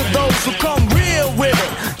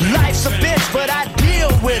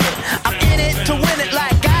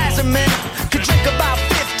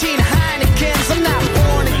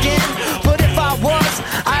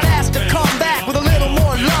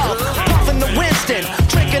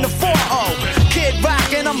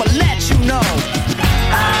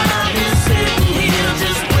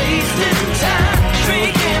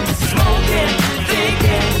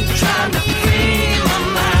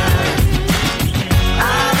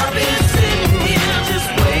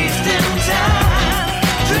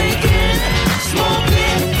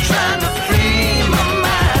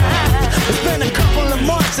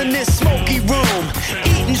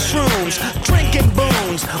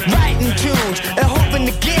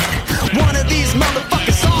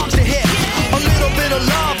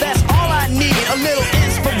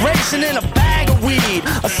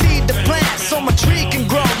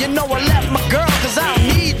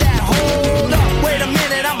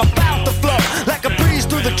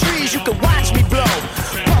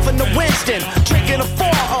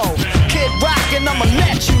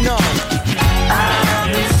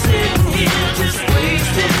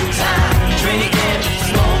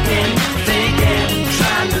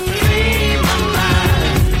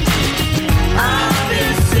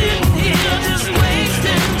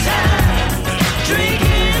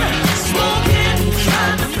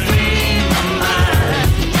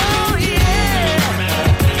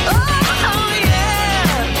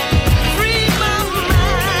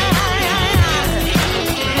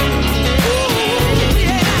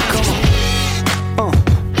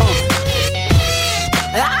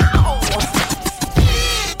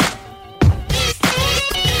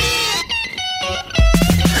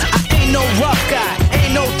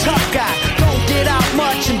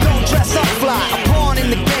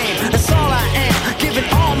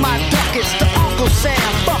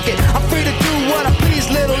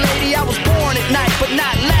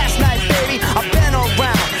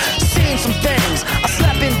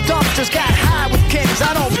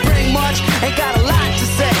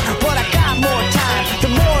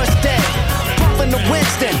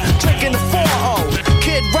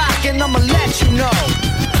I'ma let you know.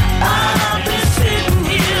 I've been sitting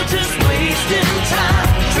here just wasting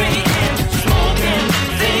time, drinking, smoking,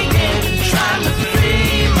 thinking, trying to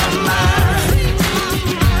free my mind.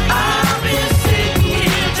 I've been sitting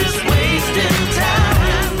here just wasting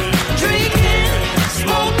time, drinking,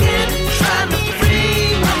 smoking, trying to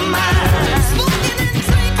free my mind.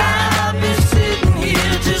 I've been sitting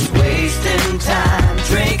here just wasting time,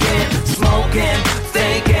 drinking, smoking,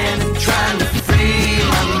 thinking, trying to free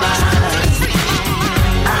my mind.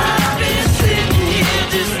 I've been sitting here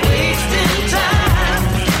just wasting time,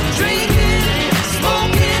 drinking,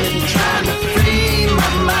 smoking, trying to free my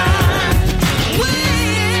mind.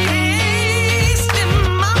 Wasting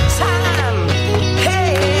my time.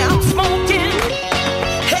 Hey, I'm smoking.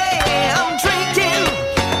 Hey, I'm drinking,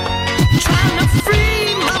 trying to free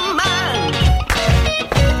my mind.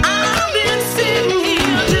 I've been sitting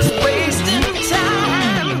here just wasting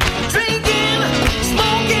time, drinking,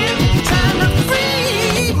 smoking, trying to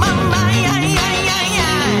free my mind.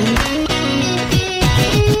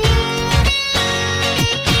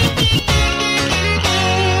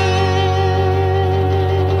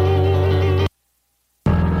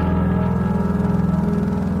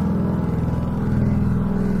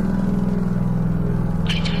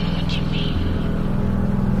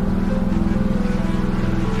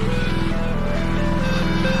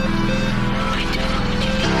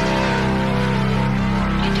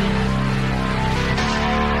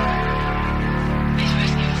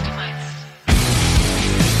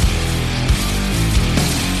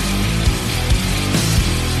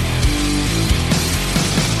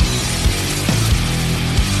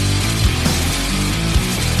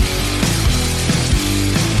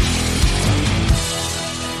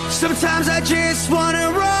 Sometimes I just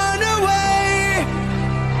wanna run away,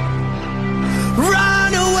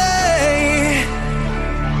 run away,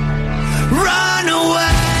 run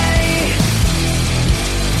away.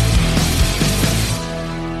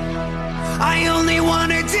 I only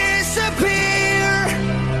wanna disappear,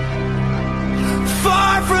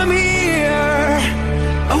 far from here,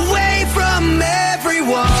 away from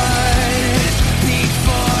everyone.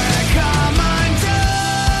 Before I come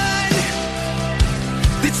undone,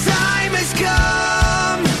 the time has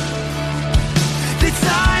come. The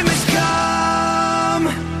time has come.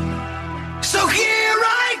 So here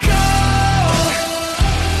I go.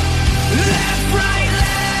 Left, right,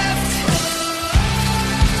 left.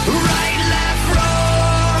 Right, left,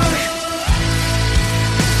 wrong.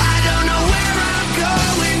 I don't know where I'm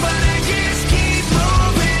going, but I just keep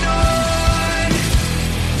moving on.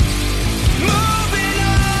 Moving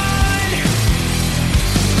on.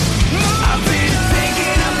 I've been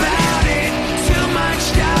thinking about it, too much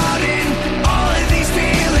doubting, all of these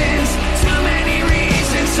feelings, too many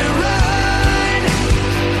reasons to run.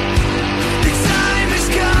 The time has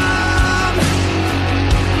come.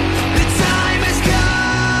 The time has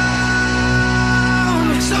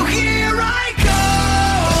come. So here I go.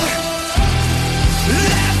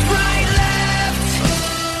 Left, right, left.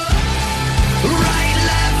 Right,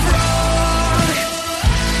 left, wrong.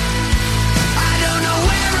 I don't know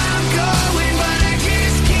where I'm going, but I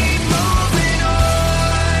just keep moving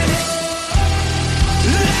on.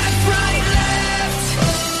 Left, right, left.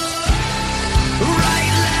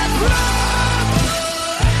 Right, left, wrong.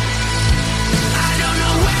 I don't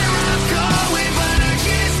know where I'm going, but I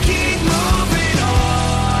just keep moving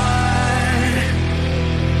on.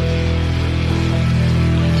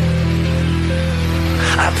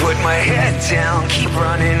 I put my head down, keep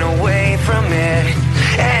running away from it.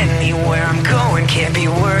 Anywhere I'm going can't be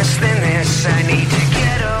worse than this. I need to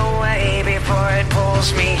get away before it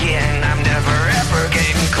pulls me in. I'm never ever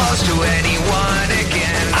getting close to anyone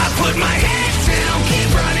again. I put my head down, keep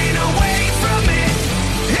running away from it.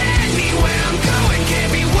 Anywhere I'm going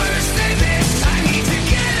can't be worse than this. I need to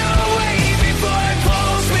get away before it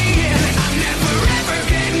pulls me in. I'm never ever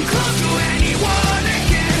getting close to anyone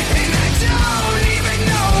again. And I don't even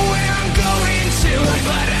know where I'm going to,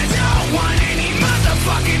 but I don't want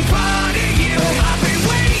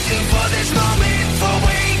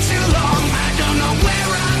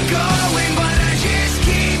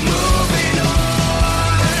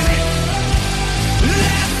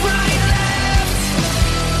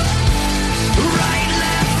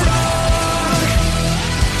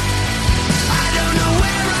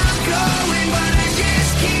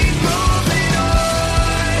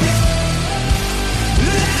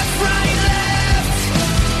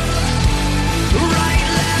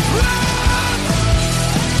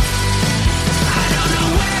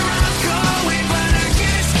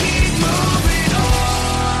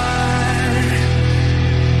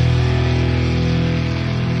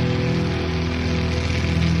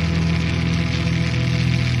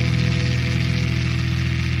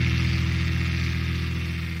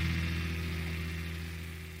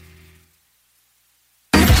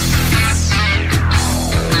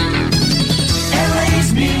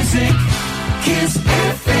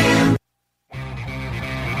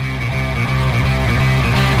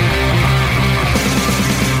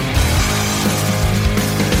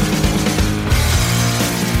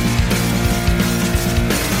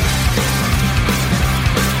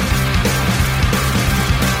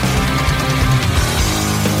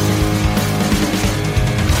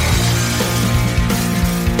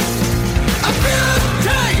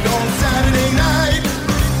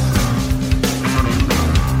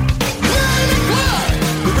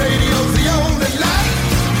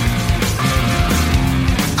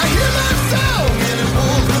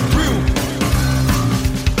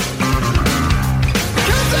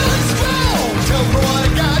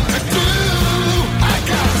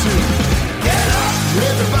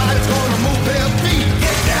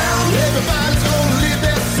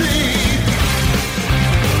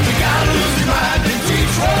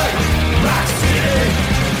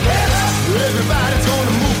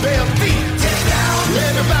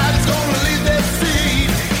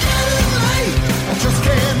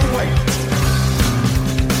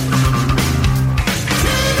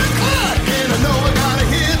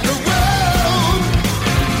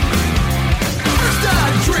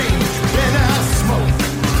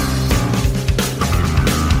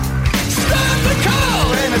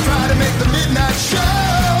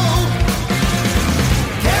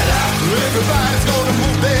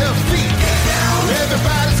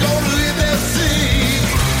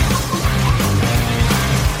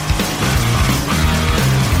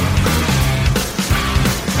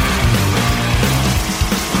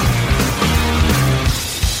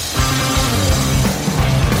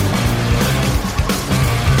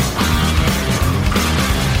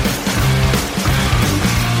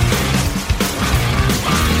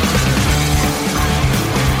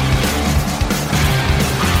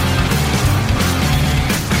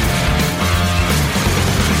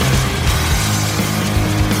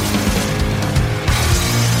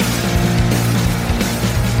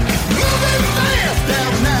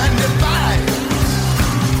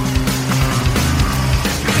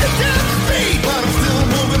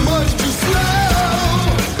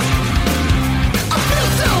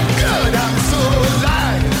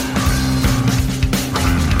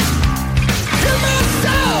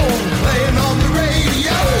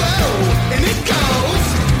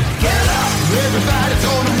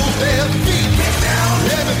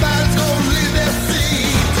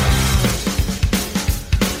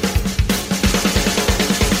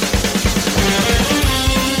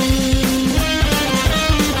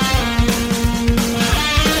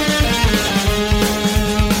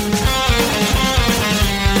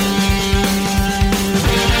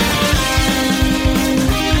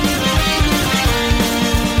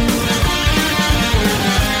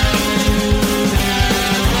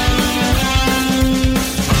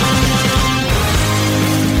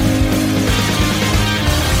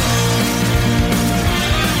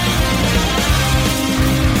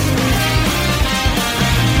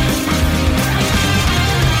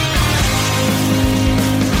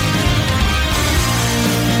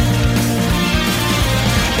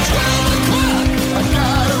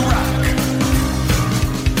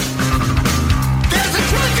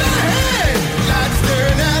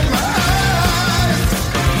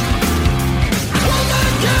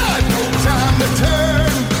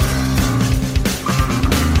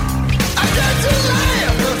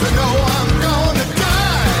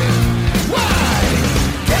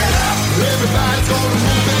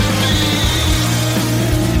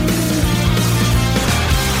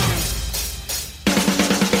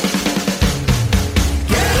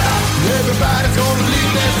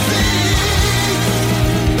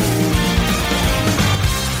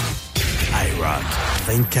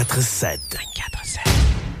 24/7. 24/7.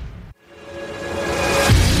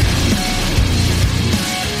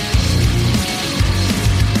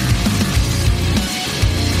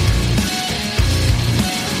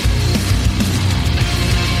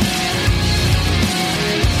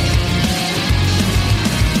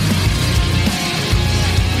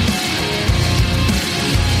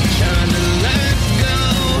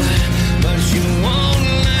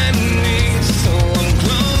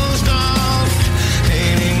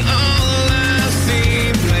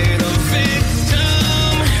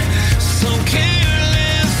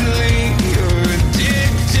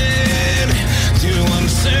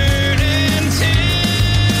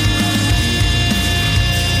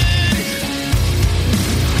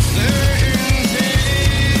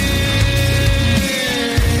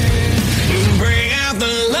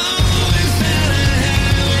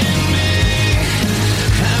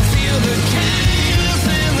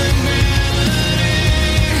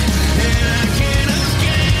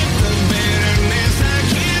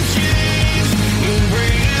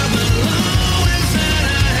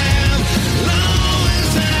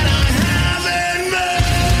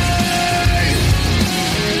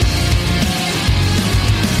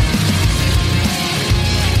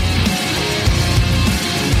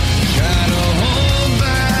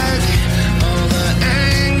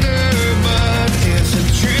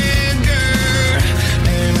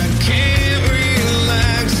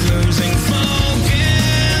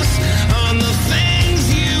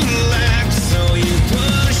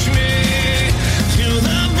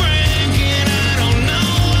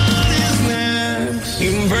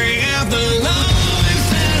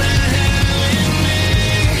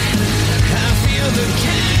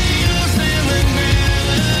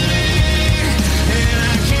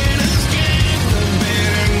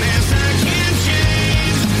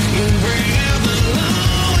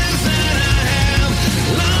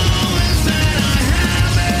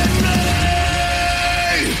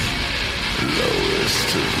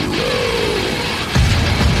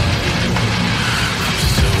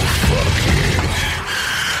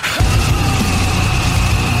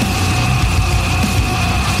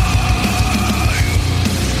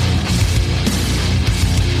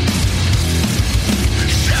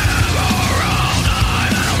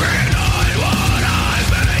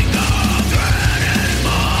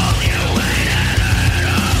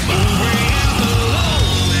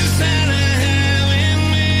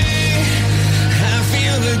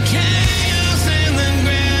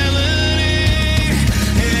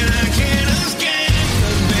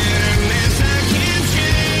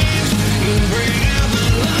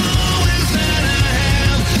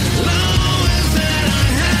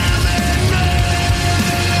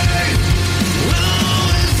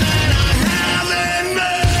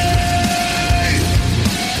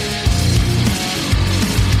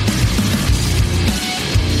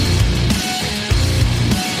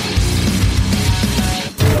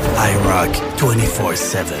 IROCK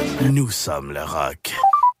 247. Nous sommes le rock.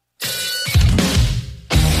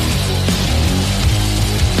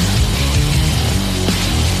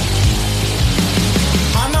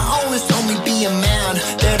 Mama always told me be a man,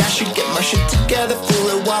 that I should get my shit together, fool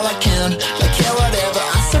it while I can. Like yeah, whatever.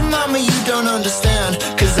 I said, Mama, you don't understand,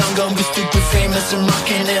 cause I'm gonna be stupid famous and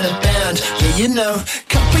rocking in a band. Yeah, you know,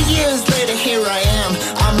 couple years later, here I am.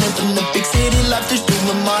 I'm living the big city life, just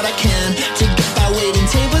doing what I can to get by waiting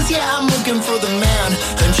tables. Yeah, I'm looking for the man.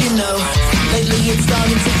 And you know, lately it's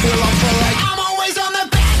starting to feel awful like I'm always on the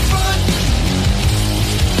back foot.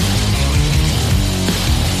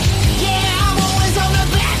 Yeah, I'm always on the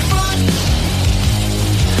back foot.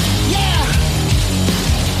 Yeah,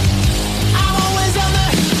 I'm always on the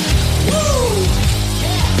woo.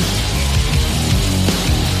 Yeah,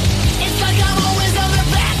 it's like I'm always on the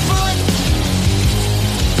back foot.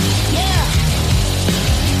 Yeah,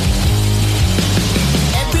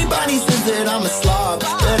 everybody says that I'm a slob,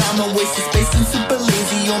 that I'm a waste of space and super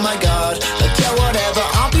lazy, oh my god. Like yeah, whatever,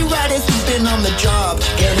 I'll be right as sleeping on the job,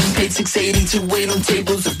 getting paid $6.80 to wait on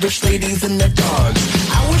tables of rich ladies and their dogs.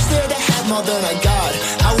 I wish that I had more than I got.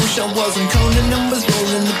 I wish I wasn't Conan and was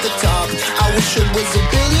rolling at the top. I wish I was a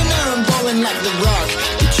billionaire and balling like The Rock.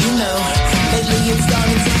 But you know, lately it's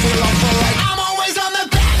starting to feel awful like I'm always on the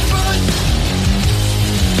back foot.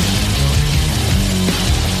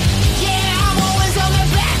 Yeah, I'm always on the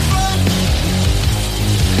back foot.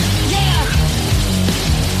 Yeah,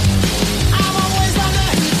 I'm always on the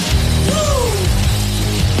woo.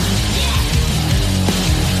 Yeah,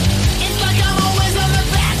 it's like I'm always on the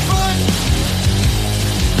back foot.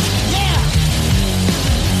 Yeah,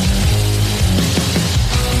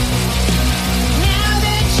 now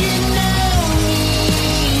that you know me,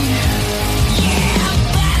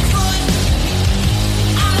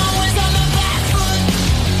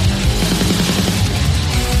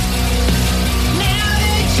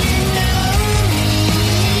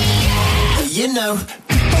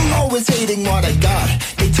 getting what I got.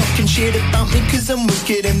 They talking shit about me cause I'm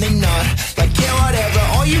wicked and they not. Like yeah, whatever,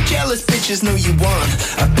 all you jealous bitches know you want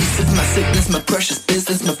a piece of my sickness, my precious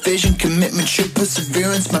business, my vision, commitment, shit,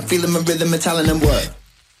 perseverance, my feeling, my rhythm, my talent and what?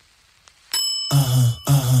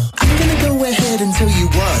 I'm gonna go ahead and tell you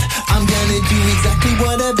what. I'm gonna do exactly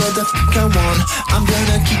whatever the fuck I want. I'm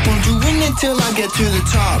gonna keep on doing it till I get to the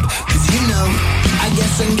top. Cause you know, I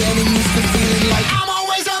guess I'm getting used to feeling like I'm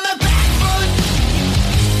always on the back foot.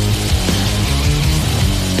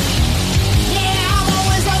 Yeah, I'm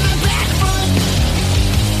always on the back foot.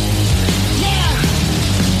 Yeah,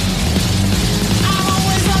 I'm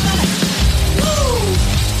always on the woo.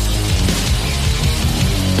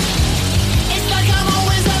 It's like I'm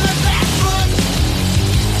always on the back foot.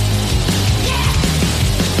 Yeah,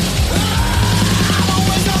 I'm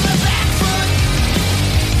always on the back foot.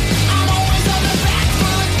 I'm always on the back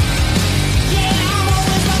foot. Yeah, I'm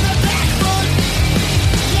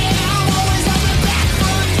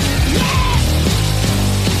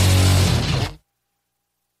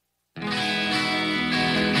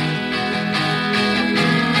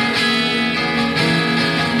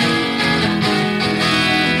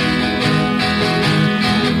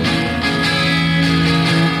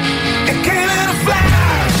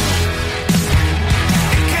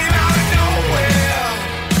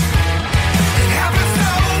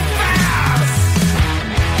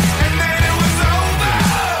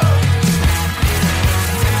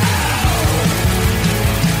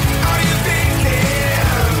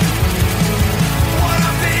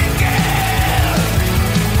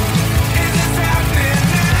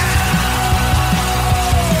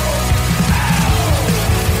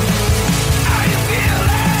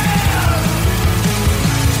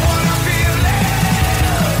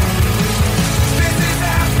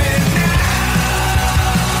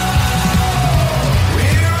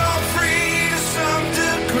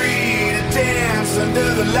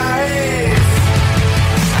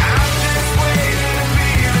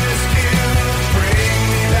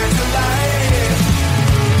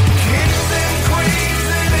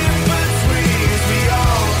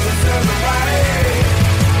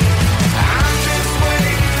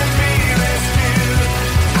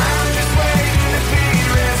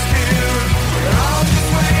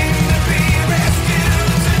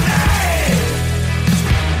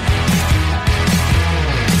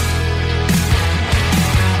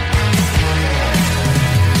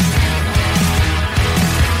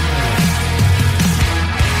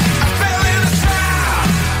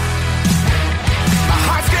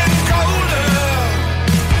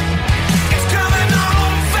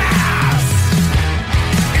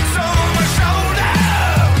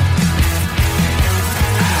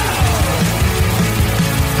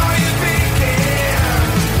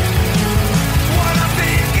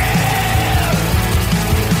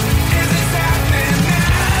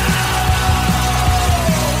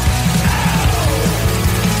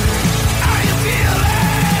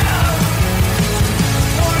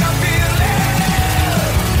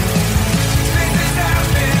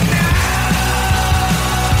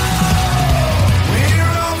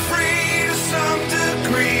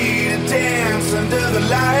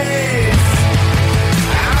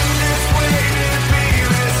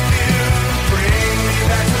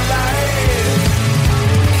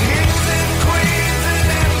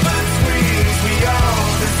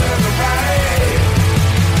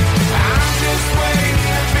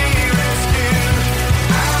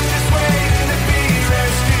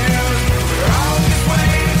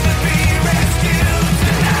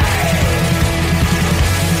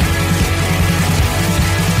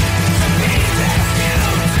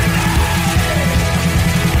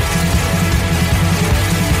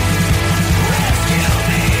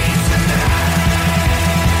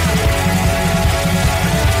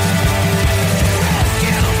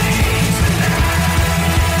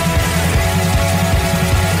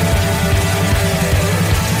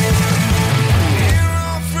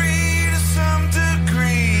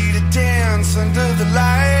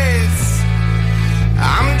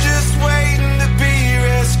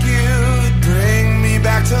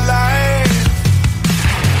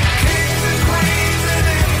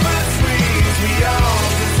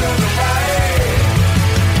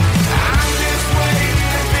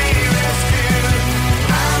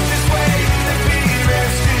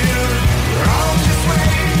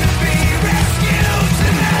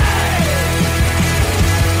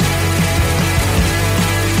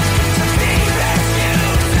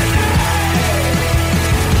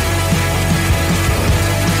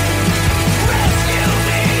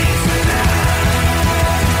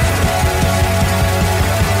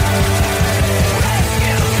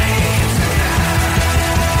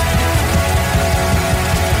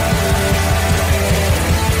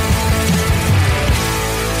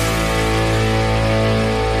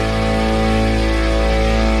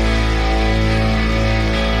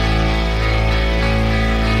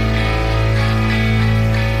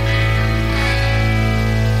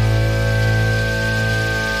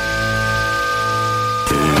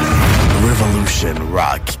Ocean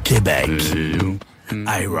Rock, Québec.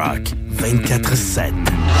 IROCK247.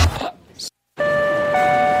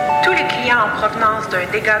 Tous les clients en provenance d'un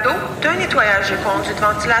dégât d'eau, d'un nettoyage de conduits de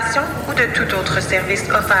ventilation ou de tout autre service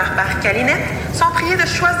offert par Calinette sont priés de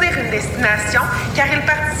choisir une destination car ils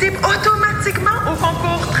participent automatiquement au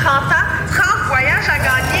concours 30 ans, 30 voyages à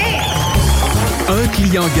gagner. Un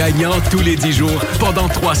client gagnant tous les 10 jours pendant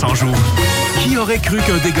 300 jours. Qui aurait cru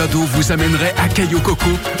qu'un dégât d'eau vous amènerait à Caillou Coco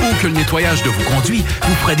ou que le nettoyage de vos conduits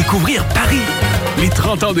vous ferait découvrir Paris? Les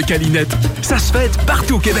 30 ans de Calinette, ça se fête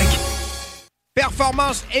partout au Québec.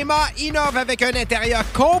 Performance Emma innove avec un intérieur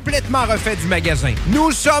complètement refait du magasin.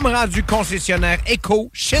 Nous sommes rendus concessionnaires Eco,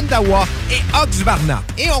 Shindawa et Oxvarna.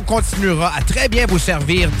 Et on continuera à très bien vous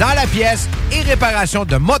servir dans la pièce et réparation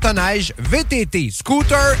de motoneige, VTT,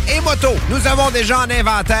 scooter et moto. Nous avons déjà en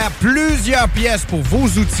inventaire plusieurs pièces pour vos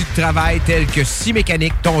outils de travail tels que scie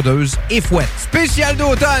mécanique, tondeuse et fouette. Spécial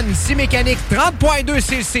d'automne, scie mécanique 30.2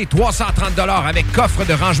 cc, 330 $ avec coffre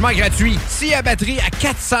de rangement gratuit. Scie à batterie à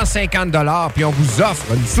 450 $, puis on vous offre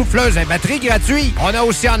une souffleuse à batterie gratuite. On a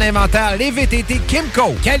aussi en inventaire les VTT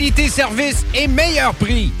Kimco. Qualité, service et meilleur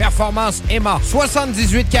prix. Performance Emma,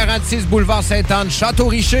 7846 boulevard Sainte-Anne,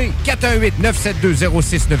 Château-Richer,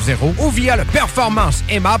 418-972-0690 ou via le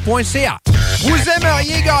performanceemma.ca. Vous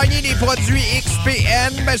aimeriez gagner les produits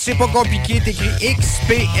XPN? Ben, c'est pas compliqué. T'écris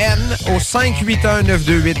XPN au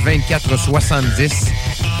 581-928-2470.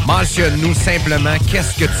 Mentionne-nous simplement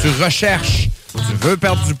qu'est-ce que tu recherches. Tu veux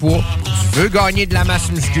perdre du poids, tu veux gagner de la masse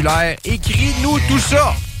musculaire, écris-nous tout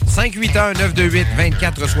ça.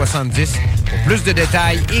 581-928-2470. Pour plus de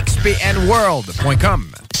détails, xpnworld.com.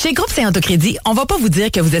 Chez Groupe Saint-Autocrédit, on va pas vous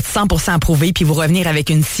dire que vous êtes 100% approuvé puis vous revenir avec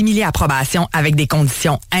une simili-approbation avec des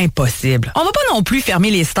conditions impossibles. On va pas non plus fermer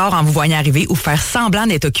les stores en vous voyant arriver ou faire semblant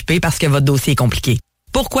d'être occupé parce que votre dossier est compliqué.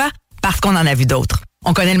 Pourquoi? Parce qu'on en a vu d'autres.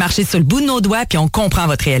 On connaît le marché sur le bout de nos doigts puis on comprend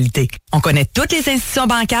votre réalité. On connaît toutes les institutions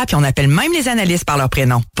bancaires puis on appelle même les analystes par leur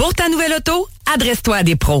prénom. Pour ta nouvelle auto, adresse-toi à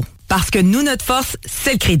des pros. Parce que nous, notre force,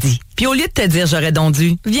 c'est le crédit. Puis au lieu de te dire j'aurais donc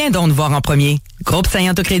dû, viens donc nous voir en premier.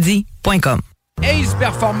 groupe-saint-autocrédit.com. Ace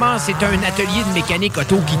Performance est un atelier de mécanique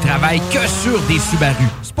auto qui travaille que sur des Subaru.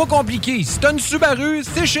 C'est pas compliqué. Si t'as une Subaru,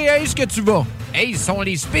 c'est chez Ace que tu vas. Ace sont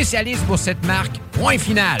les spécialistes pour cette marque. Point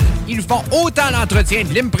final. Ils font autant l'entretien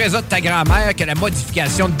de l'Impreza de ta grand-mère que la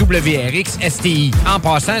modification de WRX STI. En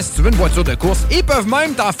passant, si tu veux une voiture de course, ils peuvent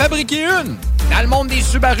même t'en fabriquer une. Dans le monde des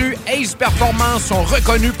Subaru, Ace Performance sont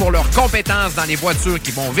reconnus pour leurs compétences dans les voitures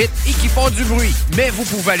qui vont vite et qui font du bruit. Mais vous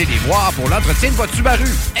pouvez aller les voir pour l'entretien de votre Subaru.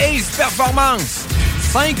 Ace Performance.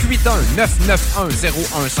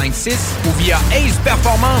 581-991-0156 ou via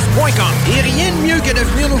aceperformance.com. Et rien de mieux que de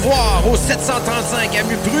venir nous voir au 735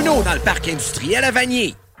 avenue Bruno dans le parc industriel à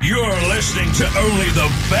Vanier. You're listening to only the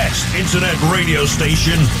best internet radio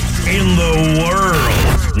station in the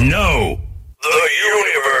world. No, the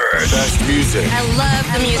universe. Best music. I love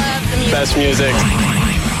the music. Best music.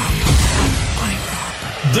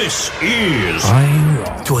 This is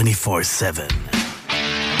IROCK 24/7.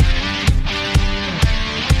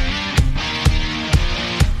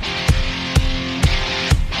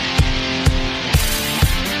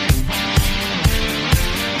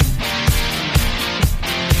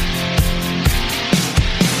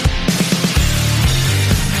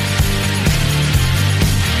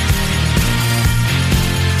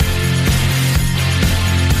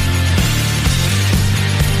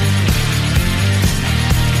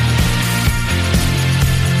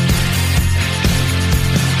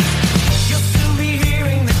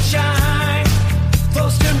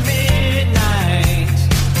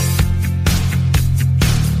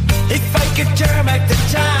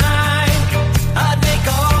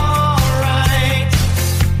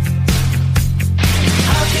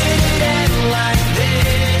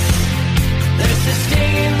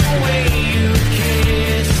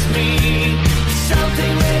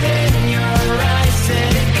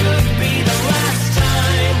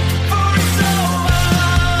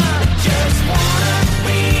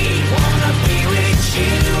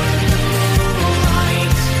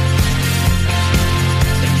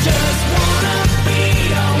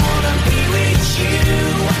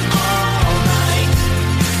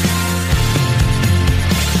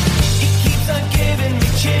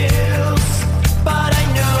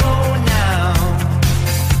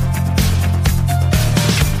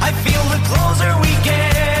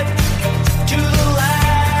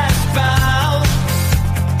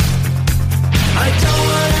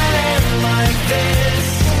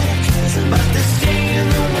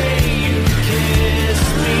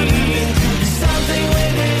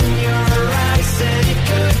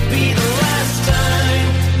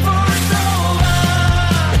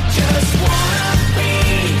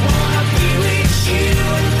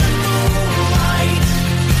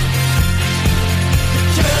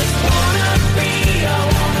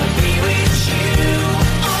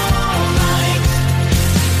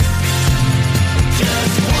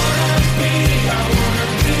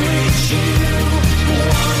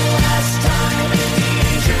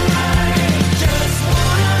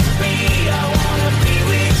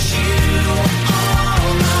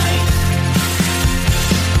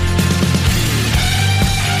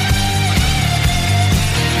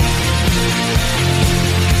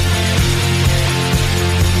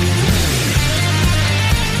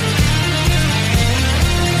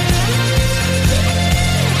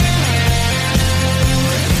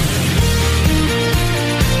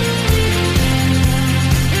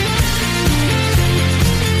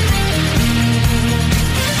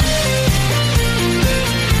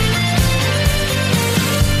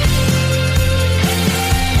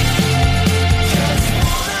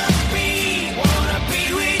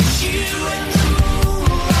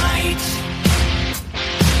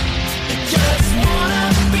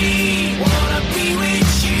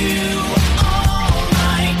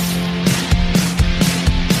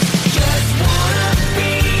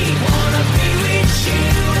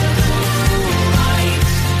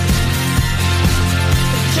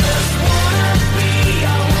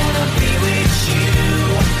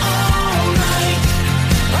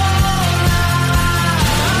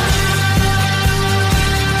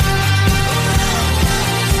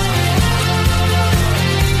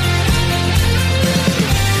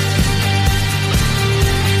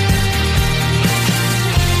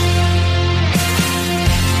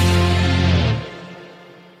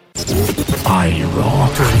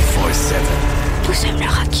 IROCK 24/7. Tous aiment le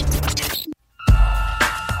rock.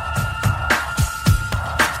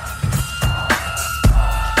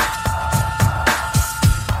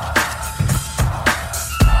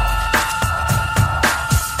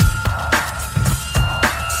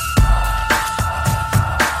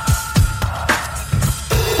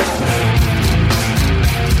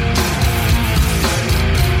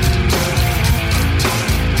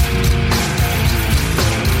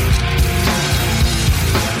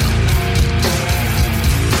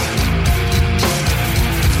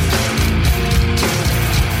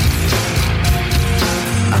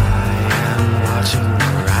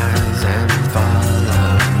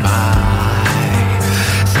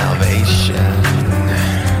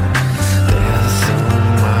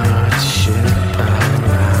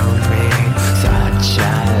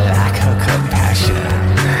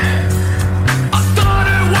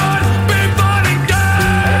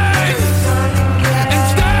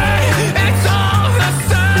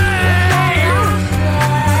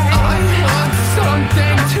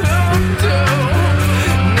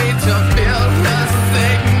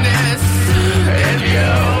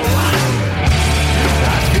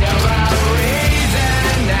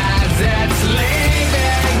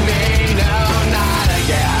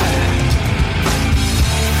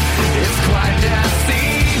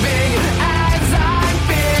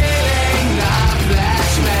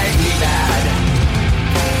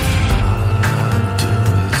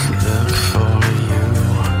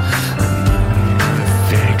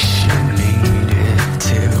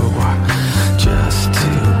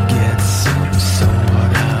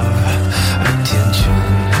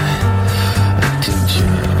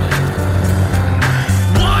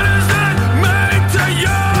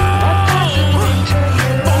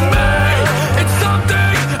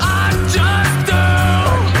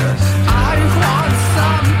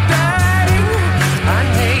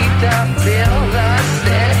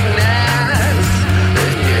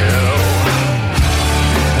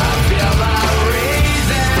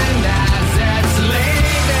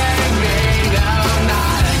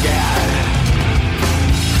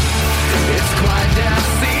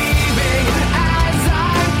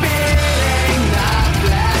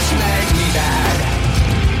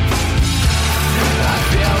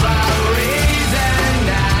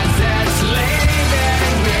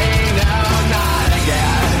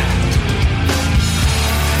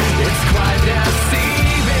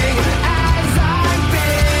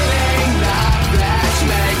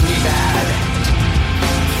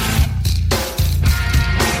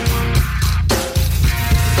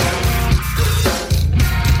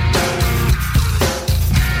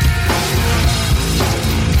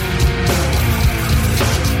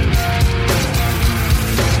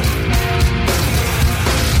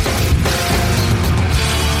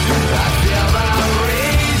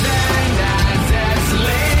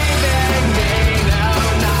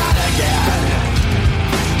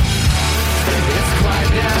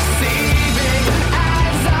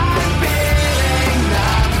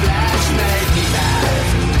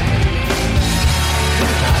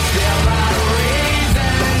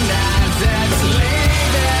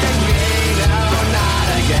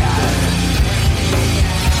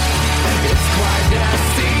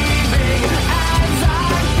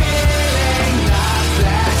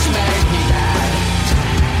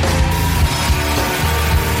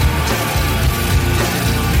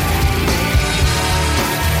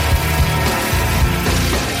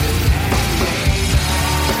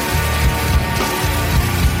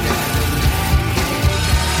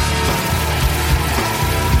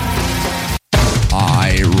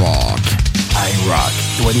 IROCK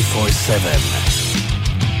 24/7.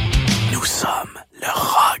 Nous sommes le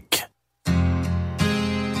rock.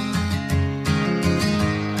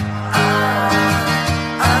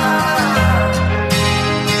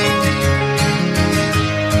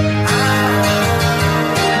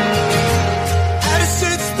 At a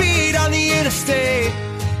certain speed on the interstate,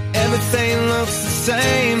 everything looks the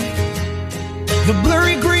same. The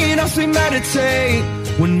blurry green helps me meditate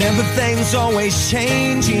when everything's always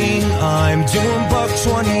changing. I'm doing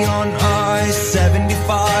 $120 on ice,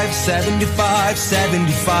 75, 75,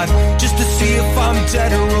 75, just to see if I'm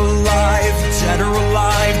dead or alive, dead or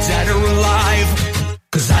alive, dead or alive.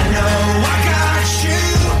 'Cause I know I got you,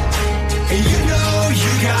 and you know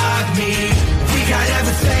you got me. We got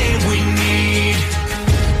everything we need.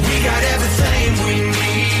 We got everything we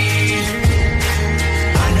need.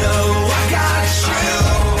 I know I got you,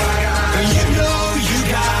 and you know you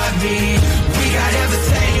got me. We got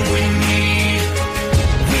everything we need.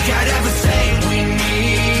 We got everything we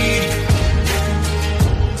need.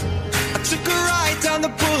 I took a ride down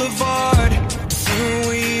the boulevard,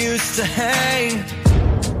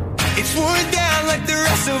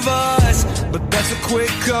 parts of us, but that's a quick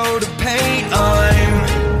coat of paint.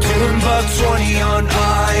 I'm doing $120 on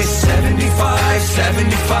ice, 75,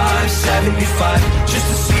 75, 75, just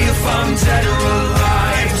to see if I'm dead or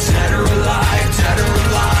alive, dead or alive, dead or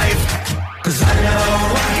alive. 'Cause I know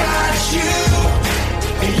I got you,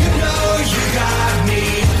 and you know you got me.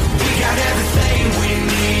 We got everything we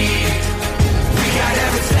need. We got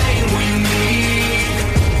everything we need.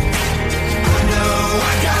 I know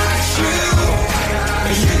I got you,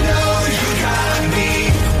 and you know you got me.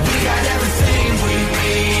 We got everything we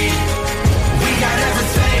need. We got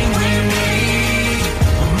everything we need.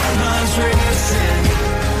 My mind's racing.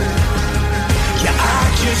 Yeah, I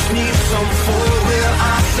just need some for-real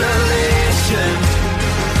isolation.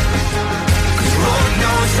 'Cause Lord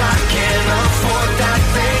knows I can't afford that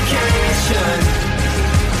vacation.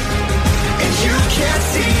 And you can't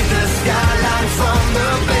see the skyline from the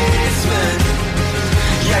basement.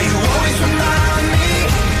 Yeah, you always remind me.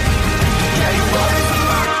 Yeah, you always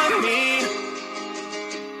remind me.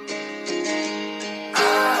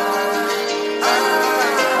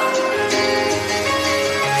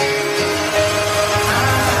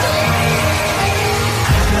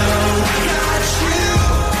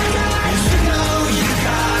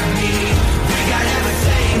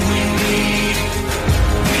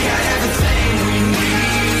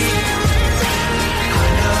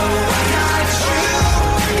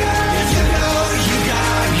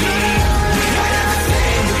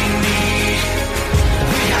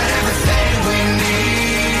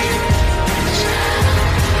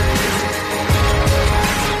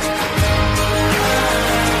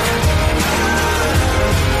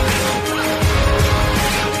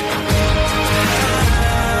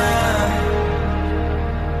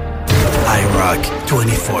 IROCK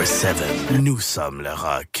 247. Nous sommes le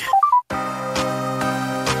rock.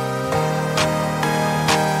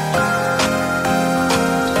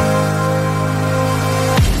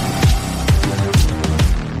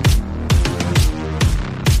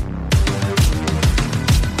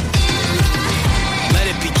 Let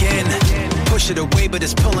it begin. Push it away, but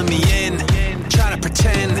it's pulling me in. Try to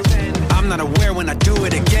pretend I'm not aware when I do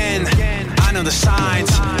it again. I know the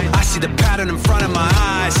signs. I see the pattern in front of my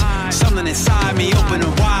eyes. Something inside me open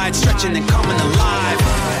and wide, stretching and coming alive.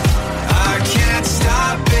 I can't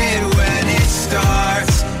stop it when it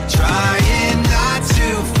starts. Trying not to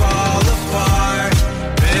fall apart.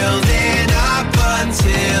 Building up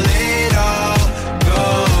until it all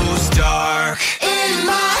goes dark. In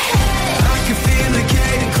my head, I can feel it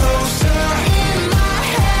getting closer. In my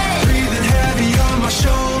head, breathing heavy on my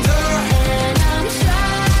shoulder. And I'm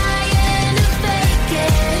trying to fake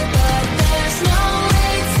it, but there's no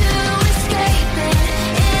way to escape it.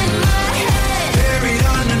 In my head, buried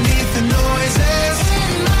underneath the noises.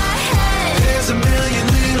 In my head, there's a million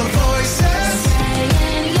little voices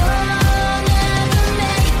saying you'll never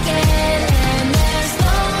make it, and there's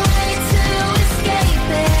no way to escape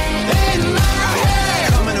it. In my head,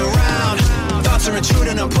 coming around, thoughts are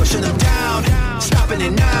intruding, I'm pushing them down, stopping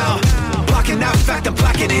it now, blocking out, in fact I'm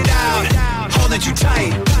blacking it out, holding you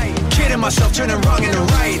tight, kidding myself, turning wrong into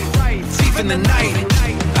right, thief in the night,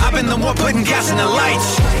 I've been the one putting gas in the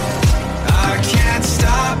lights. I can't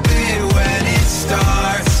stop it when it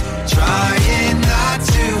starts, trying not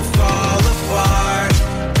to fall apart,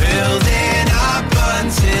 building up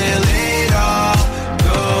until it all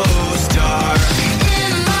goes dark.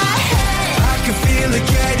 In my head, I can feel it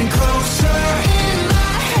getting closer. In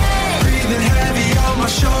my head, breathing heavy on my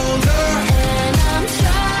shoulder. And I'm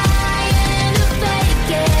trying to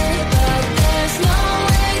fake it, but there's no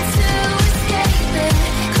way to escape it.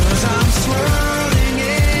 'Cause I'm swirling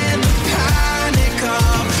in the panic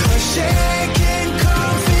of a shaking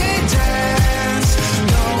confidence.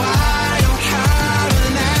 No, I don't have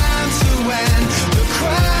an answer when the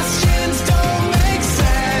questions don't make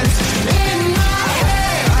sense. In my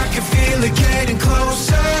head, I can feel it getting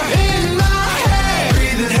closer. In my head,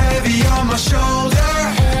 breathing heavy on my shoulder.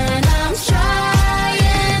 And I'm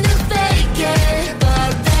trying to fake it,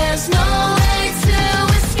 but there's no way to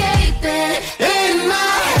escape it. In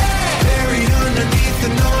my head, buried underneath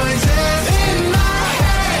the noises. In my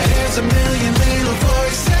head, there's a million little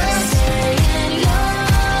voices saying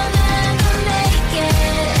you'll never make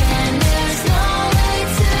it, and there's no way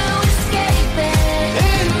to escape it.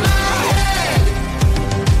 In my head.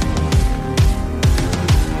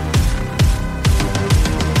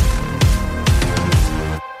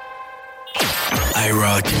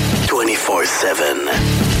 IROCK 247.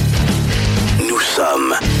 Nous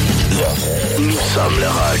sommes le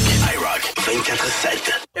rock. IROCK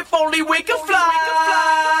 247. If only we could fly.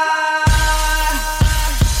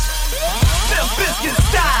 Limp Bizkit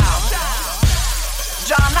style.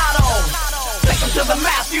 Ja to the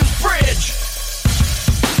Matthews Bridge.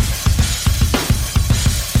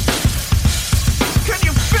 Can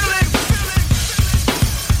you feel it?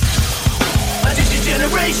 A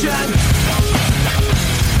generation.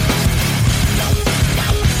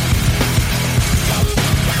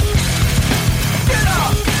 Get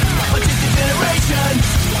up! A generation.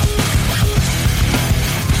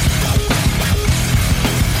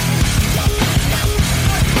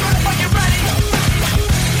 Are you ready?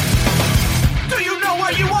 Do you know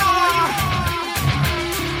where you are?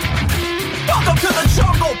 Welcome to the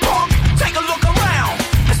jungle, punk. Take a look around.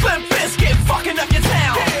 The Slim Biscuit fucking up your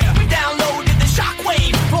town. We downloaded the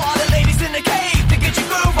shockwave for all the ladies in the cave to get your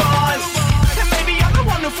groove on. And maybe I'm the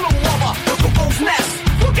one who flew over the cuckoo's nest.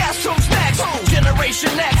 Well, guess who's next?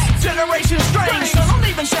 Generation X, Generation Strange. So don't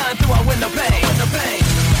even shine through our window pane.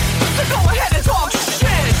 So go ahead and talk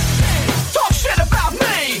shit. Talk shit about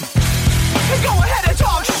me. And go ahead and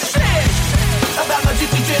talk shit about my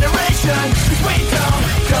generation. We don't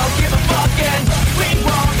give a fuck and we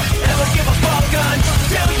won't ever give a fuck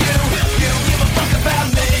until you give a fuck about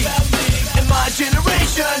me and my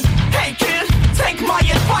generation. Hey kid, take my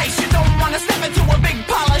advice. You don't wanna step into a big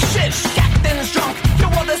pile of shit. Captain's drunk, your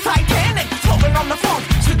world is Titanic, floating on the funk,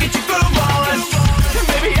 so get your groove on. And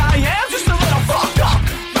maybe I am just a little fucked up.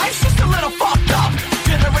 Life's just a little fucked up.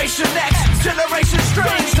 Generation X, Generation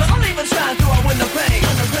Strange. So don't even shine through our window pane.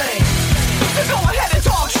 So go ahead and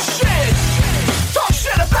talk shit. Talk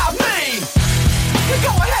shit about me. So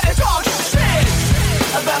go ahead and talk shit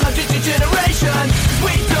about my generation.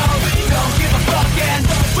 We don't give a fuck and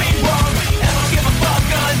we won't ever give a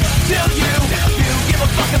fuck until you give a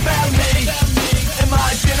fuck about me and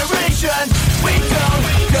my generation. We don't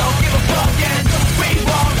give a fuck and we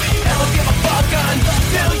won't ever give a fuck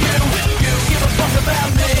until you give a fuck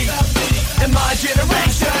about me and my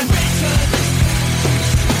generation.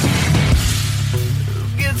 Who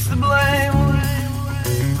gets the blame?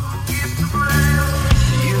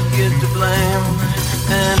 You get the blame,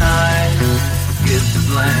 and I get the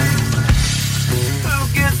blame. Who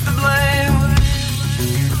gets the blame?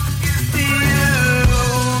 You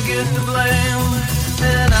get the blame,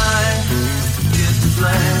 and I get the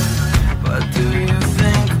blame. But do you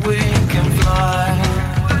think we can fly?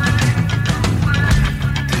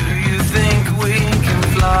 Do you think we can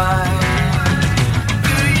fly?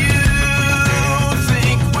 Do you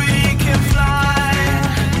think we can fly?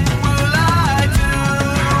 Well, I do.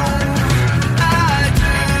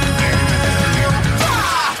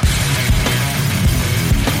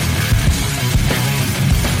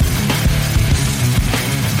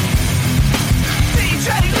 DJ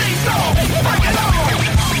Lethal, bring it on!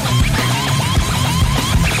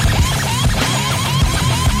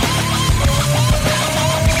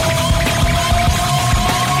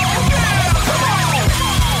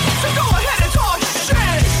 So go ahead and talk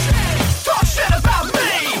shit. Talk shit about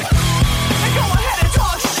me. And go ahead and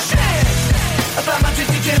talk shit about my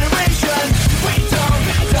generation. We don't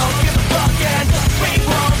give a fuck and we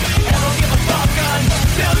won't ever give a fuck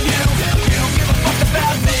until you give a fuck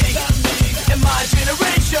about me and my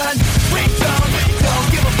generation. We don't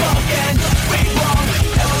give a fuck and we won't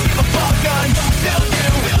ever give a fuck until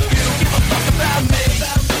you give a fuck about me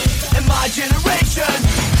and my generation.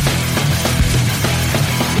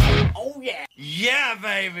 Oh yeah. Yeah,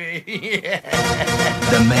 baby. Yeah.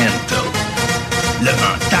 The mental. Le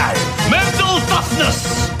mental. Mental toughness.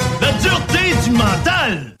 La dureté du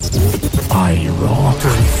mental.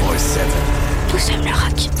 IROCK247. Nous sommes le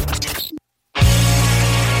rock.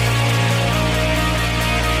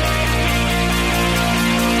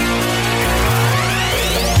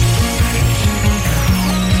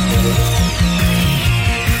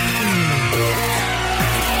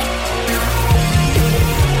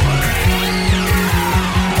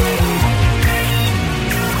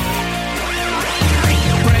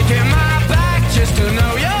 Breaking my back just to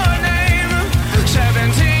know your name.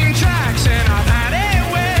 17 tracks and I've had it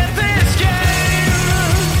with this game.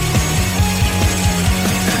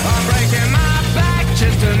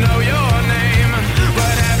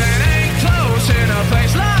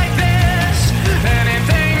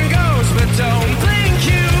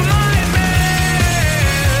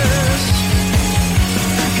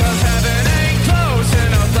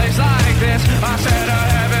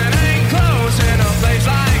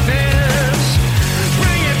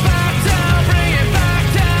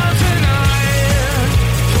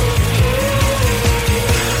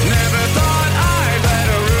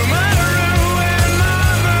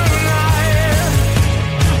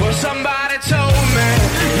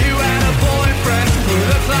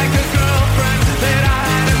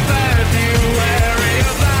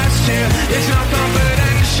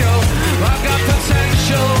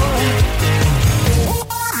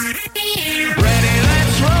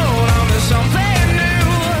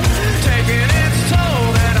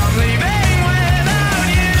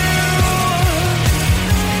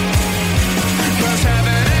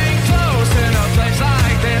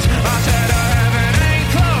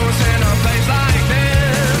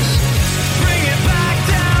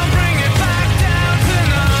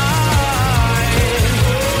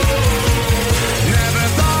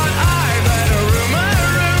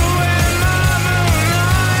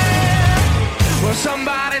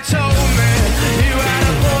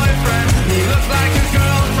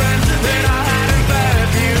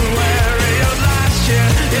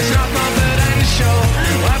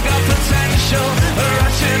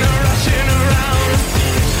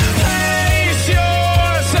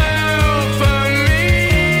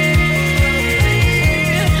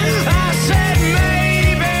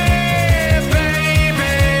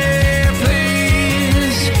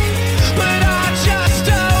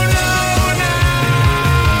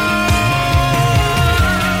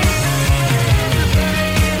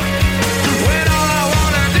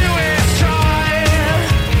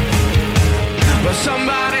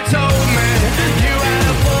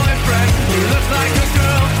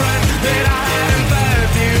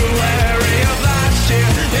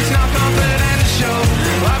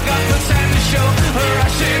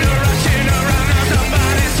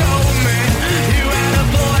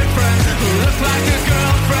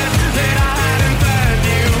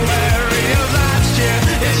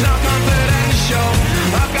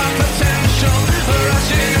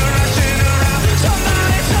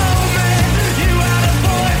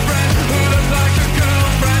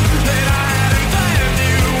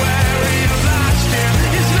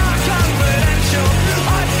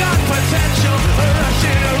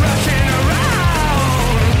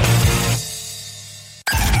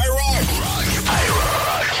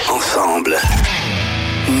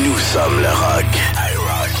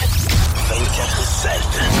 IROCK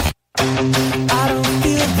 24/7. I don't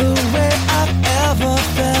feel the way I've ever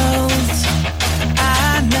felt.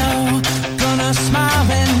 I know, gonna smile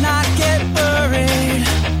and not get worried.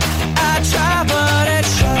 I try but it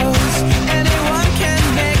shows. Anyone can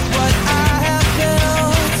make what I have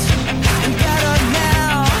built. And better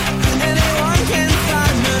now, anyone can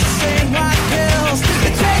find the same white pills.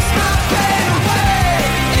 It takes my pain away.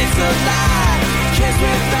 It's a lie, kiss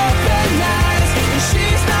with open eyes, and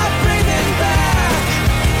she's not breathing back.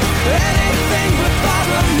 Anything would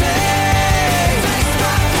bother me. Takes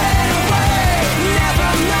my pain away.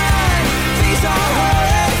 Never mind, these are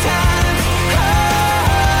horrid times. Oh,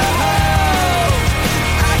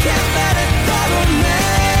 I can't let it bother me.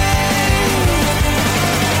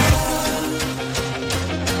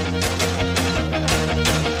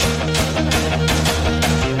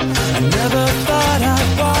 I never thought I'd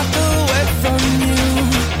walk away from you.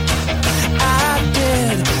 I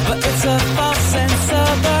did, but it's a false sense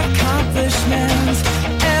of accomplishment.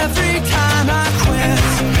 Every time I quit,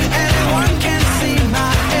 anyone can see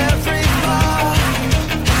my every flaw.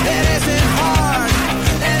 It isn't hard,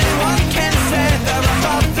 anyone can say they're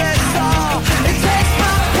above this all. It takes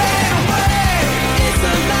my pain away. It's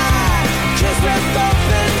a lie, just with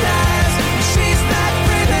open eyes. She's not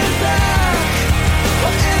breathing back.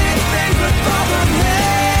 Well, anything could bother me.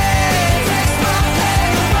 Takes my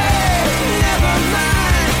pain away. Never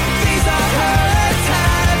mind, these are her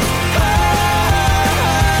times. Oh,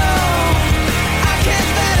 I can't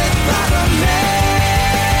let it bother me.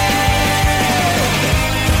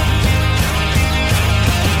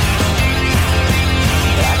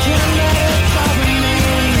 I can't let it bother me.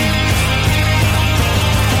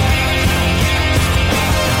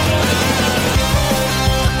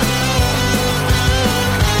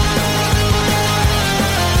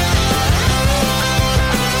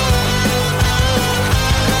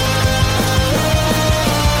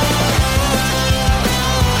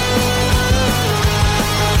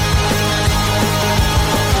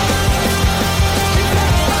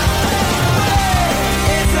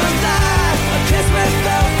 It's a lie, a kiss with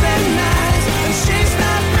open eyes, and she's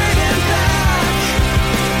not breathing back.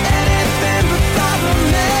 Anything but bother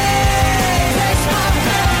me. Takes my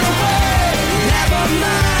pain away. Never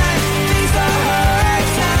mind, these are her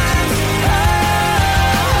times. Oh,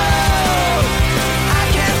 I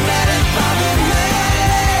can't let it bother me.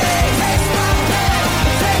 Takes my pain,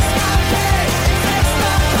 takes my pain, takes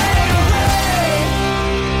my pain away.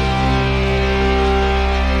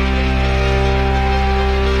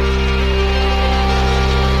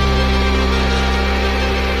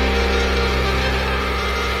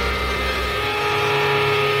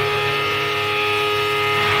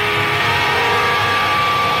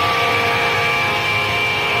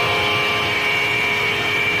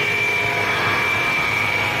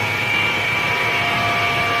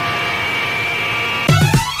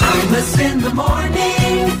 Christmas in the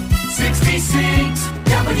morning, 66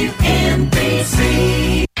 WNBC.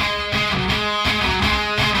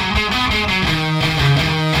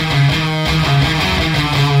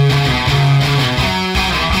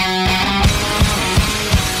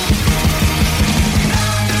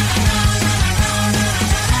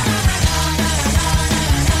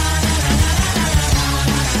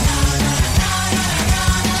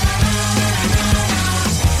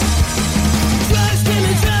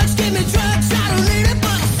 Drugs, give me drugs, I don't need it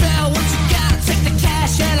but I sell what you got. Take the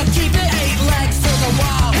cash and I'll keep it. 8 legs to the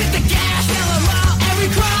wall.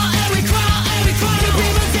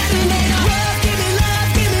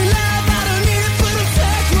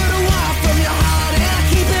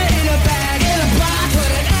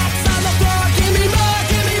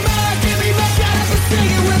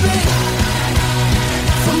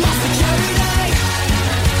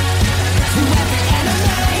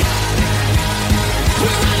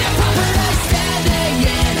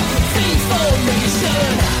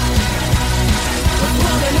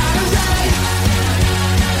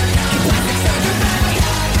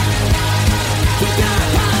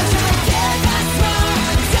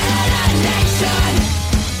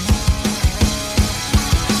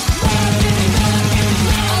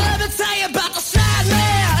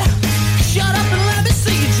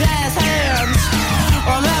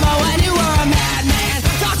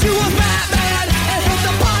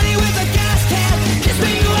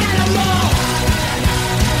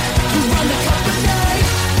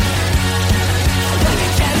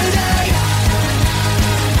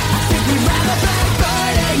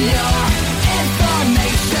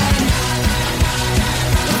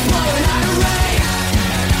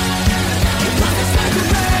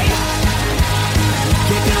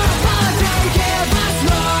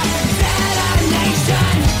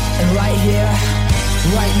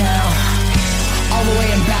 Right now, all the way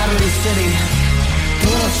in Battery City, the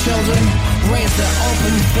little children raise their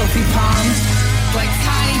open, filthy palms like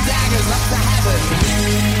tiny daggers up to heaven.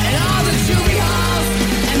 And all the juvie halls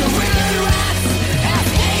and the ribbon rats have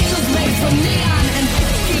angels made from neon and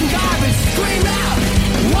fucking garbage scream out,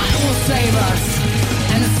 what will save us?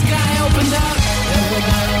 And the sky opened up.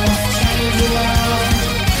 Everybody wants to change the world.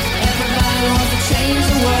 Everybody wants to change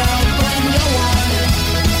the world, but no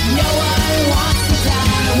one wants to die.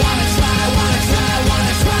 Wanna try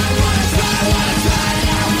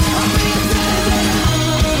now. I'm being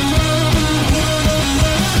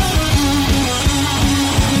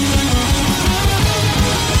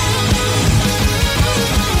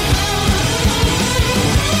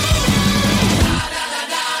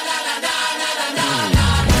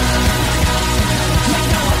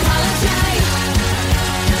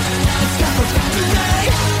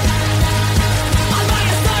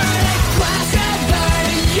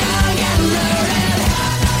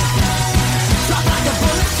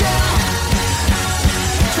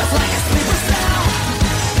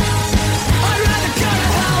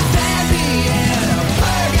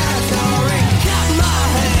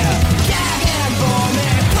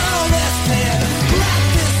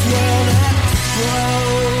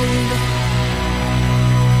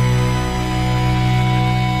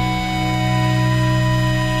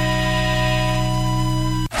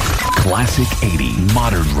Classic 80,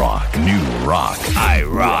 modern rock, new rock.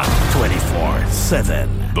 IROCK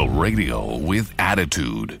 247. The radio with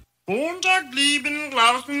attitude. Montag, lieben,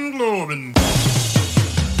 glauben, globen.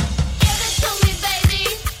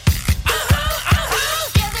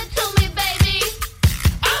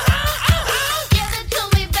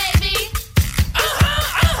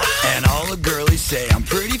 And all the girlies say I'm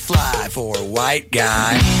pretty fly for a white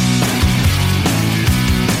guy.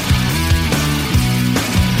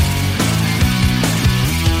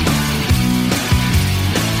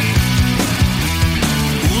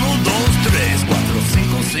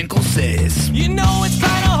 You know it's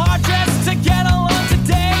kinda hard just to get along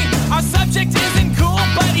today. Our subject isn't cool,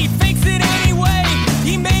 but he fakes it anyway.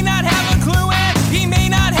 He may not have a clue and he may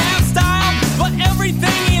not have style, but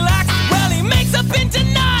everything he lacks, well, he makes up in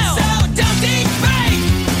denial. So don't think fake,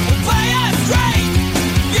 play us straight.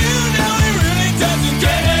 You know he really doesn't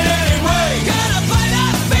get it anyway. Gotta play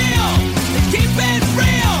that feel and keep it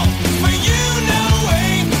real. For you no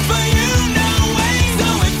way, for you no way. So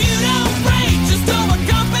if you don't break, just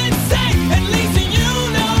overcompensate. At least you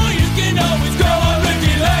know you can always go on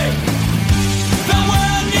Ricky Lake. The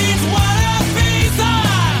world needs one of these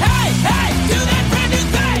on. Hey, hey, do that brand new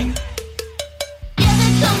thing. Give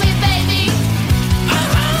it to me, baby.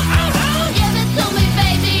 Give it to me,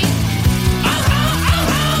 baby.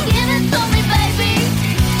 Give it to me, baby.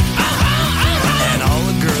 And all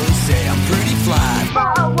the girls say I'm pretty fly For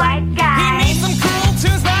a white guy. He needs some cool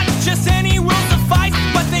tunes, not just any will suffice.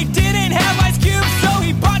 But they didn't have Ice Cube, so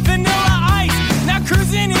he bought Vanilla Ice. Now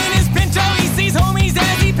cruising in his Pinto, he sees homies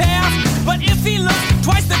as he passed. But if he looks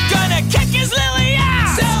twice, they're gonna kick his lily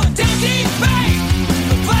ass. So don't keep fake,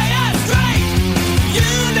 play us straight. You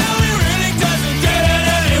know he really doesn't get it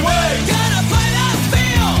anyway. Gotta play that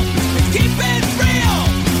feel and keep it real.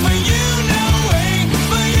 For you no way,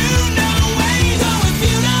 for you no way. So if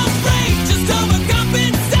you don't break, just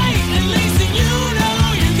overcompensate. At least you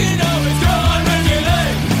know you can always go on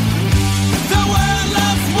regulate. The world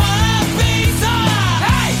loves one of these on.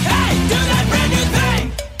 Hey, hey, do that brand new thing.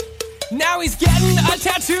 Now he's getting a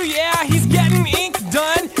tattoo, yeah, he's getting ink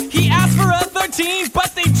done. He asked for a 13,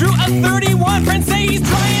 but they drew a 31. Friends say he's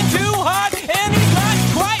trying too hard, and he's not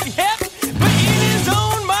quite hip. But in his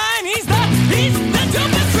own mind, he's the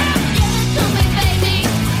dopest rap. Give it to me, baby.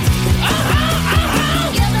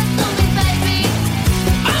 Give it to me, baby.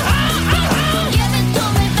 Give it to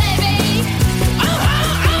me, baby.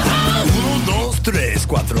 1, 2, 3,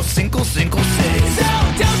 4, 5, 5, 6. So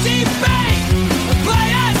don't keep fake, play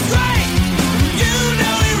us straight. You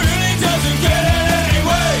know he really doesn't get it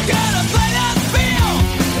anyway. Gotta play that feel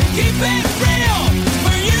and keep it real.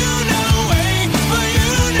 For you no way, for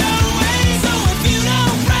you no way. So if you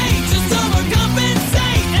don't break, just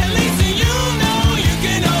overcompensate. At least you know you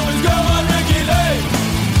can always go on regulate.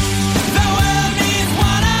 The world needs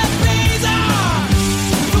one of these on.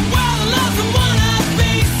 The world loves a one of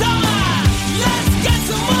these on. Let's get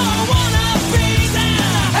some more one of these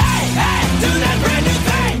on. Hey, hey, do that brand new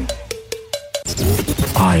thing.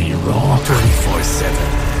 IROCK 247.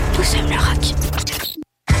 Tous aiment le rock.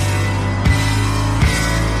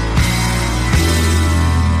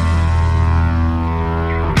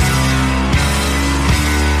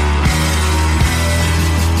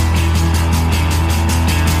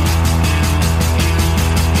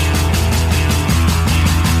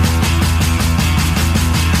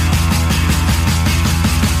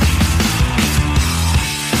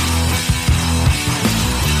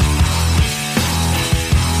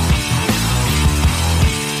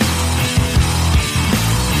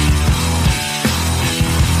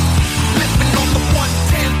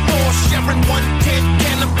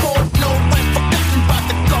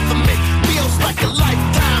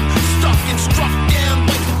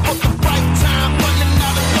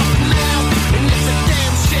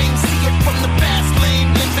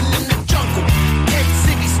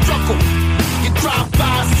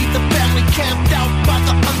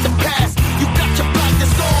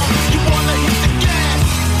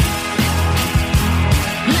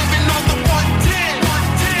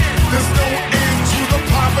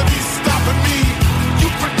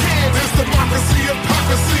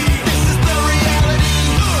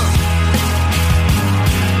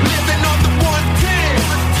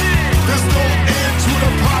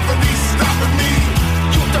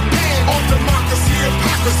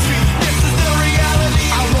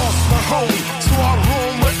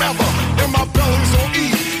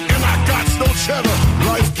 cheddar.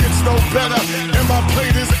 Life gets no better, and my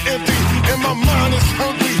plate is empty, and my mind is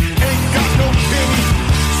hungry. Ain't got no penny.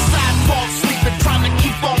 Sidewalk sleeping, trying to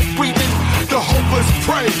keep on breathing. The hopeless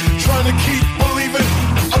prey, trying to keep believing.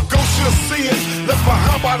 A ghost you're seeing, left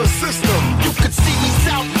behind by the system. You could see me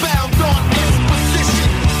southbound on exposition.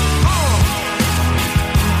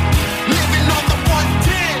 Living on the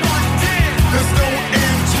 110. There's no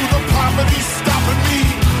end to the poverty stopping me.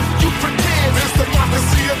 You pretend there's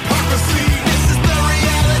democracy, hypocrisy. This is the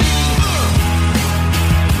reality.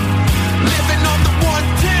 Living on the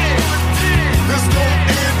 110. There's no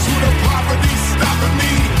end to the poverty stopping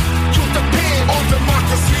me. You depend on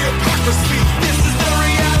democracy, hypocrisy. This is the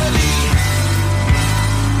reality.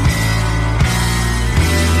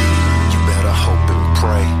 You better hope and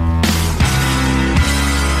pray.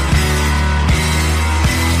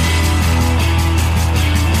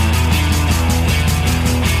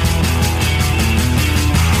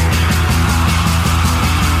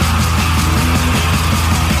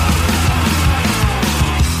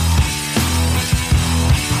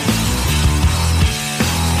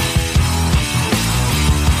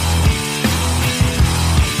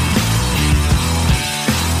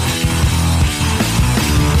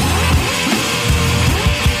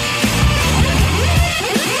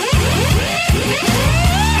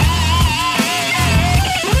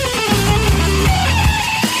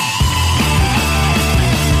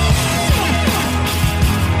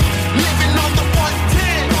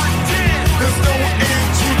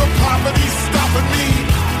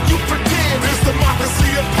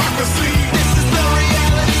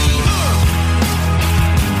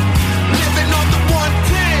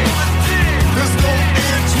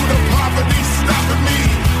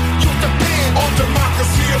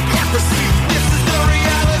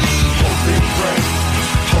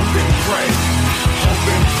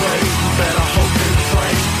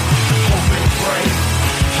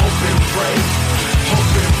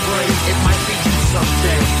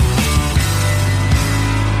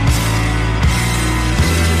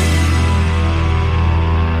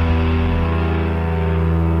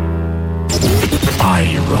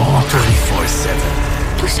 IROCK247.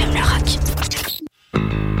 Tous aiment le rock.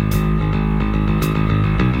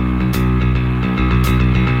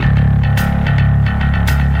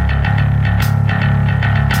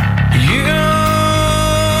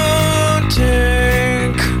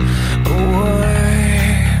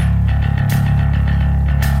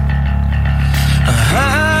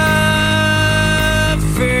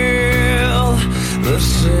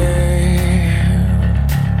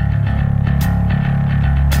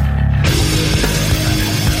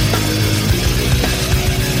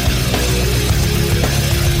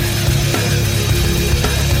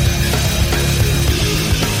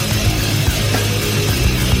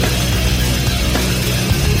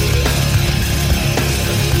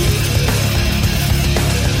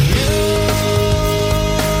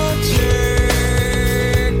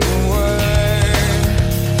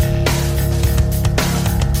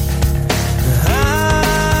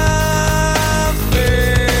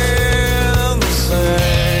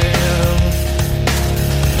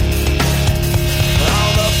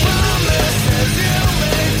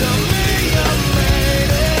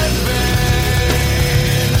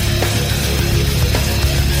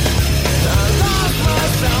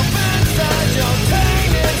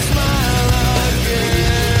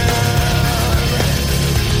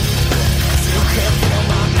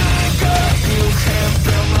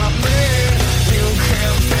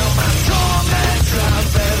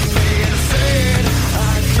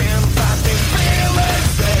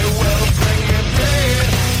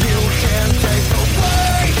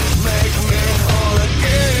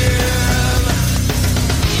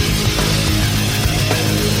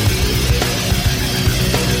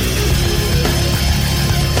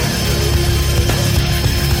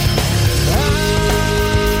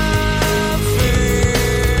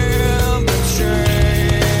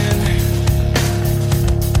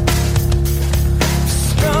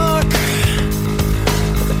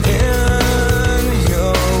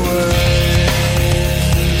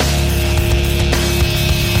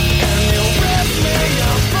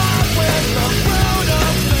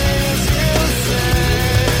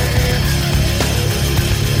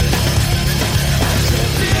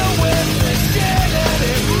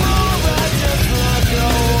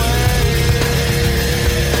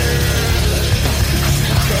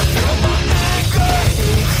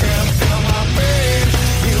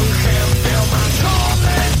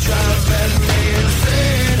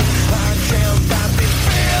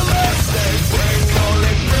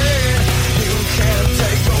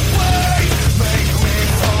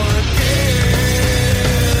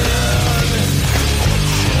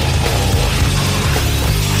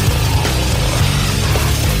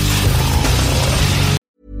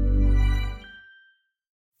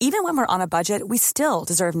 Even when we're on a budget, we still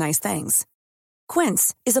deserve nice things.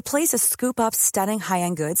 Quince is a place to scoop up stunning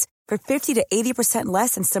high-end goods for 50 to 80%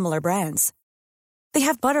 less than similar brands. They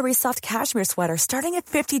have buttery soft cashmere sweaters starting at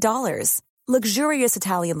 $50, luxurious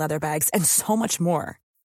Italian leather bags, and so much more.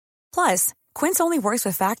 Plus, Quince only works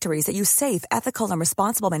with factories that use safe, ethical, and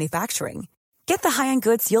responsible manufacturing. Get the high-end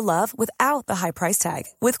goods you'll love without the high price tag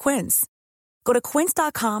with Quince. Go to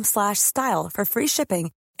quince.com/style for free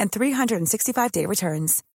shipping and 365-day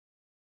returns.